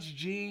clutch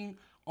gene,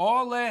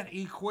 all that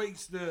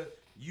equates to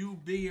you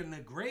being the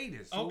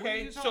greatest. So okay, what are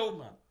you talking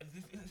about?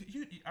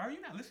 Are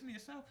you not listening to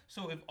yourself?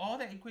 So if all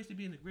that equates to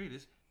being the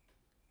greatest,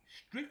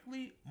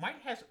 strictly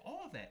Mike has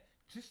all that.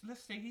 Just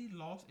let's say he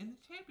lost in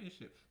the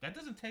championship. That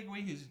doesn't take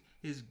away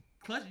his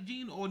clutch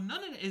gene or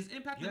none of that, his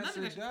impact. Yes,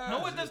 none of that. Does.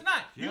 No, it does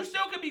not. Yes. You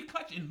still can be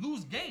clutch and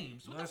lose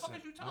games. What the fuck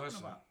is you talking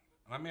about?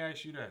 Let me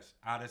ask you this: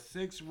 out of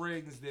 6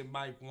 rings that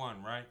Mike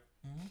won, right?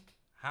 Mm-hmm.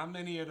 How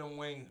many of them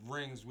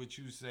rings would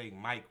you say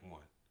Mike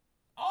won?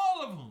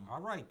 All of them. All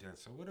right then.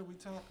 So what are we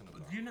talking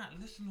about? You're not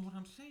listening to what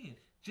I'm saying.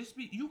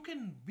 You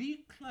can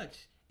be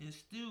clutch and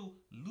still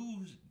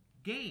lose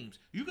games.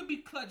 You can be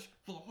clutch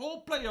for the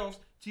whole playoffs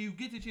till you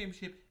get the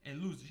championship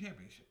and lose the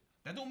championship.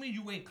 That don't mean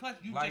you ain't clutch.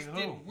 You like just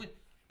didn't win.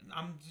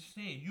 I'm just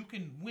saying you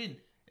can win.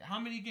 How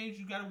many games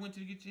you gotta win to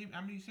get championship?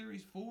 How many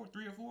series? 4,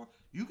 3 or 4.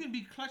 You can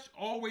be clutch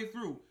all the way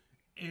through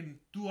and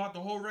throughout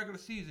the whole regular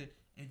season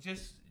and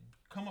just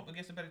come up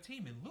against a better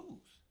team and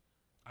lose.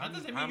 That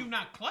doesn't mean you're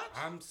not clutch.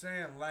 I'm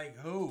saying like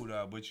who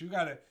though? But you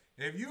gotta.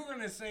 If you're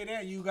gonna say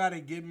that, you gotta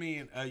give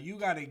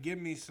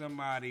me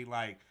somebody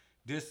like.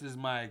 This is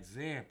my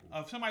example.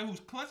 Of somebody who's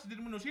clutch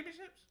didn't win no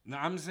championships? No,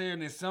 I'm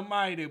saying it's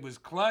somebody that was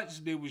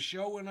clutch, that was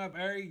showing up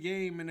every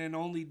game and then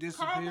only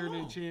disappeared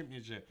in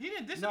championship. He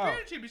didn't disappear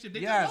in championship. They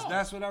just lost.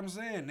 That's what I'm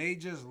saying. They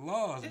just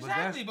lost.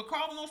 Exactly, but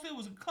Karl Malone still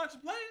was a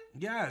clutch player.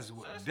 Yes,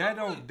 so that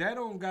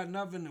don't got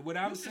nothing. What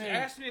I'm saying. You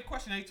just asked me a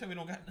question. Now you tell me it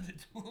don't got nothing to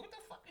do. What the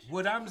fuck is you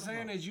What I'm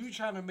saying is you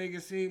trying to make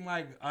it seem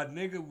like a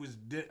nigga was.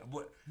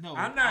 No,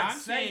 I'm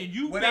saying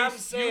you. What I'm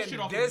saying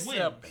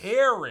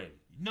disappearing.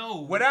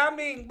 No. What I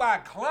mean by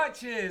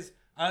clutch is,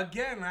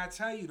 again, I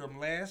tell you, them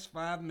last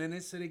 5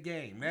 minutes of the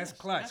game. That's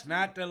clutch, that's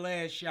not the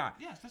last shot.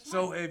 Yes, that's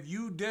so if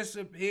you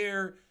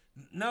disappear,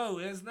 no,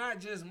 it's not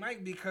just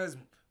Mike, because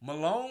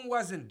Malone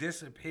wasn't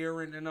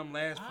disappearing in them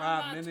last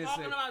 5 minutes.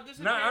 I'm not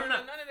talking about I'm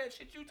not. None of that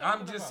shit you talking about.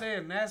 I'm just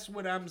saying that's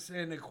what I'm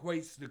saying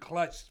equates to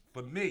clutch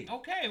for me.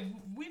 Okay,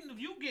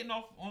 you getting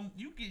off on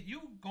you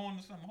going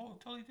to something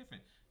totally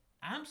different.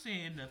 I'm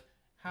saying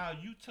how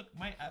you took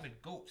Mike out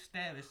of GOAT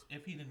status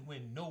if he didn't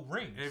win no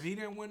rings. If he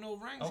didn't win no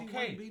rings, he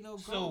wouldn't be no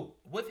GOAT. So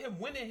with him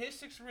winning his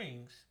 6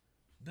 rings,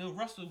 Bill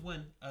Russell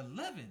won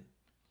 11.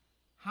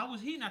 How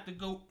was he not the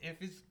GOAT if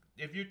his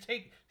If you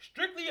take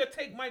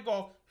Mike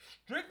off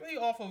strictly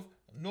off of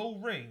no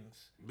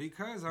rings.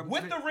 Because I'm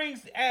with the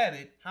rings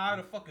added, how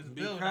the fuck is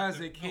Bill? Because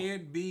it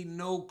can't be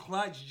no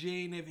clutch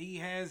gene if he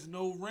has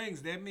no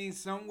rings. That means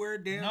somewhere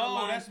down the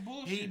line that's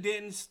bullshit. he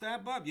didn't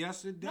step up.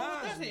 Yes, it does. No,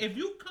 it doesn't. If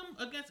you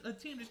come against a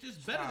team that's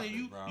just better than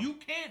you, bro. you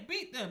can't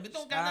beat them. It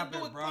don't got nothing to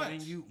do with bro.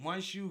 clutch. And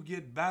once you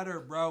get better,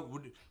 bro.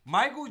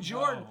 Michael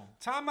Jordan,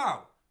 time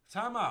out.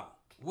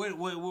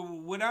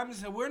 What I'm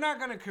saying, we're not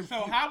gonna confuse.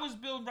 So how was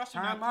Bill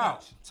Russell not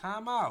clutch?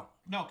 Time out.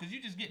 No, because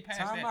you just get past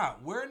Time that.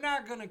 out. We're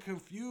not gonna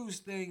confuse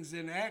things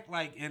and act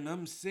like in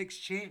them 6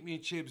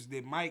 championships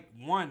that Mike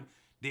won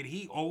that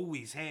he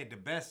always had the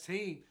best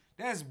team.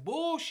 That's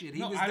bullshit.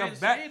 He was I the didn't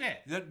best. say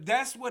that.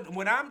 That's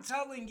what I'm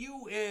telling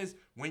you is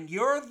when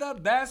you're the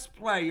best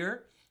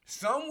player.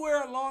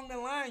 Somewhere along the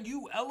line,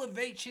 you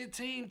elevate your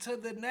team to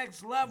the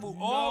next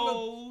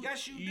level.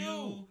 Yes, you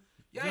do.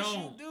 Yes,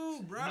 you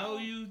do, bro. No,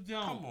 you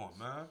don't. Come on,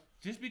 man.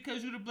 Just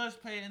because you're the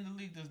best player in the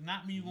league does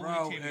not mean you're going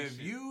Bro, to win a championship.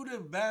 if you the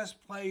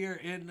best player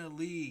in the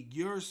league,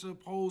 you're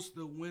supposed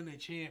to win a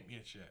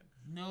championship.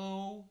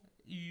 No,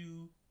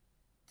 you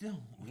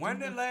don't. When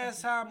the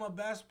last time a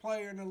best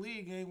player in the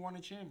league ain't won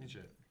a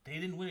championship? They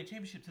didn't win a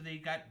championship till they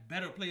got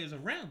better players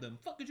around them.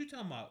 Fuck is you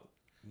talking about?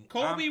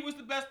 Kobe was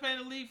the best player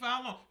in the league for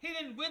how long? He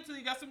didn't win till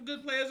he got some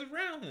good players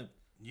around him.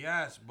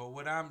 Yes, but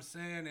what I'm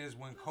saying is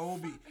when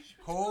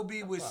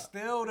Kobe was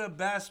still the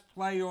best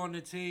player on the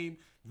team,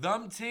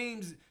 them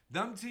teams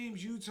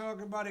you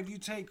talking about, if you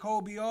take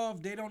Kobe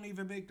off, they don't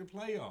even make the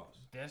playoffs.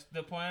 That's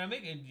the point I'm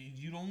making.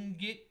 You don't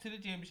get to the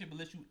championship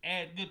unless you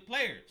add good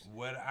players.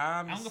 What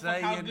I'm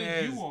saying how good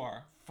is, you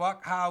are.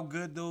 Fuck how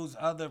good those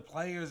other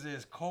players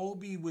is.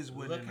 Kobe was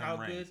winning Look how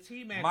the rings. good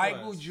T-Mac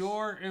Michael was.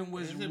 Jordan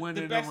was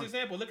winning the best the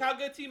example. Look how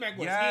good T-Mac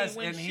was. Yes,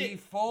 he and shit he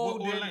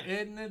folded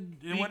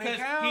when it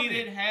counted. He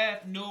didn't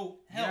have no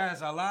help.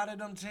 Yes, a lot of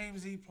them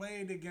teams he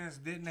played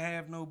against didn't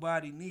have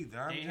nobody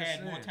neither. They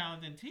had more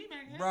talent than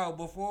T-Mac had. Bro,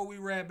 before we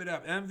wrap it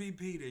up,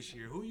 MVP this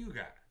year, who you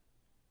got?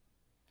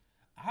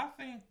 I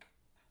think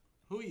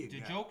who you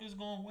the got? Joker's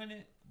gonna win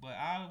it, but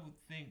I would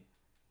think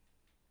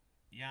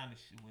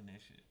Giannis should win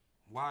that shit.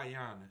 Why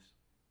Giannis?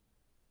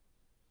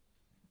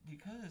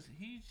 Because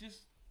he's just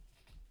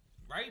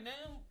right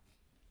now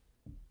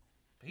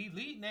he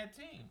leading that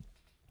team.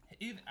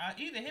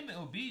 Either him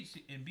or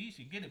Embiid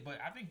should get it, but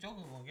I think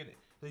Joker's gonna get it.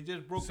 They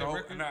just broke the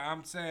record. No,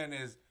 I'm saying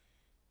is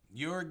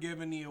you're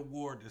giving the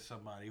award to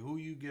somebody. Who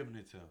you giving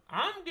it to?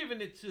 I'm giving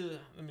it to.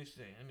 Let me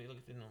see. Let me look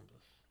at the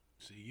numbers.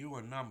 See, you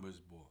a numbers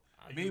boy.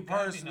 Me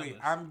personally,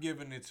 I'm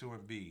giving it to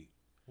Embiid.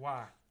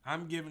 Why?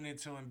 I'm giving it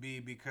to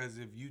Embiid because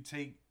if you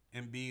take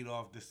Embiid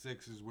off the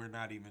Sixers, we're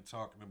not even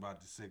talking about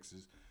the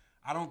Sixers.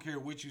 I don't care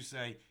what you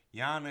say.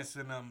 Giannis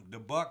and them, the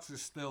Bucks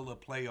is still a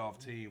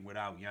playoff team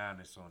without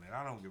Giannis on it.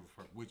 I don't give a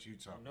fuck what you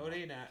talking about. No,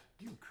 they not.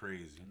 You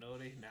crazy. No,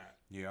 they not.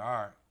 Yeah, all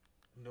right.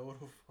 No,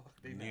 the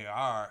fuck they not. Yeah,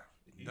 all right.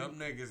 Them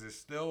niggas is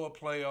still a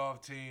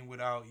playoff team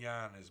without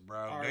Giannis,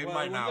 bro. Right, they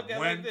might not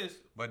win,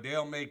 but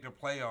they'll make the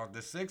playoffs.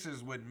 The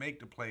Sixers wouldn't make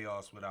the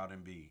playoffs without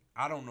Embiid.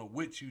 I don't know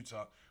what you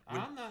talk.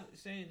 I'm not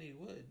saying they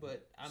would,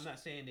 but I'm not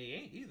saying they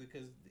ain't either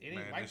because it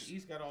ain't like the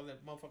East got all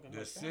that motherfucking.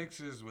 The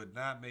Sixers would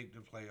not make the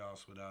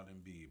playoffs without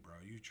Embiid, bro.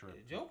 You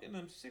tripping? Joking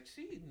them 6th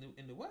seed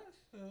in the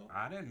West. So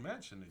I didn't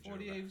mention the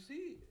 48th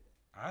seed.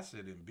 I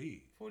said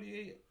Embiid.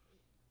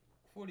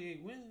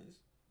 48 wins.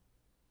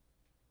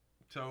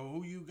 So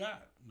who you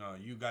got? No,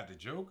 you got the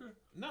Joker?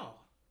 No,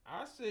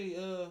 I say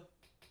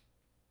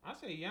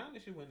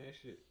Giannis should win that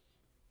shit.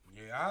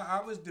 Yeah,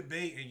 I was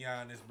debating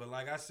Giannis, but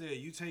like I said,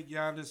 you take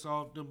Giannis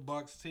off them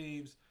Bucks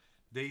teams,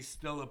 they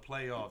still a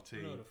playoff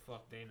team. No, the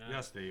fuck they not.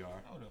 Yes, they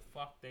are. No, the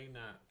fuck they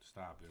not.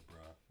 Stop it,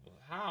 bro.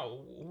 How?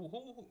 Who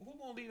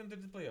gonna lead them to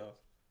the playoffs?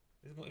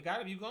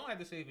 You gonna have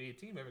to save your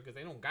team ever because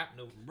they don't got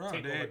no.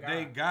 Bro,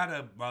 they got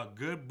a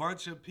good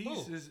bunch of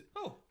pieces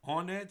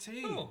on that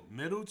team. Who?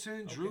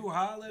 Middleton, okay. Drew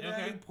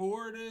Holiday,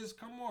 Portis.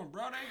 Come on,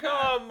 bro.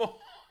 Come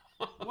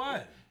on.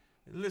 What?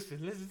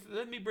 Listen.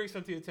 Let me bring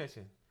something to your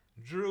attention.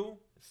 Drew,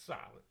 solid.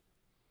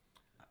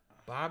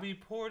 Bobby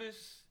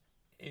Portis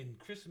and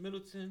Chris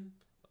Middleton.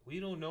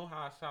 We don't know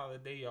how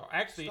solid they are.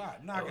 Actually,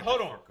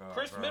 hold on.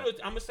 Chris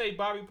Middleton. I'm gonna say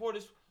Bobby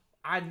Portis.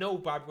 I know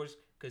Bobby Portis.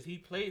 Because he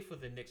played for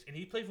the Knicks and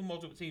he played for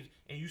multiple teams.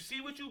 And you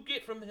see what you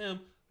get from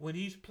him when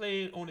he's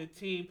playing on a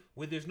team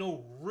where there's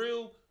no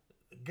real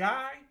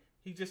guy.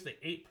 He's just an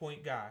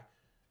 8-point guy.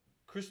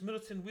 Chris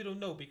Middleton, we don't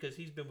know because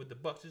he's been with the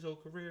Bucks his whole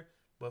career.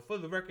 But for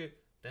the record,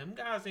 them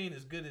guys ain't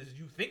as good as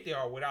you think they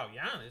are without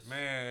Giannis.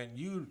 Man,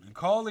 you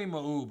call him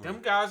a Uber. Them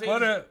guys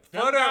ain't. Them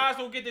guys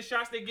don't get the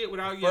shots they get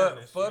without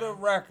Giannis. For the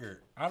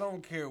record, I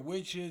don't care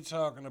what you're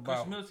talking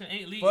about. Chris Middleton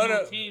ain't leading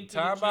your team to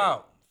the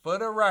chip. For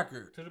the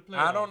record,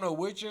 I don't know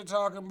what you're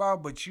talking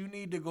about, but you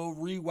need to go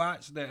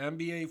rewatch the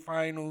NBA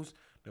Finals,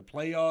 the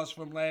playoffs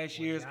from last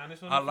year.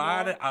 A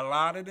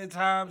lot of the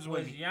times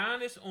when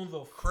Giannis on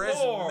the floor, Chris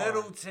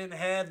Middleton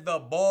had the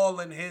ball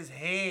in his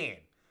hand.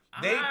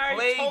 They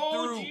played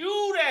through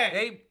you that.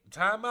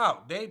 time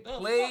out. They The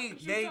played. fuck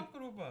is They. you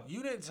talking about?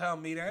 You didn't tell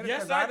me that.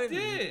 Yes, 'cause I didn't,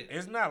 did.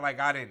 It's not like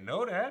I didn't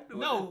know that.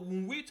 No,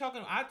 when we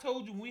talking, I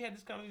told you when we had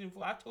this conversation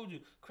before. I told you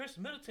Chris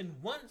Middleton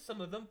won some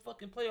of them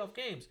fucking playoff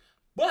games,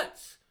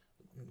 but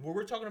what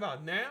we're talking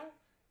about now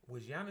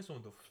was Giannis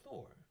on the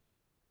floor.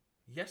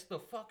 Yes, the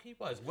fuck he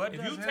was. What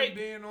if does you him take,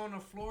 being on the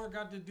floor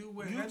got to do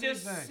with you anything?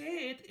 just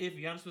said if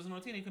Giannis wasn't on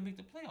the team, they could make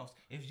the playoffs.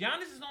 If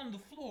Giannis is on the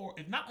floor,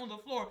 if not on the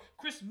floor,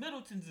 Chris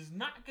Middleton does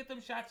not get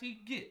them shots he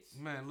gets.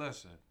 Man,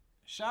 listen.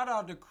 Shout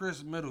out to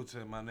Chris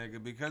Middleton, my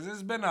nigga, because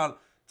it's been a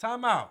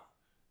timeout.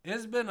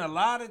 It's been a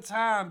lot of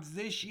times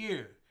this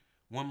year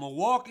when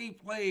Milwaukee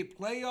played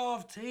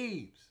playoff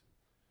teams.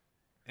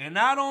 And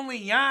not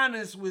only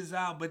Giannis was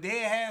out, but they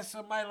had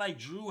somebody like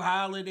Drew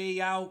Holiday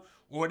out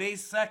or they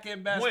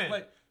second best When?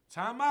 player.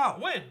 Timeout.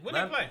 When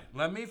they play?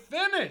 Let me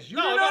finish. You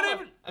No, not no,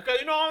 even. okay.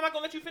 You know I'm not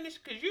gonna let you finish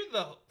because you're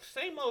the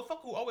same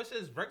motherfucker who always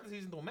says regular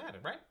season don't matter,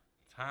 right?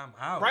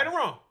 Timeout. Right or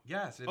wrong?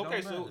 Yes, it Okay,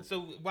 don't matter.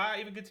 so why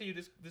even continue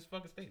this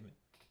fucking statement?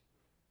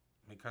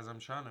 Because I'm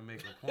trying to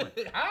make a point.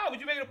 How would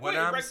you make it a What point?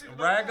 I'm if season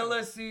don't regular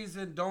matter?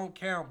 season don't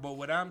count, but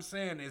what I'm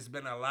saying it's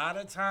been a lot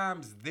of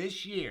times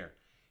this year,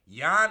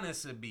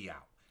 Giannis will be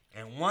out,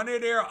 and one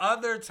of their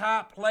other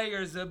top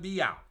players will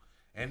be out,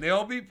 and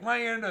they'll be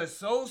playing a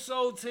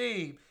so-so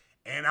team,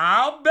 and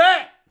I'll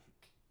bet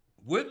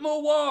with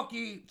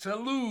Milwaukee to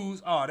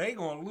lose, they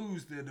gonna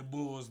lose to the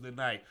Bulls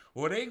tonight,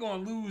 or they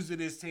gonna lose to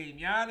this team,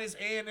 Giannis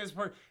and this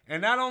person,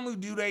 and not only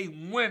do they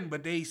win,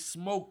 but they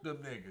smoke them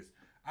niggas.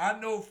 I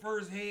know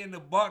firsthand the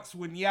Bucks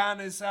when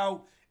Giannis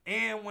out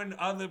and when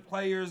other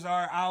players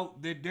are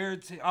out that their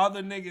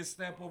other niggas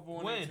step up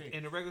on When their team.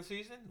 in the regular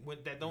season, when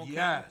that don't count,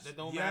 Yes, that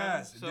don't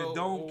yes, matter. that So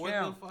don't what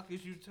count. the fuck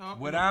is you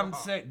talking What about? I'm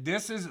saying,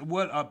 this is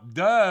what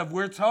Dove.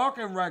 We're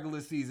talking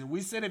regular season.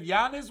 We said if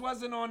Giannis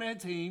wasn't on that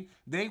team,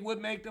 they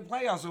would make the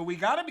playoffs. So we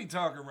gotta be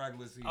talking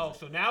regular season. Oh,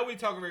 so now we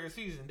talking regular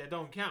season that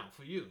don't count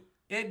for you.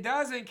 It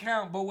doesn't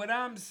count, but what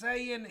I'm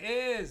saying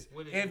is,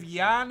 What is if it?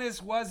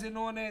 Giannis wasn't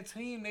on that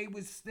team, they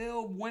would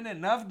still win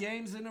enough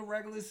games in the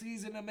regular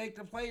season to make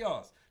the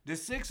playoffs. The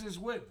Sixers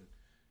wouldn't.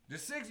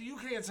 You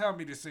can't tell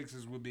me the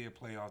Sixers would be a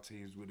playoff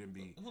team with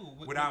Embiid.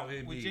 Who? Without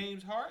with Embiid.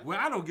 James Harden? Well,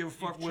 I don't give a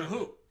fuck You with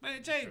tripping. who.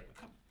 Man, James,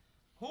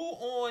 Who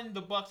on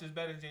the Bucks is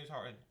better than James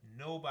Harden?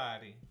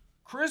 Nobody.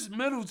 Chris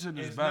Middleton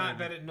is It's better. not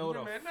better. No,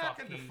 the Man, fuck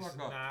get the he's fuck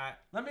up. not.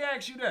 Let me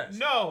ask you this.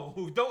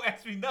 No, don't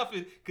ask me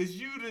nothing, cause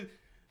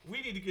we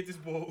need to get this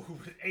boy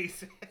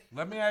ASAP.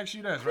 Let me ask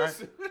you this, right?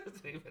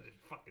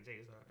 Fucking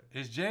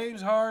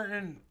James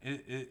Harden.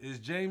 Is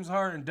James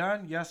Harden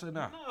done? Yes or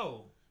no?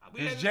 No,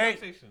 we Is had this James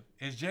conversation.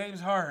 is James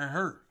Harden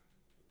hurt?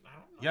 I don't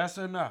know. Yes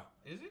or no?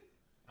 Is it?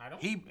 I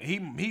don't.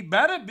 He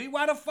better be.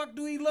 Why the fuck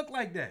do he look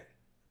like that?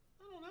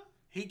 I don't know.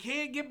 He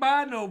can't get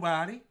by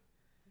nobody.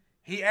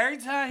 Every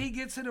time he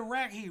gets to the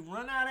rack, he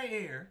run out of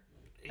air.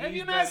 Have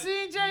you not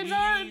seen James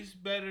Harden? He's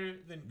better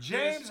than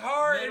James Chris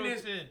Harden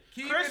is- Middleton.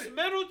 keep Chris it-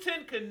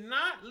 Middleton could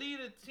not lead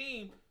a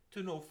team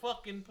to no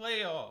fucking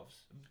playoffs.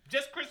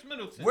 Just Chris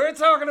Middleton. We're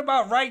talking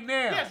about right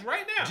now. Yes,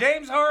 right now.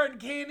 James Harden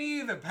can't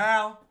either,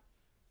 pal.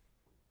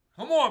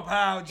 Come on,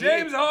 pal.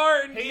 James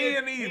Harden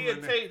can't He'd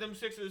either. take them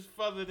Sixers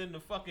further than the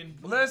fucking.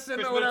 Listen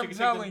Chris to what Middleton I'm could take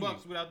telling them you.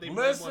 Bucks without they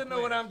Listen one to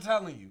what player. I'm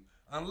telling you.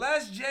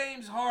 Unless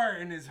James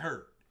Harden is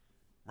hurt,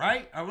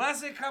 right?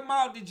 Unless it come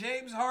out that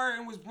James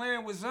Harden was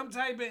playing with some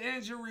type of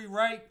injury,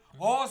 right,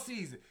 all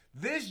season.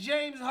 This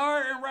James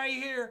Harden right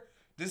here,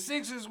 the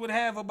Sixers would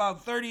have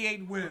about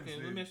 38 wins.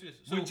 Okay, let me ask you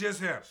this. with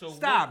just him. So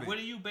Stop what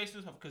it. are you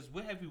basing this off? Because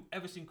what have you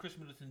ever seen Chris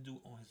Middleton do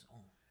on his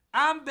own?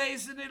 I'm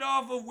basing it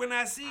off of when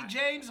I see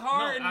James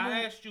Harden. No, I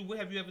move- asked you, what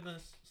have you ever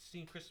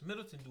seen Chris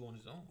Middleton do on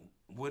his own?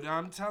 What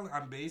I'm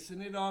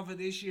basing it off of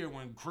this year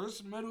when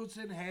Chris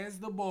Middleton has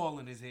the ball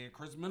in his hand.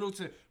 Chris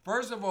Middleton,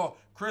 first of all,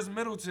 Chris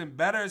Middleton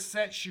better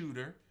set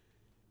shooter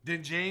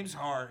than James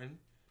Harden.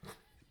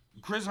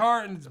 Chris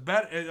Harden's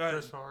better.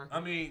 Chris Harden?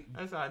 I mean,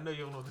 That's how I know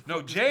you don't know. The no,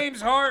 fuck James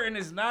Harden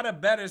is not a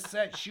better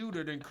set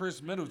shooter than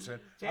Chris Middleton.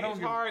 James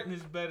Harden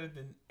is better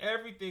than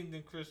everything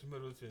than Chris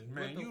Middleton.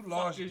 Man, What the you fuck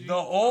lost is you the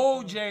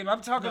old talking James.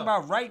 I'm talking No.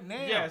 about right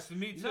now. Yes,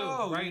 me too,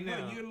 No, right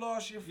now. You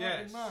lost your fucking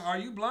Yes. mind. Are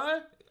you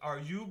blind? Are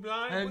you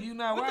blind? Have you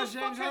not what watched the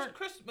James fuck has Harden?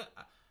 Chris?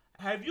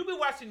 Have you been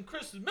watching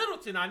Chris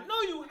Middleton? I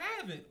know you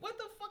haven't. What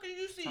the fuck are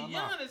you see Time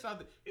out. Giannis out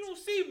there? You don't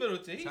see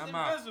Middleton. He's Time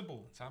out.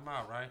 invisible. Time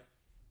out, right?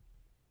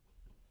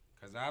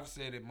 Because I've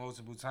said it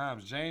multiple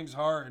times. James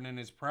Harden in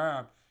his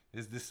prime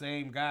is the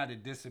same guy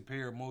that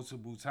disappeared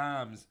multiple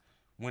times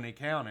when it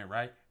counted,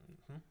 right?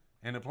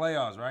 In the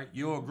playoffs, right?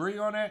 You agree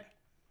on that?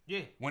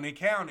 Yeah. When it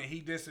counted, he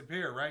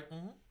disappeared, right?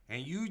 Mm-hmm.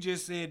 And you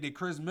just said that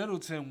Chris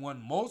Middleton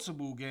won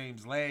multiple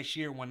games last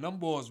year when them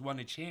boys won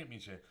the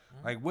championship.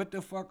 Like, what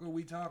the fuck are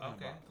we talking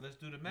Okay, about? let's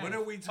do the math. What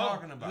are we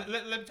talking about?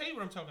 Let me tell you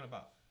what I'm talking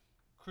about.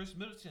 Chris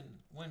Middleton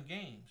won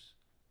games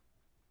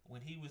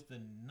when he was the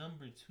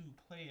number 2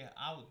 player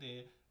out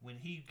there. When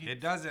he gets,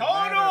 It doesn't hold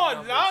matter. on,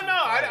 number no, two no,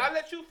 player. I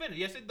let you finish.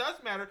 Yes, it does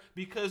matter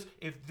because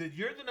if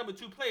you're the number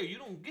 2 player, you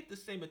don't get the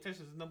same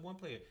attention as the number 1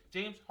 player.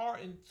 James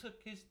Harden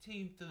took his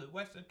team to the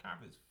Western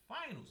Conference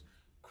Finals.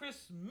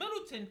 Chris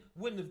Middleton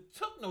wouldn't have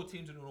took no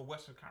team to the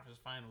Western Conference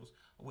Finals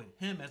with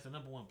him as the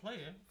number one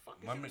player. Fuck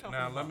is you talking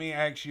about? Let me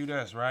ask you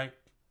this, right?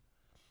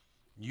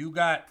 You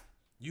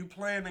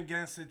playing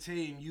against a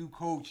team, you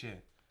coaching,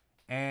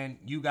 and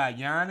you got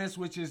Giannis,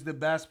 which is the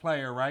best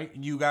player, right?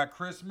 And you got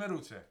Chris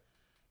Middleton.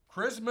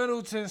 Chris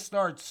Middleton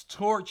starts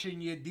torching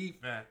your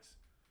defense.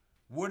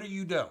 What do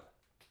you do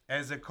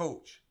as a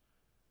coach?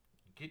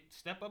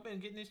 Step up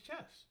and get in his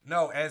chest.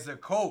 No, as a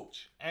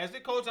coach. As a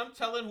coach, I'm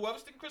telling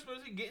whoever's thinking Chris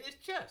Middleton, get in his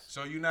chest.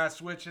 So you're not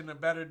switching a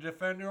better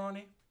defender on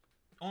him?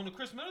 On the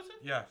Chris Middleton?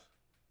 Yes.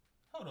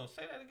 Hold on,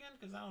 say that again,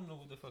 because I don't know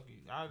what the fuck you.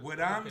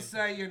 What I'm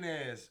saying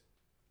is,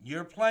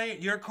 you're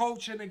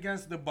coaching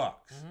against the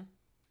Bucks. Mm-hmm.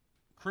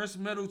 Chris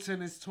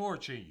Middleton is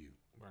torching you.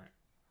 Right.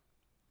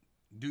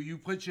 Do you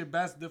put your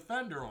best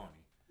defender on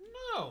him?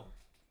 No.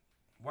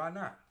 Why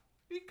not?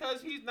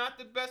 Because he's not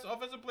the best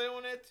offensive player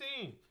on that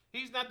team.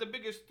 He's not the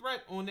biggest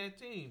threat on that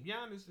team.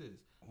 Giannis is.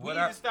 We need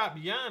to stop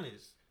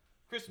Giannis.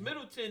 Chris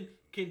Middleton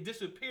can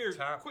disappear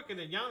quicker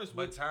than Giannis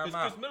would because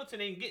Chris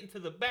Middleton ain't getting to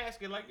the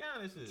basket like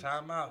Giannis is.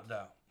 Time out,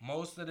 though.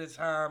 Most of the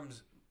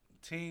times,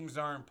 teams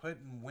aren't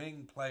putting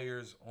wing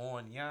players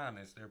on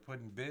Giannis. They're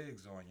putting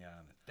bigs on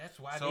Giannis. That's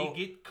why they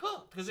get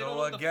cooked.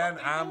 So, again,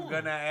 I'm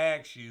going to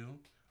ask you,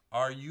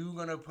 are you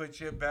going to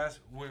put your best...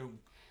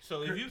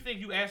 So, if you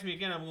think you ask me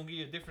again, I'm going to give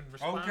you a different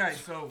response. Okay,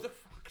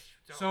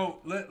 so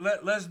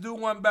let's do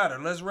one better.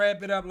 Let's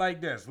wrap it up like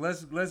this.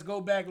 Let's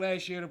go back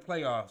last year to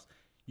playoffs.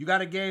 You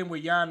got a game where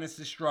Giannis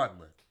is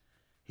struggling.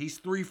 He's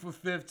 3 for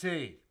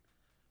 15.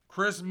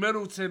 Chris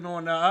Middleton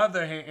on the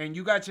other hand, and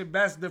you got your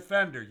best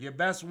defender, your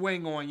best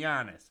wing on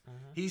Giannis.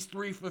 Mm-hmm. He's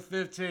 3 for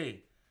 15.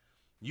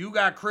 You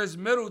got Chris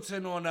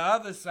Middleton on the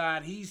other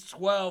side. He's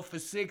 12 for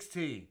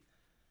 16.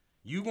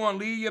 You gonna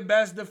leave your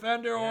best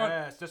defender on?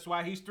 Yes, that's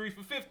why he's 3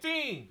 for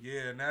 15.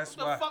 Yeah, and that's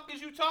why. What the fuck is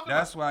you talking about?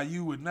 That's why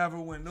you would never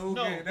win no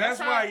game.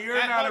 That's why you're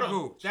not a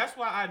coach. That's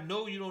why I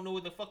know you don't know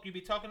what the fuck you be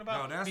talking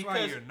about. No, that's why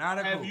you're not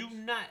a coach. Have you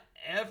not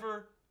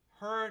ever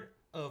heard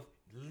of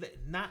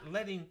not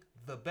letting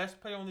the best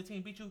player on the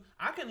team beat you?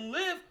 I can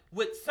live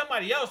with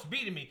somebody else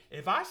beating me.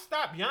 If I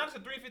stop Giannis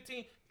at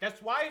 315, that's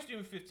why he's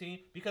 315,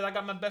 because I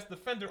got my best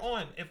defender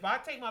on him. If I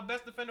take my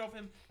best defender off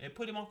him and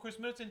put him on Chris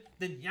Middleton,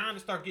 then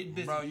Giannis start getting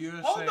busy. Bro, you're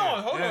hold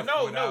on.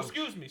 No,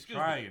 excuse me.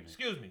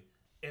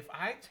 If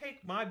I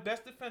take my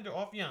best defender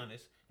off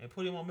Giannis and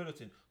put him on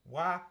Middleton,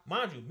 why?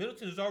 Mind you,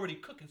 Middleton is already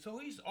cooking, so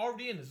he's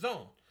already in the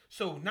zone.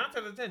 So 9 times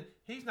out of 10,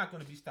 he's not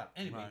going to be stopped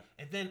anyway. Right.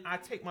 And then I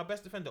take my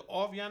best defender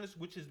off Giannis,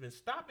 which has been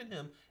stopping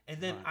him, and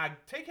then I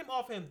take him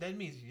off him. That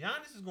means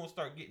Giannis is going to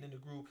start getting in the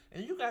groove,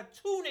 and you got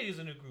 2 niggas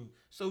in the groove.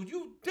 So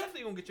you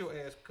definitely going to get your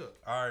ass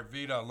cooked. All right,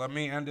 Vito, let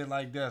me end it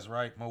like this,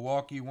 right?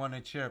 Milwaukee won a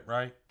chip,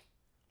 right?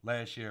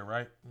 Last year,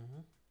 right?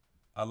 Mm-hmm.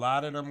 A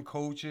lot of them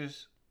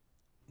coaches,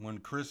 when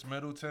Chris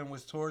Middleton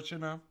was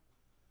torching them,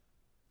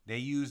 they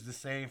used the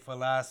same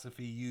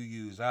philosophy you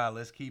use.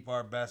 Let's keep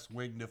our best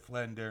wing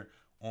defender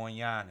on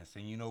Giannis.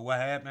 And you know what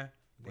happened?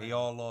 Right. They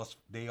all lost.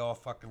 They all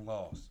fucking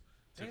lost.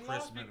 They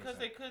lost because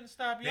they couldn't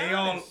stop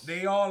Giannis.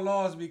 They all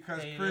lost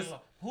because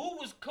Who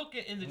was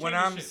cooking in the championship? When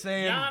I'm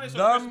saying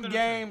them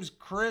games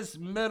Chris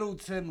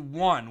Middleton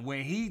won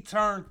when he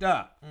turned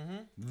up,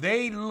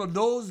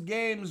 those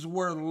games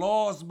were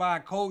lost by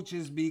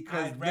coaches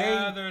because I'd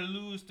rather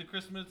lose to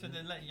Chris Middleton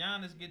than let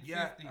Giannis get 50.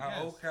 Yes.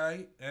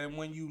 Okay. And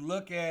when you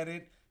look at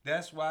it,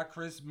 that's why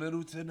Chris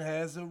Middleton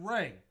has a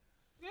ring.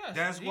 Yes,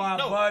 that's why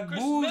Bud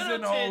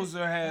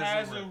Budenholzer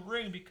has a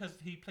ring because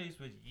he plays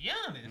with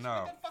Giannis. No,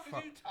 what the fuck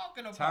are you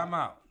talking about?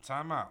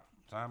 Time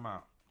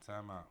out.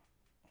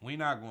 We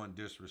not going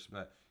to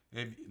disrespect.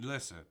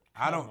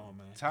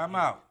 Time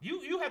out.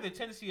 You have the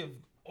tendency of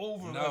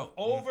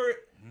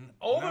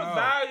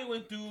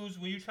overvaluing dudes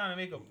when you're trying to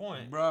make a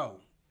point, bro.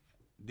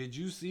 Did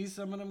you see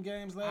some of them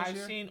games last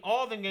year? I've seen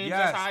all the games.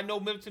 Yes. That's how I know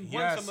Middleton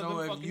won some of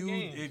them fucking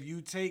games. If you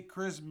take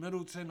Chris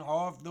Middleton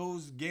off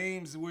those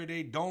games where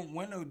they don't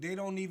win, they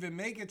don't even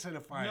make it to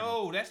the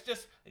final. No, that's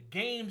just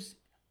games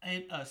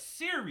in a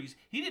series.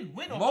 He didn't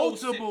win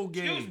multiple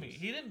games. Excuse me.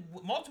 He didn't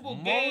multiple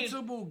games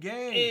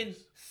in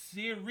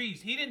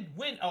series. He didn't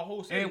win a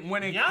whole series. And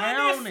when it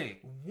Giannis counted,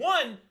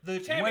 won the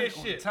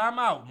championship. Time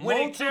out. When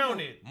it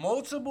counted,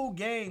 multiple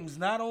games,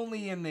 not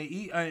only in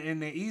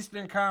the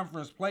Eastern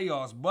Conference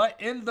playoffs,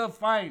 but in the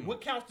finals.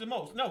 What counts the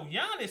most? No,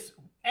 Giannis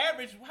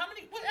averaged how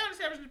many? What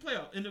Giannis averaged in the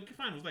playoffs in the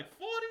finals? Like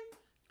 40.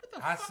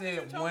 I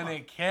said when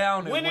it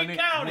counted. When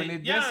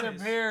it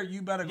disappeared,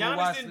 you better go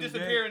watch the game. Giannis didn't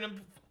disappear in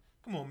them.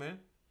 Come on, man.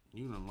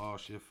 You done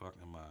lost your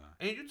fucking mind.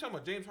 And you talking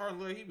about James Harden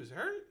like he was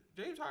hurt?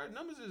 James Harden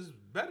numbers is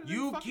better than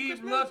you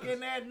keep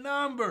looking at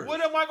numbers.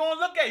 What am I going to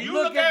look at? You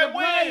look at the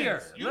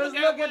player. Let's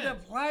look at the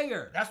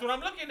player. That's what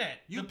I'm looking at.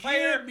 You the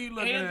player can't be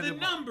looking and at the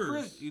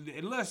numbers.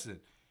 Listen,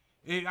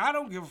 I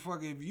don't give a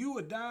fuck if you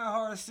a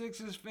diehard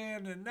Sixers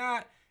fan or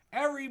not.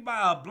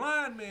 Everybody, a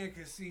blind man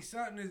can see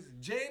something.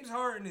 James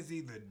Harden is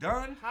either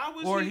done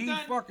or he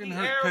fucking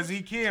hurt because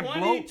he can't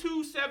blow.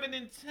 22, 7,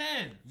 and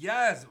 10.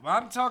 Yes,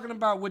 I'm talking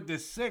about with the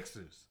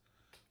Sixers.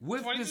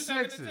 With the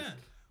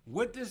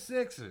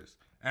Sixers.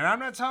 And I'm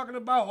not talking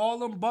about all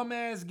them bum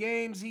ass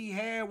games he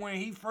had when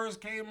he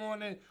first came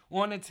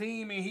on the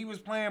team and he was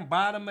playing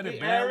bottom of the He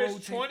barrel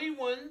averaged team.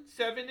 21,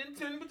 7, and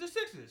 10 with the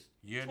Sixers.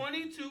 Yeah,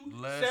 22,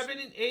 listen- 7,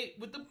 and 8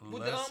 with the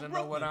Listen to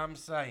Brooklyn. what I'm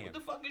saying. What the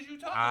fuck is you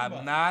talking I'm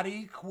about? not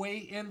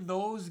equating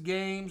those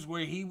games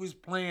where he was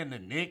playing the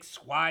Knicks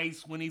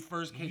twice when he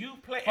first came. You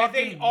play fucking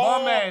they all.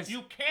 bum ass.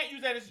 You can't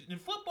use that as in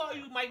football.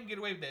 You might get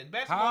away with that. In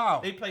basketball, How?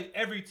 they play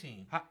every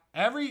team.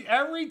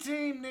 Every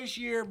team this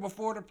year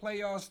before the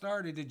playoffs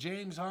started that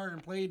James Harden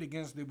played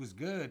against, it was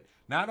good.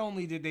 Not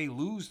only did they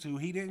lose to,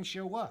 he didn't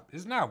show up.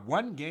 It's not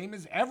one game,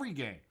 it's every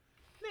game.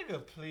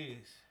 Nigga,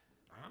 please.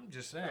 I'm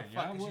just saying, The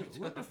fuck y'all, is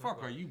you what the talking fuck?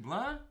 about? Are you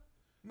blind?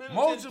 Middleton,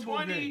 Multiple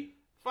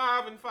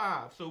 25 and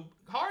 5. So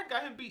Harden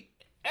got him beat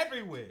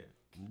everywhere.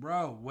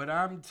 Bro, what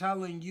I'm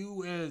telling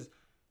you is,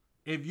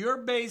 if you're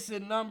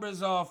basing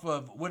numbers off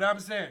of what I'm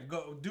saying,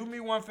 go do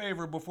me one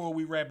favor before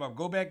we wrap up.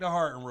 Go back to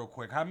Harden real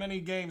quick. How many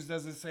games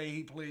does it say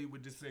he played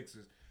with the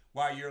Sixers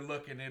while you're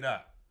looking it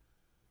up?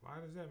 Why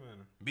does that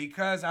matter?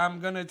 Because I'm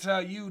going to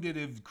tell you that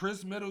if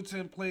Chris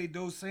Middleton played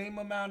those same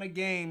amount of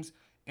games,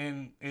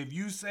 and if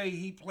you say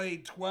he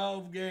played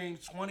 12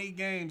 games, 20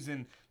 games,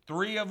 and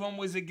 3 of them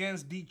was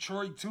against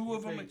Detroit, 2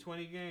 of them... Played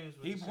 20 games.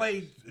 With He the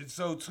played,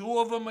 so 2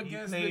 of them He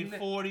against played the Knicks.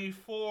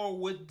 44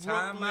 with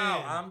Time Brooklyn.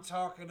 out. I'm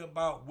talking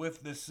about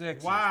with the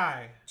Sixers.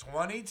 Why?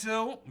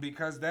 22,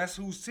 because that's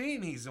whose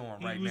team he's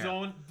on right He was now.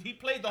 on. He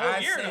played the whole I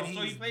year said though, so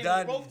he he's played done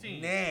with both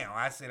teams. now.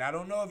 I said I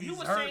don't know if You he's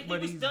were hurt, saying he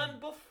but was he's done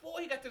before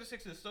he got to the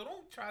Sixers, so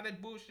don't try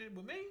that bullshit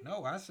with me.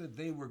 No, I said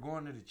they were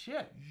going to the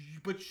chip.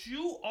 But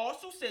you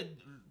also said,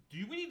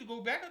 do we need to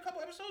go back a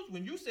couple episodes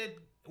when you said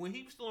when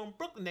he was still in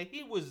Brooklyn that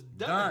he was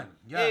done? Done,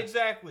 yes.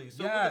 Exactly.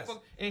 So Yes. what the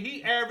fuck? And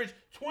he averaged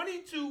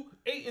 22,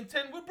 8, and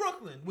 10 with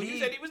Brooklyn when you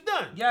said he was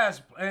done.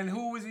 Yes, and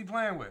who was he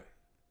playing with?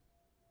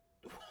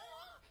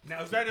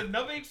 Now is that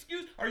another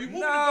excuse? Are you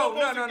moving No, the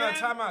goalposts no. again?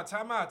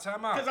 Time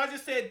out. Because I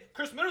just said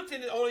Chris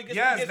Middleton only gets.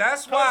 Yes, gets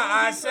that's cousins why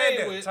I he said played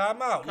that. with.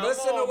 Time out. Come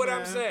Listen to on, what I'm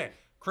man. saying.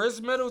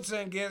 Chris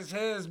Middleton gets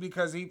his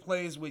because he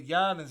plays with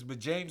Giannis, but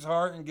James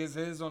Harden gets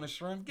his on the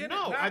strength.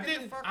 No, I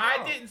didn't.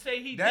 I didn't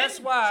say he. That's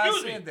didn't. why I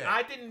Excuse said me. that.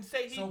 I didn't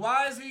say he. So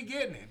why is he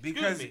getting it?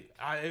 Because Excuse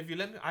me. If you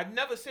let me, I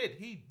never said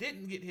he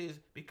didn't get his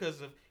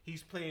because of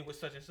he's playing with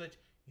such and such.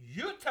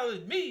 You're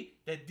telling me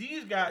that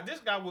this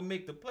guy will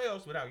make the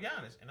playoffs without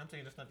Giannis, and I'm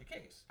saying that's not the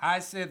case. I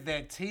said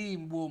that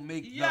team will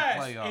make Yes,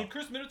 the playoffs. and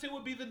Chris Middleton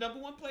would be the number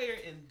 1 player,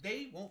 and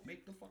they won't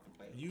make the fucking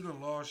playoffs. You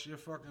done lost your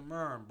fucking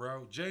mind,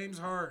 bro. James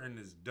Harden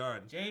is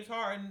done. James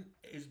Harden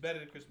is better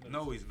than Chris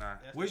Middleton. No, he's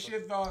not. That's What's the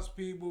your thoughts,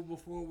 people,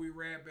 before we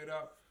wrap it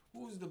up?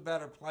 Who's the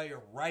better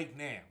player right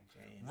now?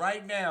 James.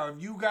 Right now,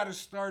 if you got to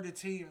start a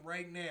team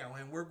right now,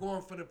 and we're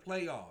going for the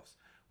playoffs,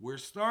 we're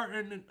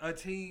starting a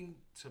team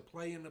to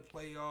play in the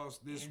playoffs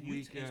this And you-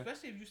 weekend.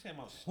 especially if you say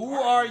about Who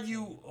starting are the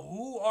you? team.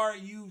 Who are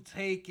you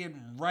taking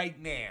right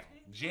now?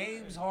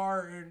 James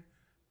Harden,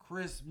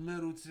 Chris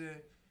Middleton.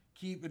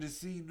 Keep it a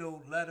C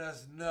note. Let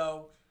us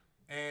know,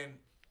 and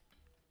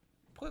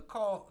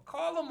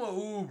call him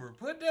a Uber.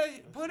 Put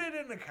it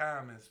in the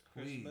comments,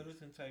 Chris please.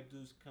 Middleton type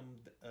dudes come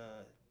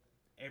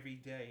every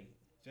day.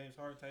 James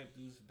Harden type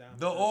dudes down.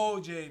 The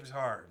old James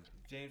Harden.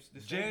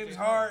 James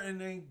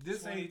Harden ain't.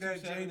 This ain't that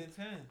 7 James. and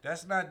 10.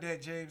 That's not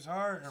that James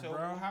Harden, So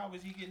bro. how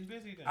is he getting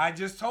busy then? I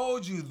just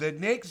told you the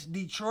Knicks,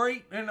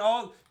 Detroit, and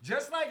all.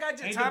 Just like I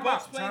just Ain't time the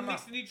Bucks out. playing Time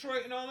Knicks out. in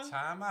Detroit and all that?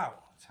 Time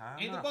out. Time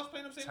Ain't the out. Bucks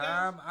playing them same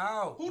Time guys?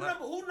 out. Who Like,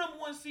 number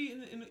 1 seed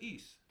in the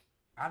East?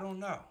 I don't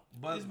know.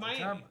 But It's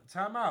Miami.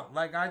 time out.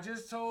 Like I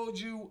just told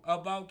you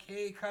about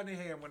Cade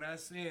Cunningham when I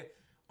said,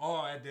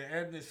 oh, at the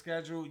end of the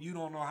schedule, you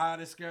don't know how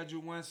the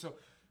schedule went. So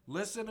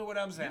listen to what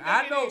I'm saying. You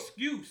I making know. an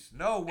excuse.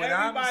 No, what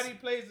Everybody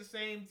plays the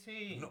same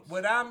team.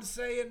 What I'm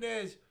saying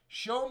is,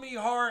 show me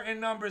Harden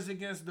numbers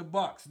against the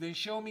Bucks. Then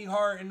show me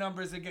Harden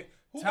numbers against.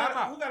 Who Time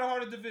got out. a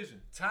harder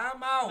division?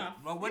 Time out. Nah,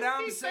 But what you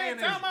I'm keep saying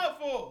is, time out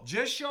for.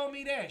 just show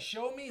me that.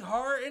 Show me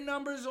Harden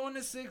numbers on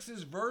the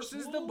Sixers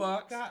versus the Who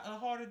Bucks. got a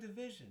harder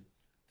division?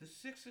 The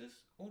Sixers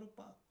or the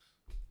Bucks?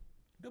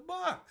 The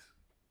Bucks.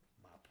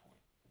 My point.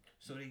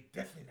 So they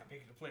definitely not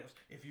making the playoffs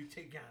if you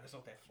take Giannis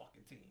off that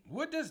fucking team.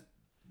 What does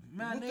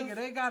my What the nigga? f-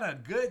 They got a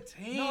good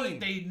team. No,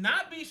 they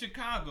not beat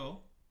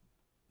Chicago.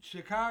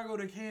 Chicago,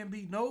 they can't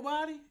beat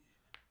nobody.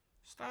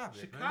 Stop it,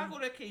 Chicago,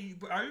 man. that can.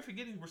 Are you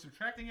forgetting we're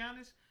subtracting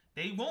Giannis?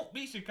 They won't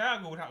beat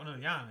Chicago without no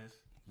Giannis.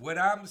 What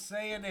I'm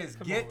saying is,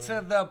 Come get on, to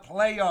man. the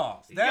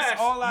playoffs. That's Yes,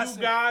 all I you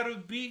said. gotta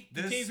beat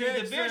the The teams in the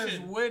Sixers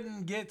division.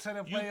 wouldn't get to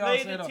the You playoffs play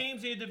at the all.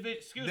 teams in the division.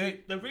 Excuse They-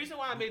 me. The reason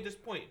why I made this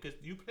point because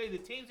you play the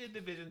teams in the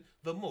division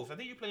the most. I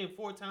think you're playing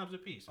 4 times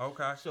apiece.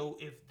 Okay. So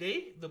if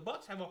the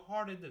Bucks have a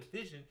harder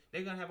division,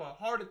 they're gonna have a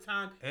harder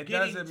time. It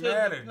getting doesn't to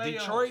matter. The playoffs.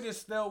 Detroit is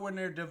still in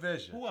their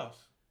division. Who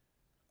else?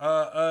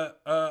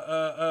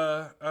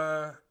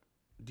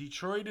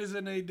 Detroit is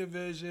in a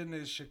division.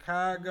 Is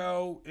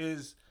Chicago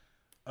is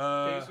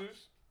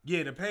Pacers.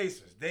 Yeah, the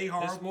Pacers. They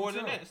horrible. It's more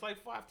than too. that. It's like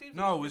 5 teams.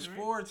 No, in it's the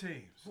division, 4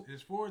 teams.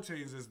 It's 4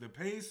 teams. It's the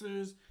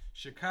Pacers,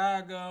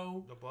 Chicago,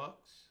 right? The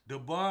Bucks. the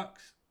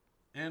Bucks,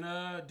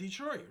 and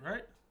Detroit,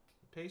 right?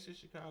 Pacers,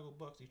 Chicago,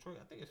 Bucks, Detroit.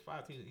 I think it's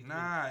 5 teams.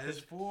 Nah, it's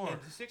 4.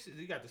 And the Sixers.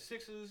 You got the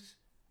Sixers,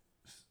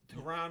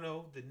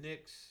 Toronto, the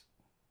Knicks,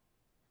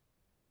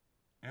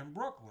 In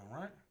Brooklyn,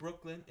 right?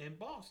 Brooklyn, and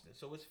Boston.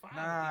 So it's 5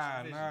 Nah,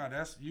 in each division.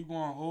 that's you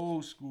going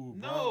old school,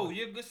 bro. No,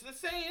 it's the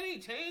same. It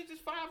ain't changed.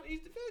 It's 5 in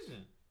each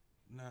division.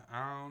 Nah,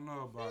 I don't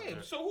know about Yeah.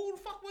 that. So who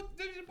the fuck? What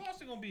division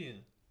Boston gonna be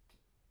in?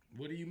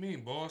 What do you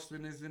mean?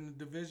 Boston is in the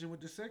division with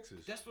the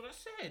Sixers. That's what I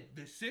said.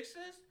 The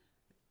Sixers,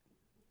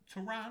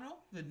 Toronto,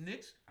 the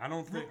Knicks. I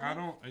don't think.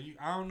 Brooklyn?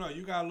 I don't know.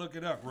 You gotta look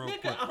it up real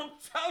Nigga, quick. I'm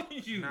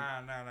telling you.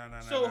 Nah.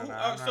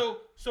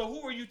 So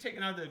who are you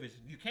taking out of the division?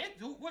 You can't.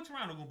 What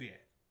Toronto gonna be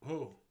at?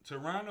 Who?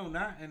 Toronto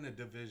not in the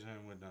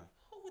division with them.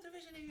 What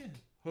division they in?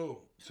 Who?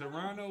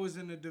 Toronto is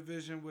in the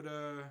division with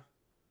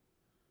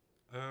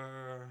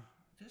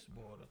This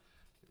border.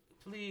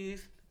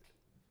 Please.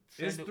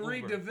 Send It's the 3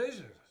 Uber.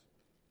 divisions.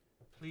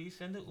 Please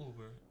send the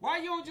Uber. Why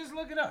you don't just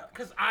look it up?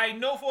 Cause I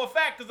know for a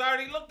fact. Cause I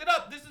already looked it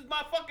up. This is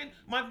my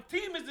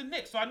team is the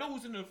Knicks, so I know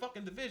who's in the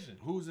fucking division.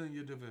 Who's in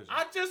your division?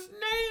 I just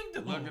named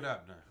them. Look it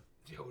up now.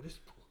 Yo, this.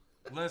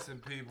 Listen,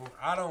 people,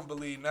 I don't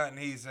believe nothing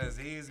he says.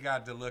 He's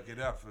got to look it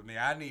up for me.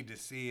 I need to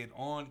see it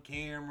on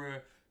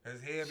camera.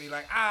 Cause he'll be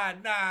like,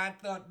 I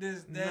thought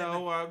this, that.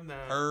 No, I'm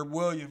not. Herb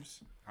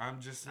Williams.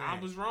 I'm just saying. I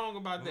was wrong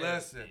about that.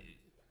 Listen,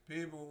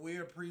 people, we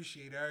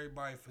appreciate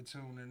everybody for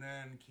tuning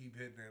in. Keep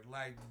hitting that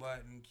like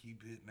button.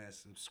 Keep hitting that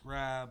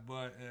subscribe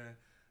button.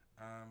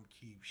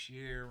 Keep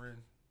sharing.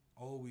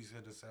 Always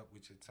hit us up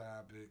with your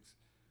topics.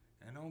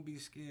 And don't be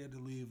scared to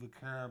leave a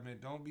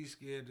comment. Don't be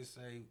scared to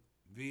say,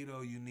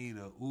 Vito, you need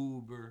an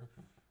Uber.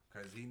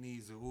 Because he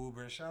needs an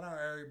Uber. And shout out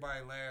everybody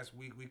last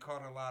week. We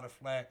caught a lot of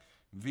flack.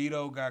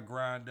 Vito got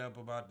grind up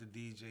about the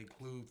DJ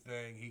Clue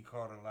thing. He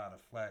caught a lot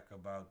of flack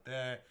about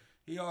that.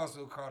 He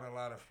also caught a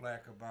lot of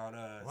flack about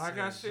like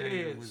I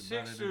said,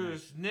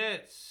 Sixers,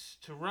 Nets,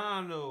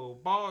 Toronto,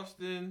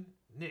 Boston,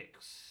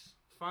 Knicks.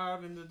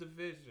 5 in the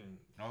division.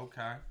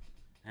 Okay.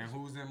 And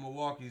who's in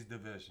Milwaukee's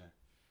division?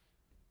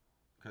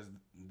 Because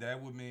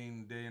that would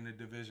mean they in the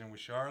division with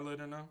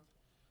Charlotte or no?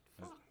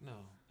 Fuck no.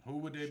 Who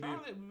would they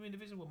Charlotte would be in the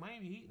division with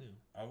Miami Heat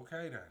now.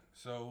 Okay then.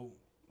 So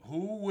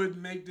who would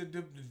make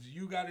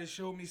you got to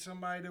show me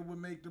somebody that would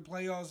make the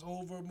playoffs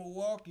over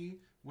Milwaukee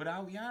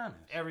without Giannis.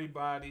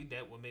 Everybody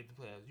that would make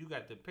the playoffs. You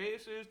got the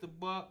Pacers, the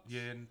Bucks,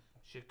 Yeah,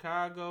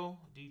 Chicago,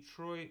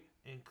 Detroit,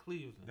 and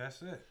Cleveland.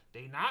 that's it.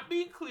 They not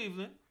beat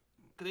Cleveland,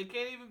 because they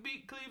can't even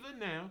beat Cleveland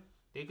now.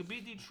 They could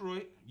beat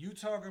Detroit. You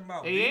talking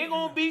about? They ain't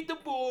gonna beat the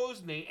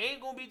Bulls. They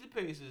ain't gonna beat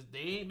the Pacers. They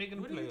ain't making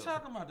the What playoffs. are you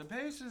talking about? The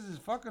Pacers is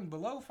fucking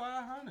below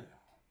 500.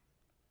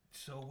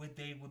 So would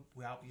they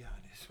without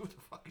Giannis? What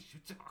the fuck is you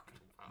talking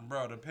about?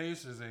 Bro, the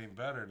Pacers ain't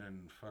better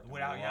than fucking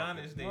Without Milwaukee.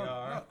 Giannis, they Look,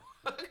 are.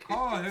 look.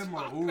 Call him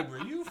an Uber.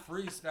 You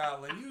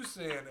freestyling. You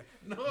saying it.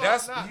 No,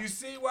 That's I'm not. you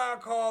see why I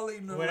call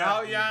him the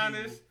Without lefty,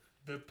 Giannis,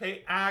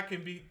 people. I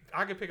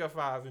can pick up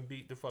 5 and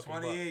beat the fucking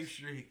 28th Bucks.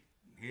 Street.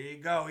 Here you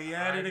go. He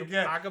at I it can-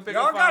 again. I can pick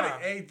Y'all up got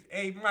 5. it.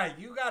 Hey, Mike,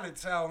 you got to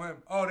tell him.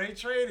 Oh, they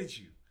traded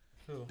you.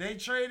 Who? They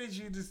traded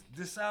you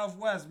to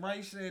Southwest.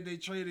 Mike said they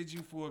traded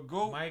you for a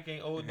goat. Mike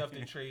ain't old enough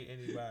to trade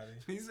anybody.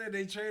 He said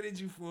they traded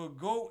you for a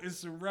goat and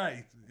some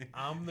rice.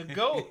 I'm the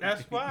GOAT.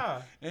 That's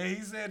why. And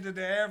he said that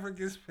the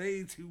Africans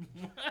paid too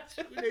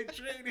much when they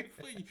traded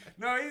for you.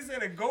 No, he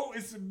said a goat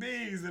and some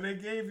beans and they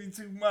gave you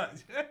too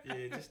much.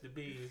 Yeah, just the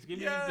beans. Give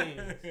me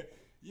the beans.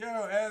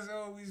 Yo, as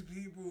always,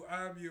 people,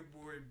 I'm your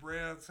boy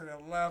Brown. To the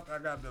left, I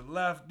got the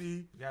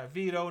lefty. Got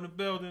Vito in the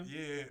building.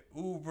 Yeah,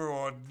 Uber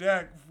on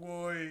deck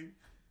for you.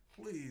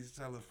 Please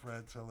tell a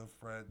friend, tell a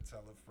friend,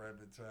 tell a friend,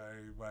 and tell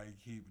everybody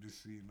keep the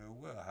scene.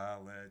 We'll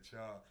holler at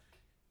y'all.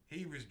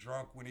 He was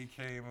drunk when he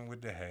came in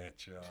with the hat,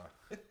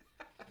 y'all.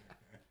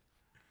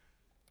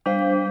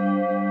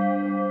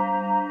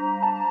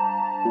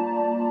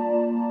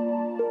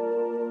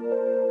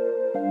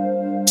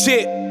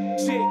 Shit.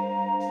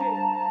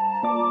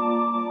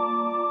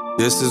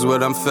 This is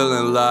what I'm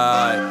feeling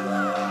like.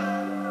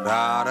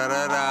 Da da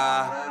da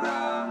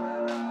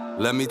da.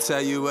 Let me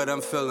tell you what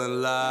I'm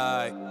feeling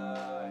like.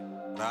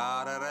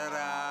 Da da da.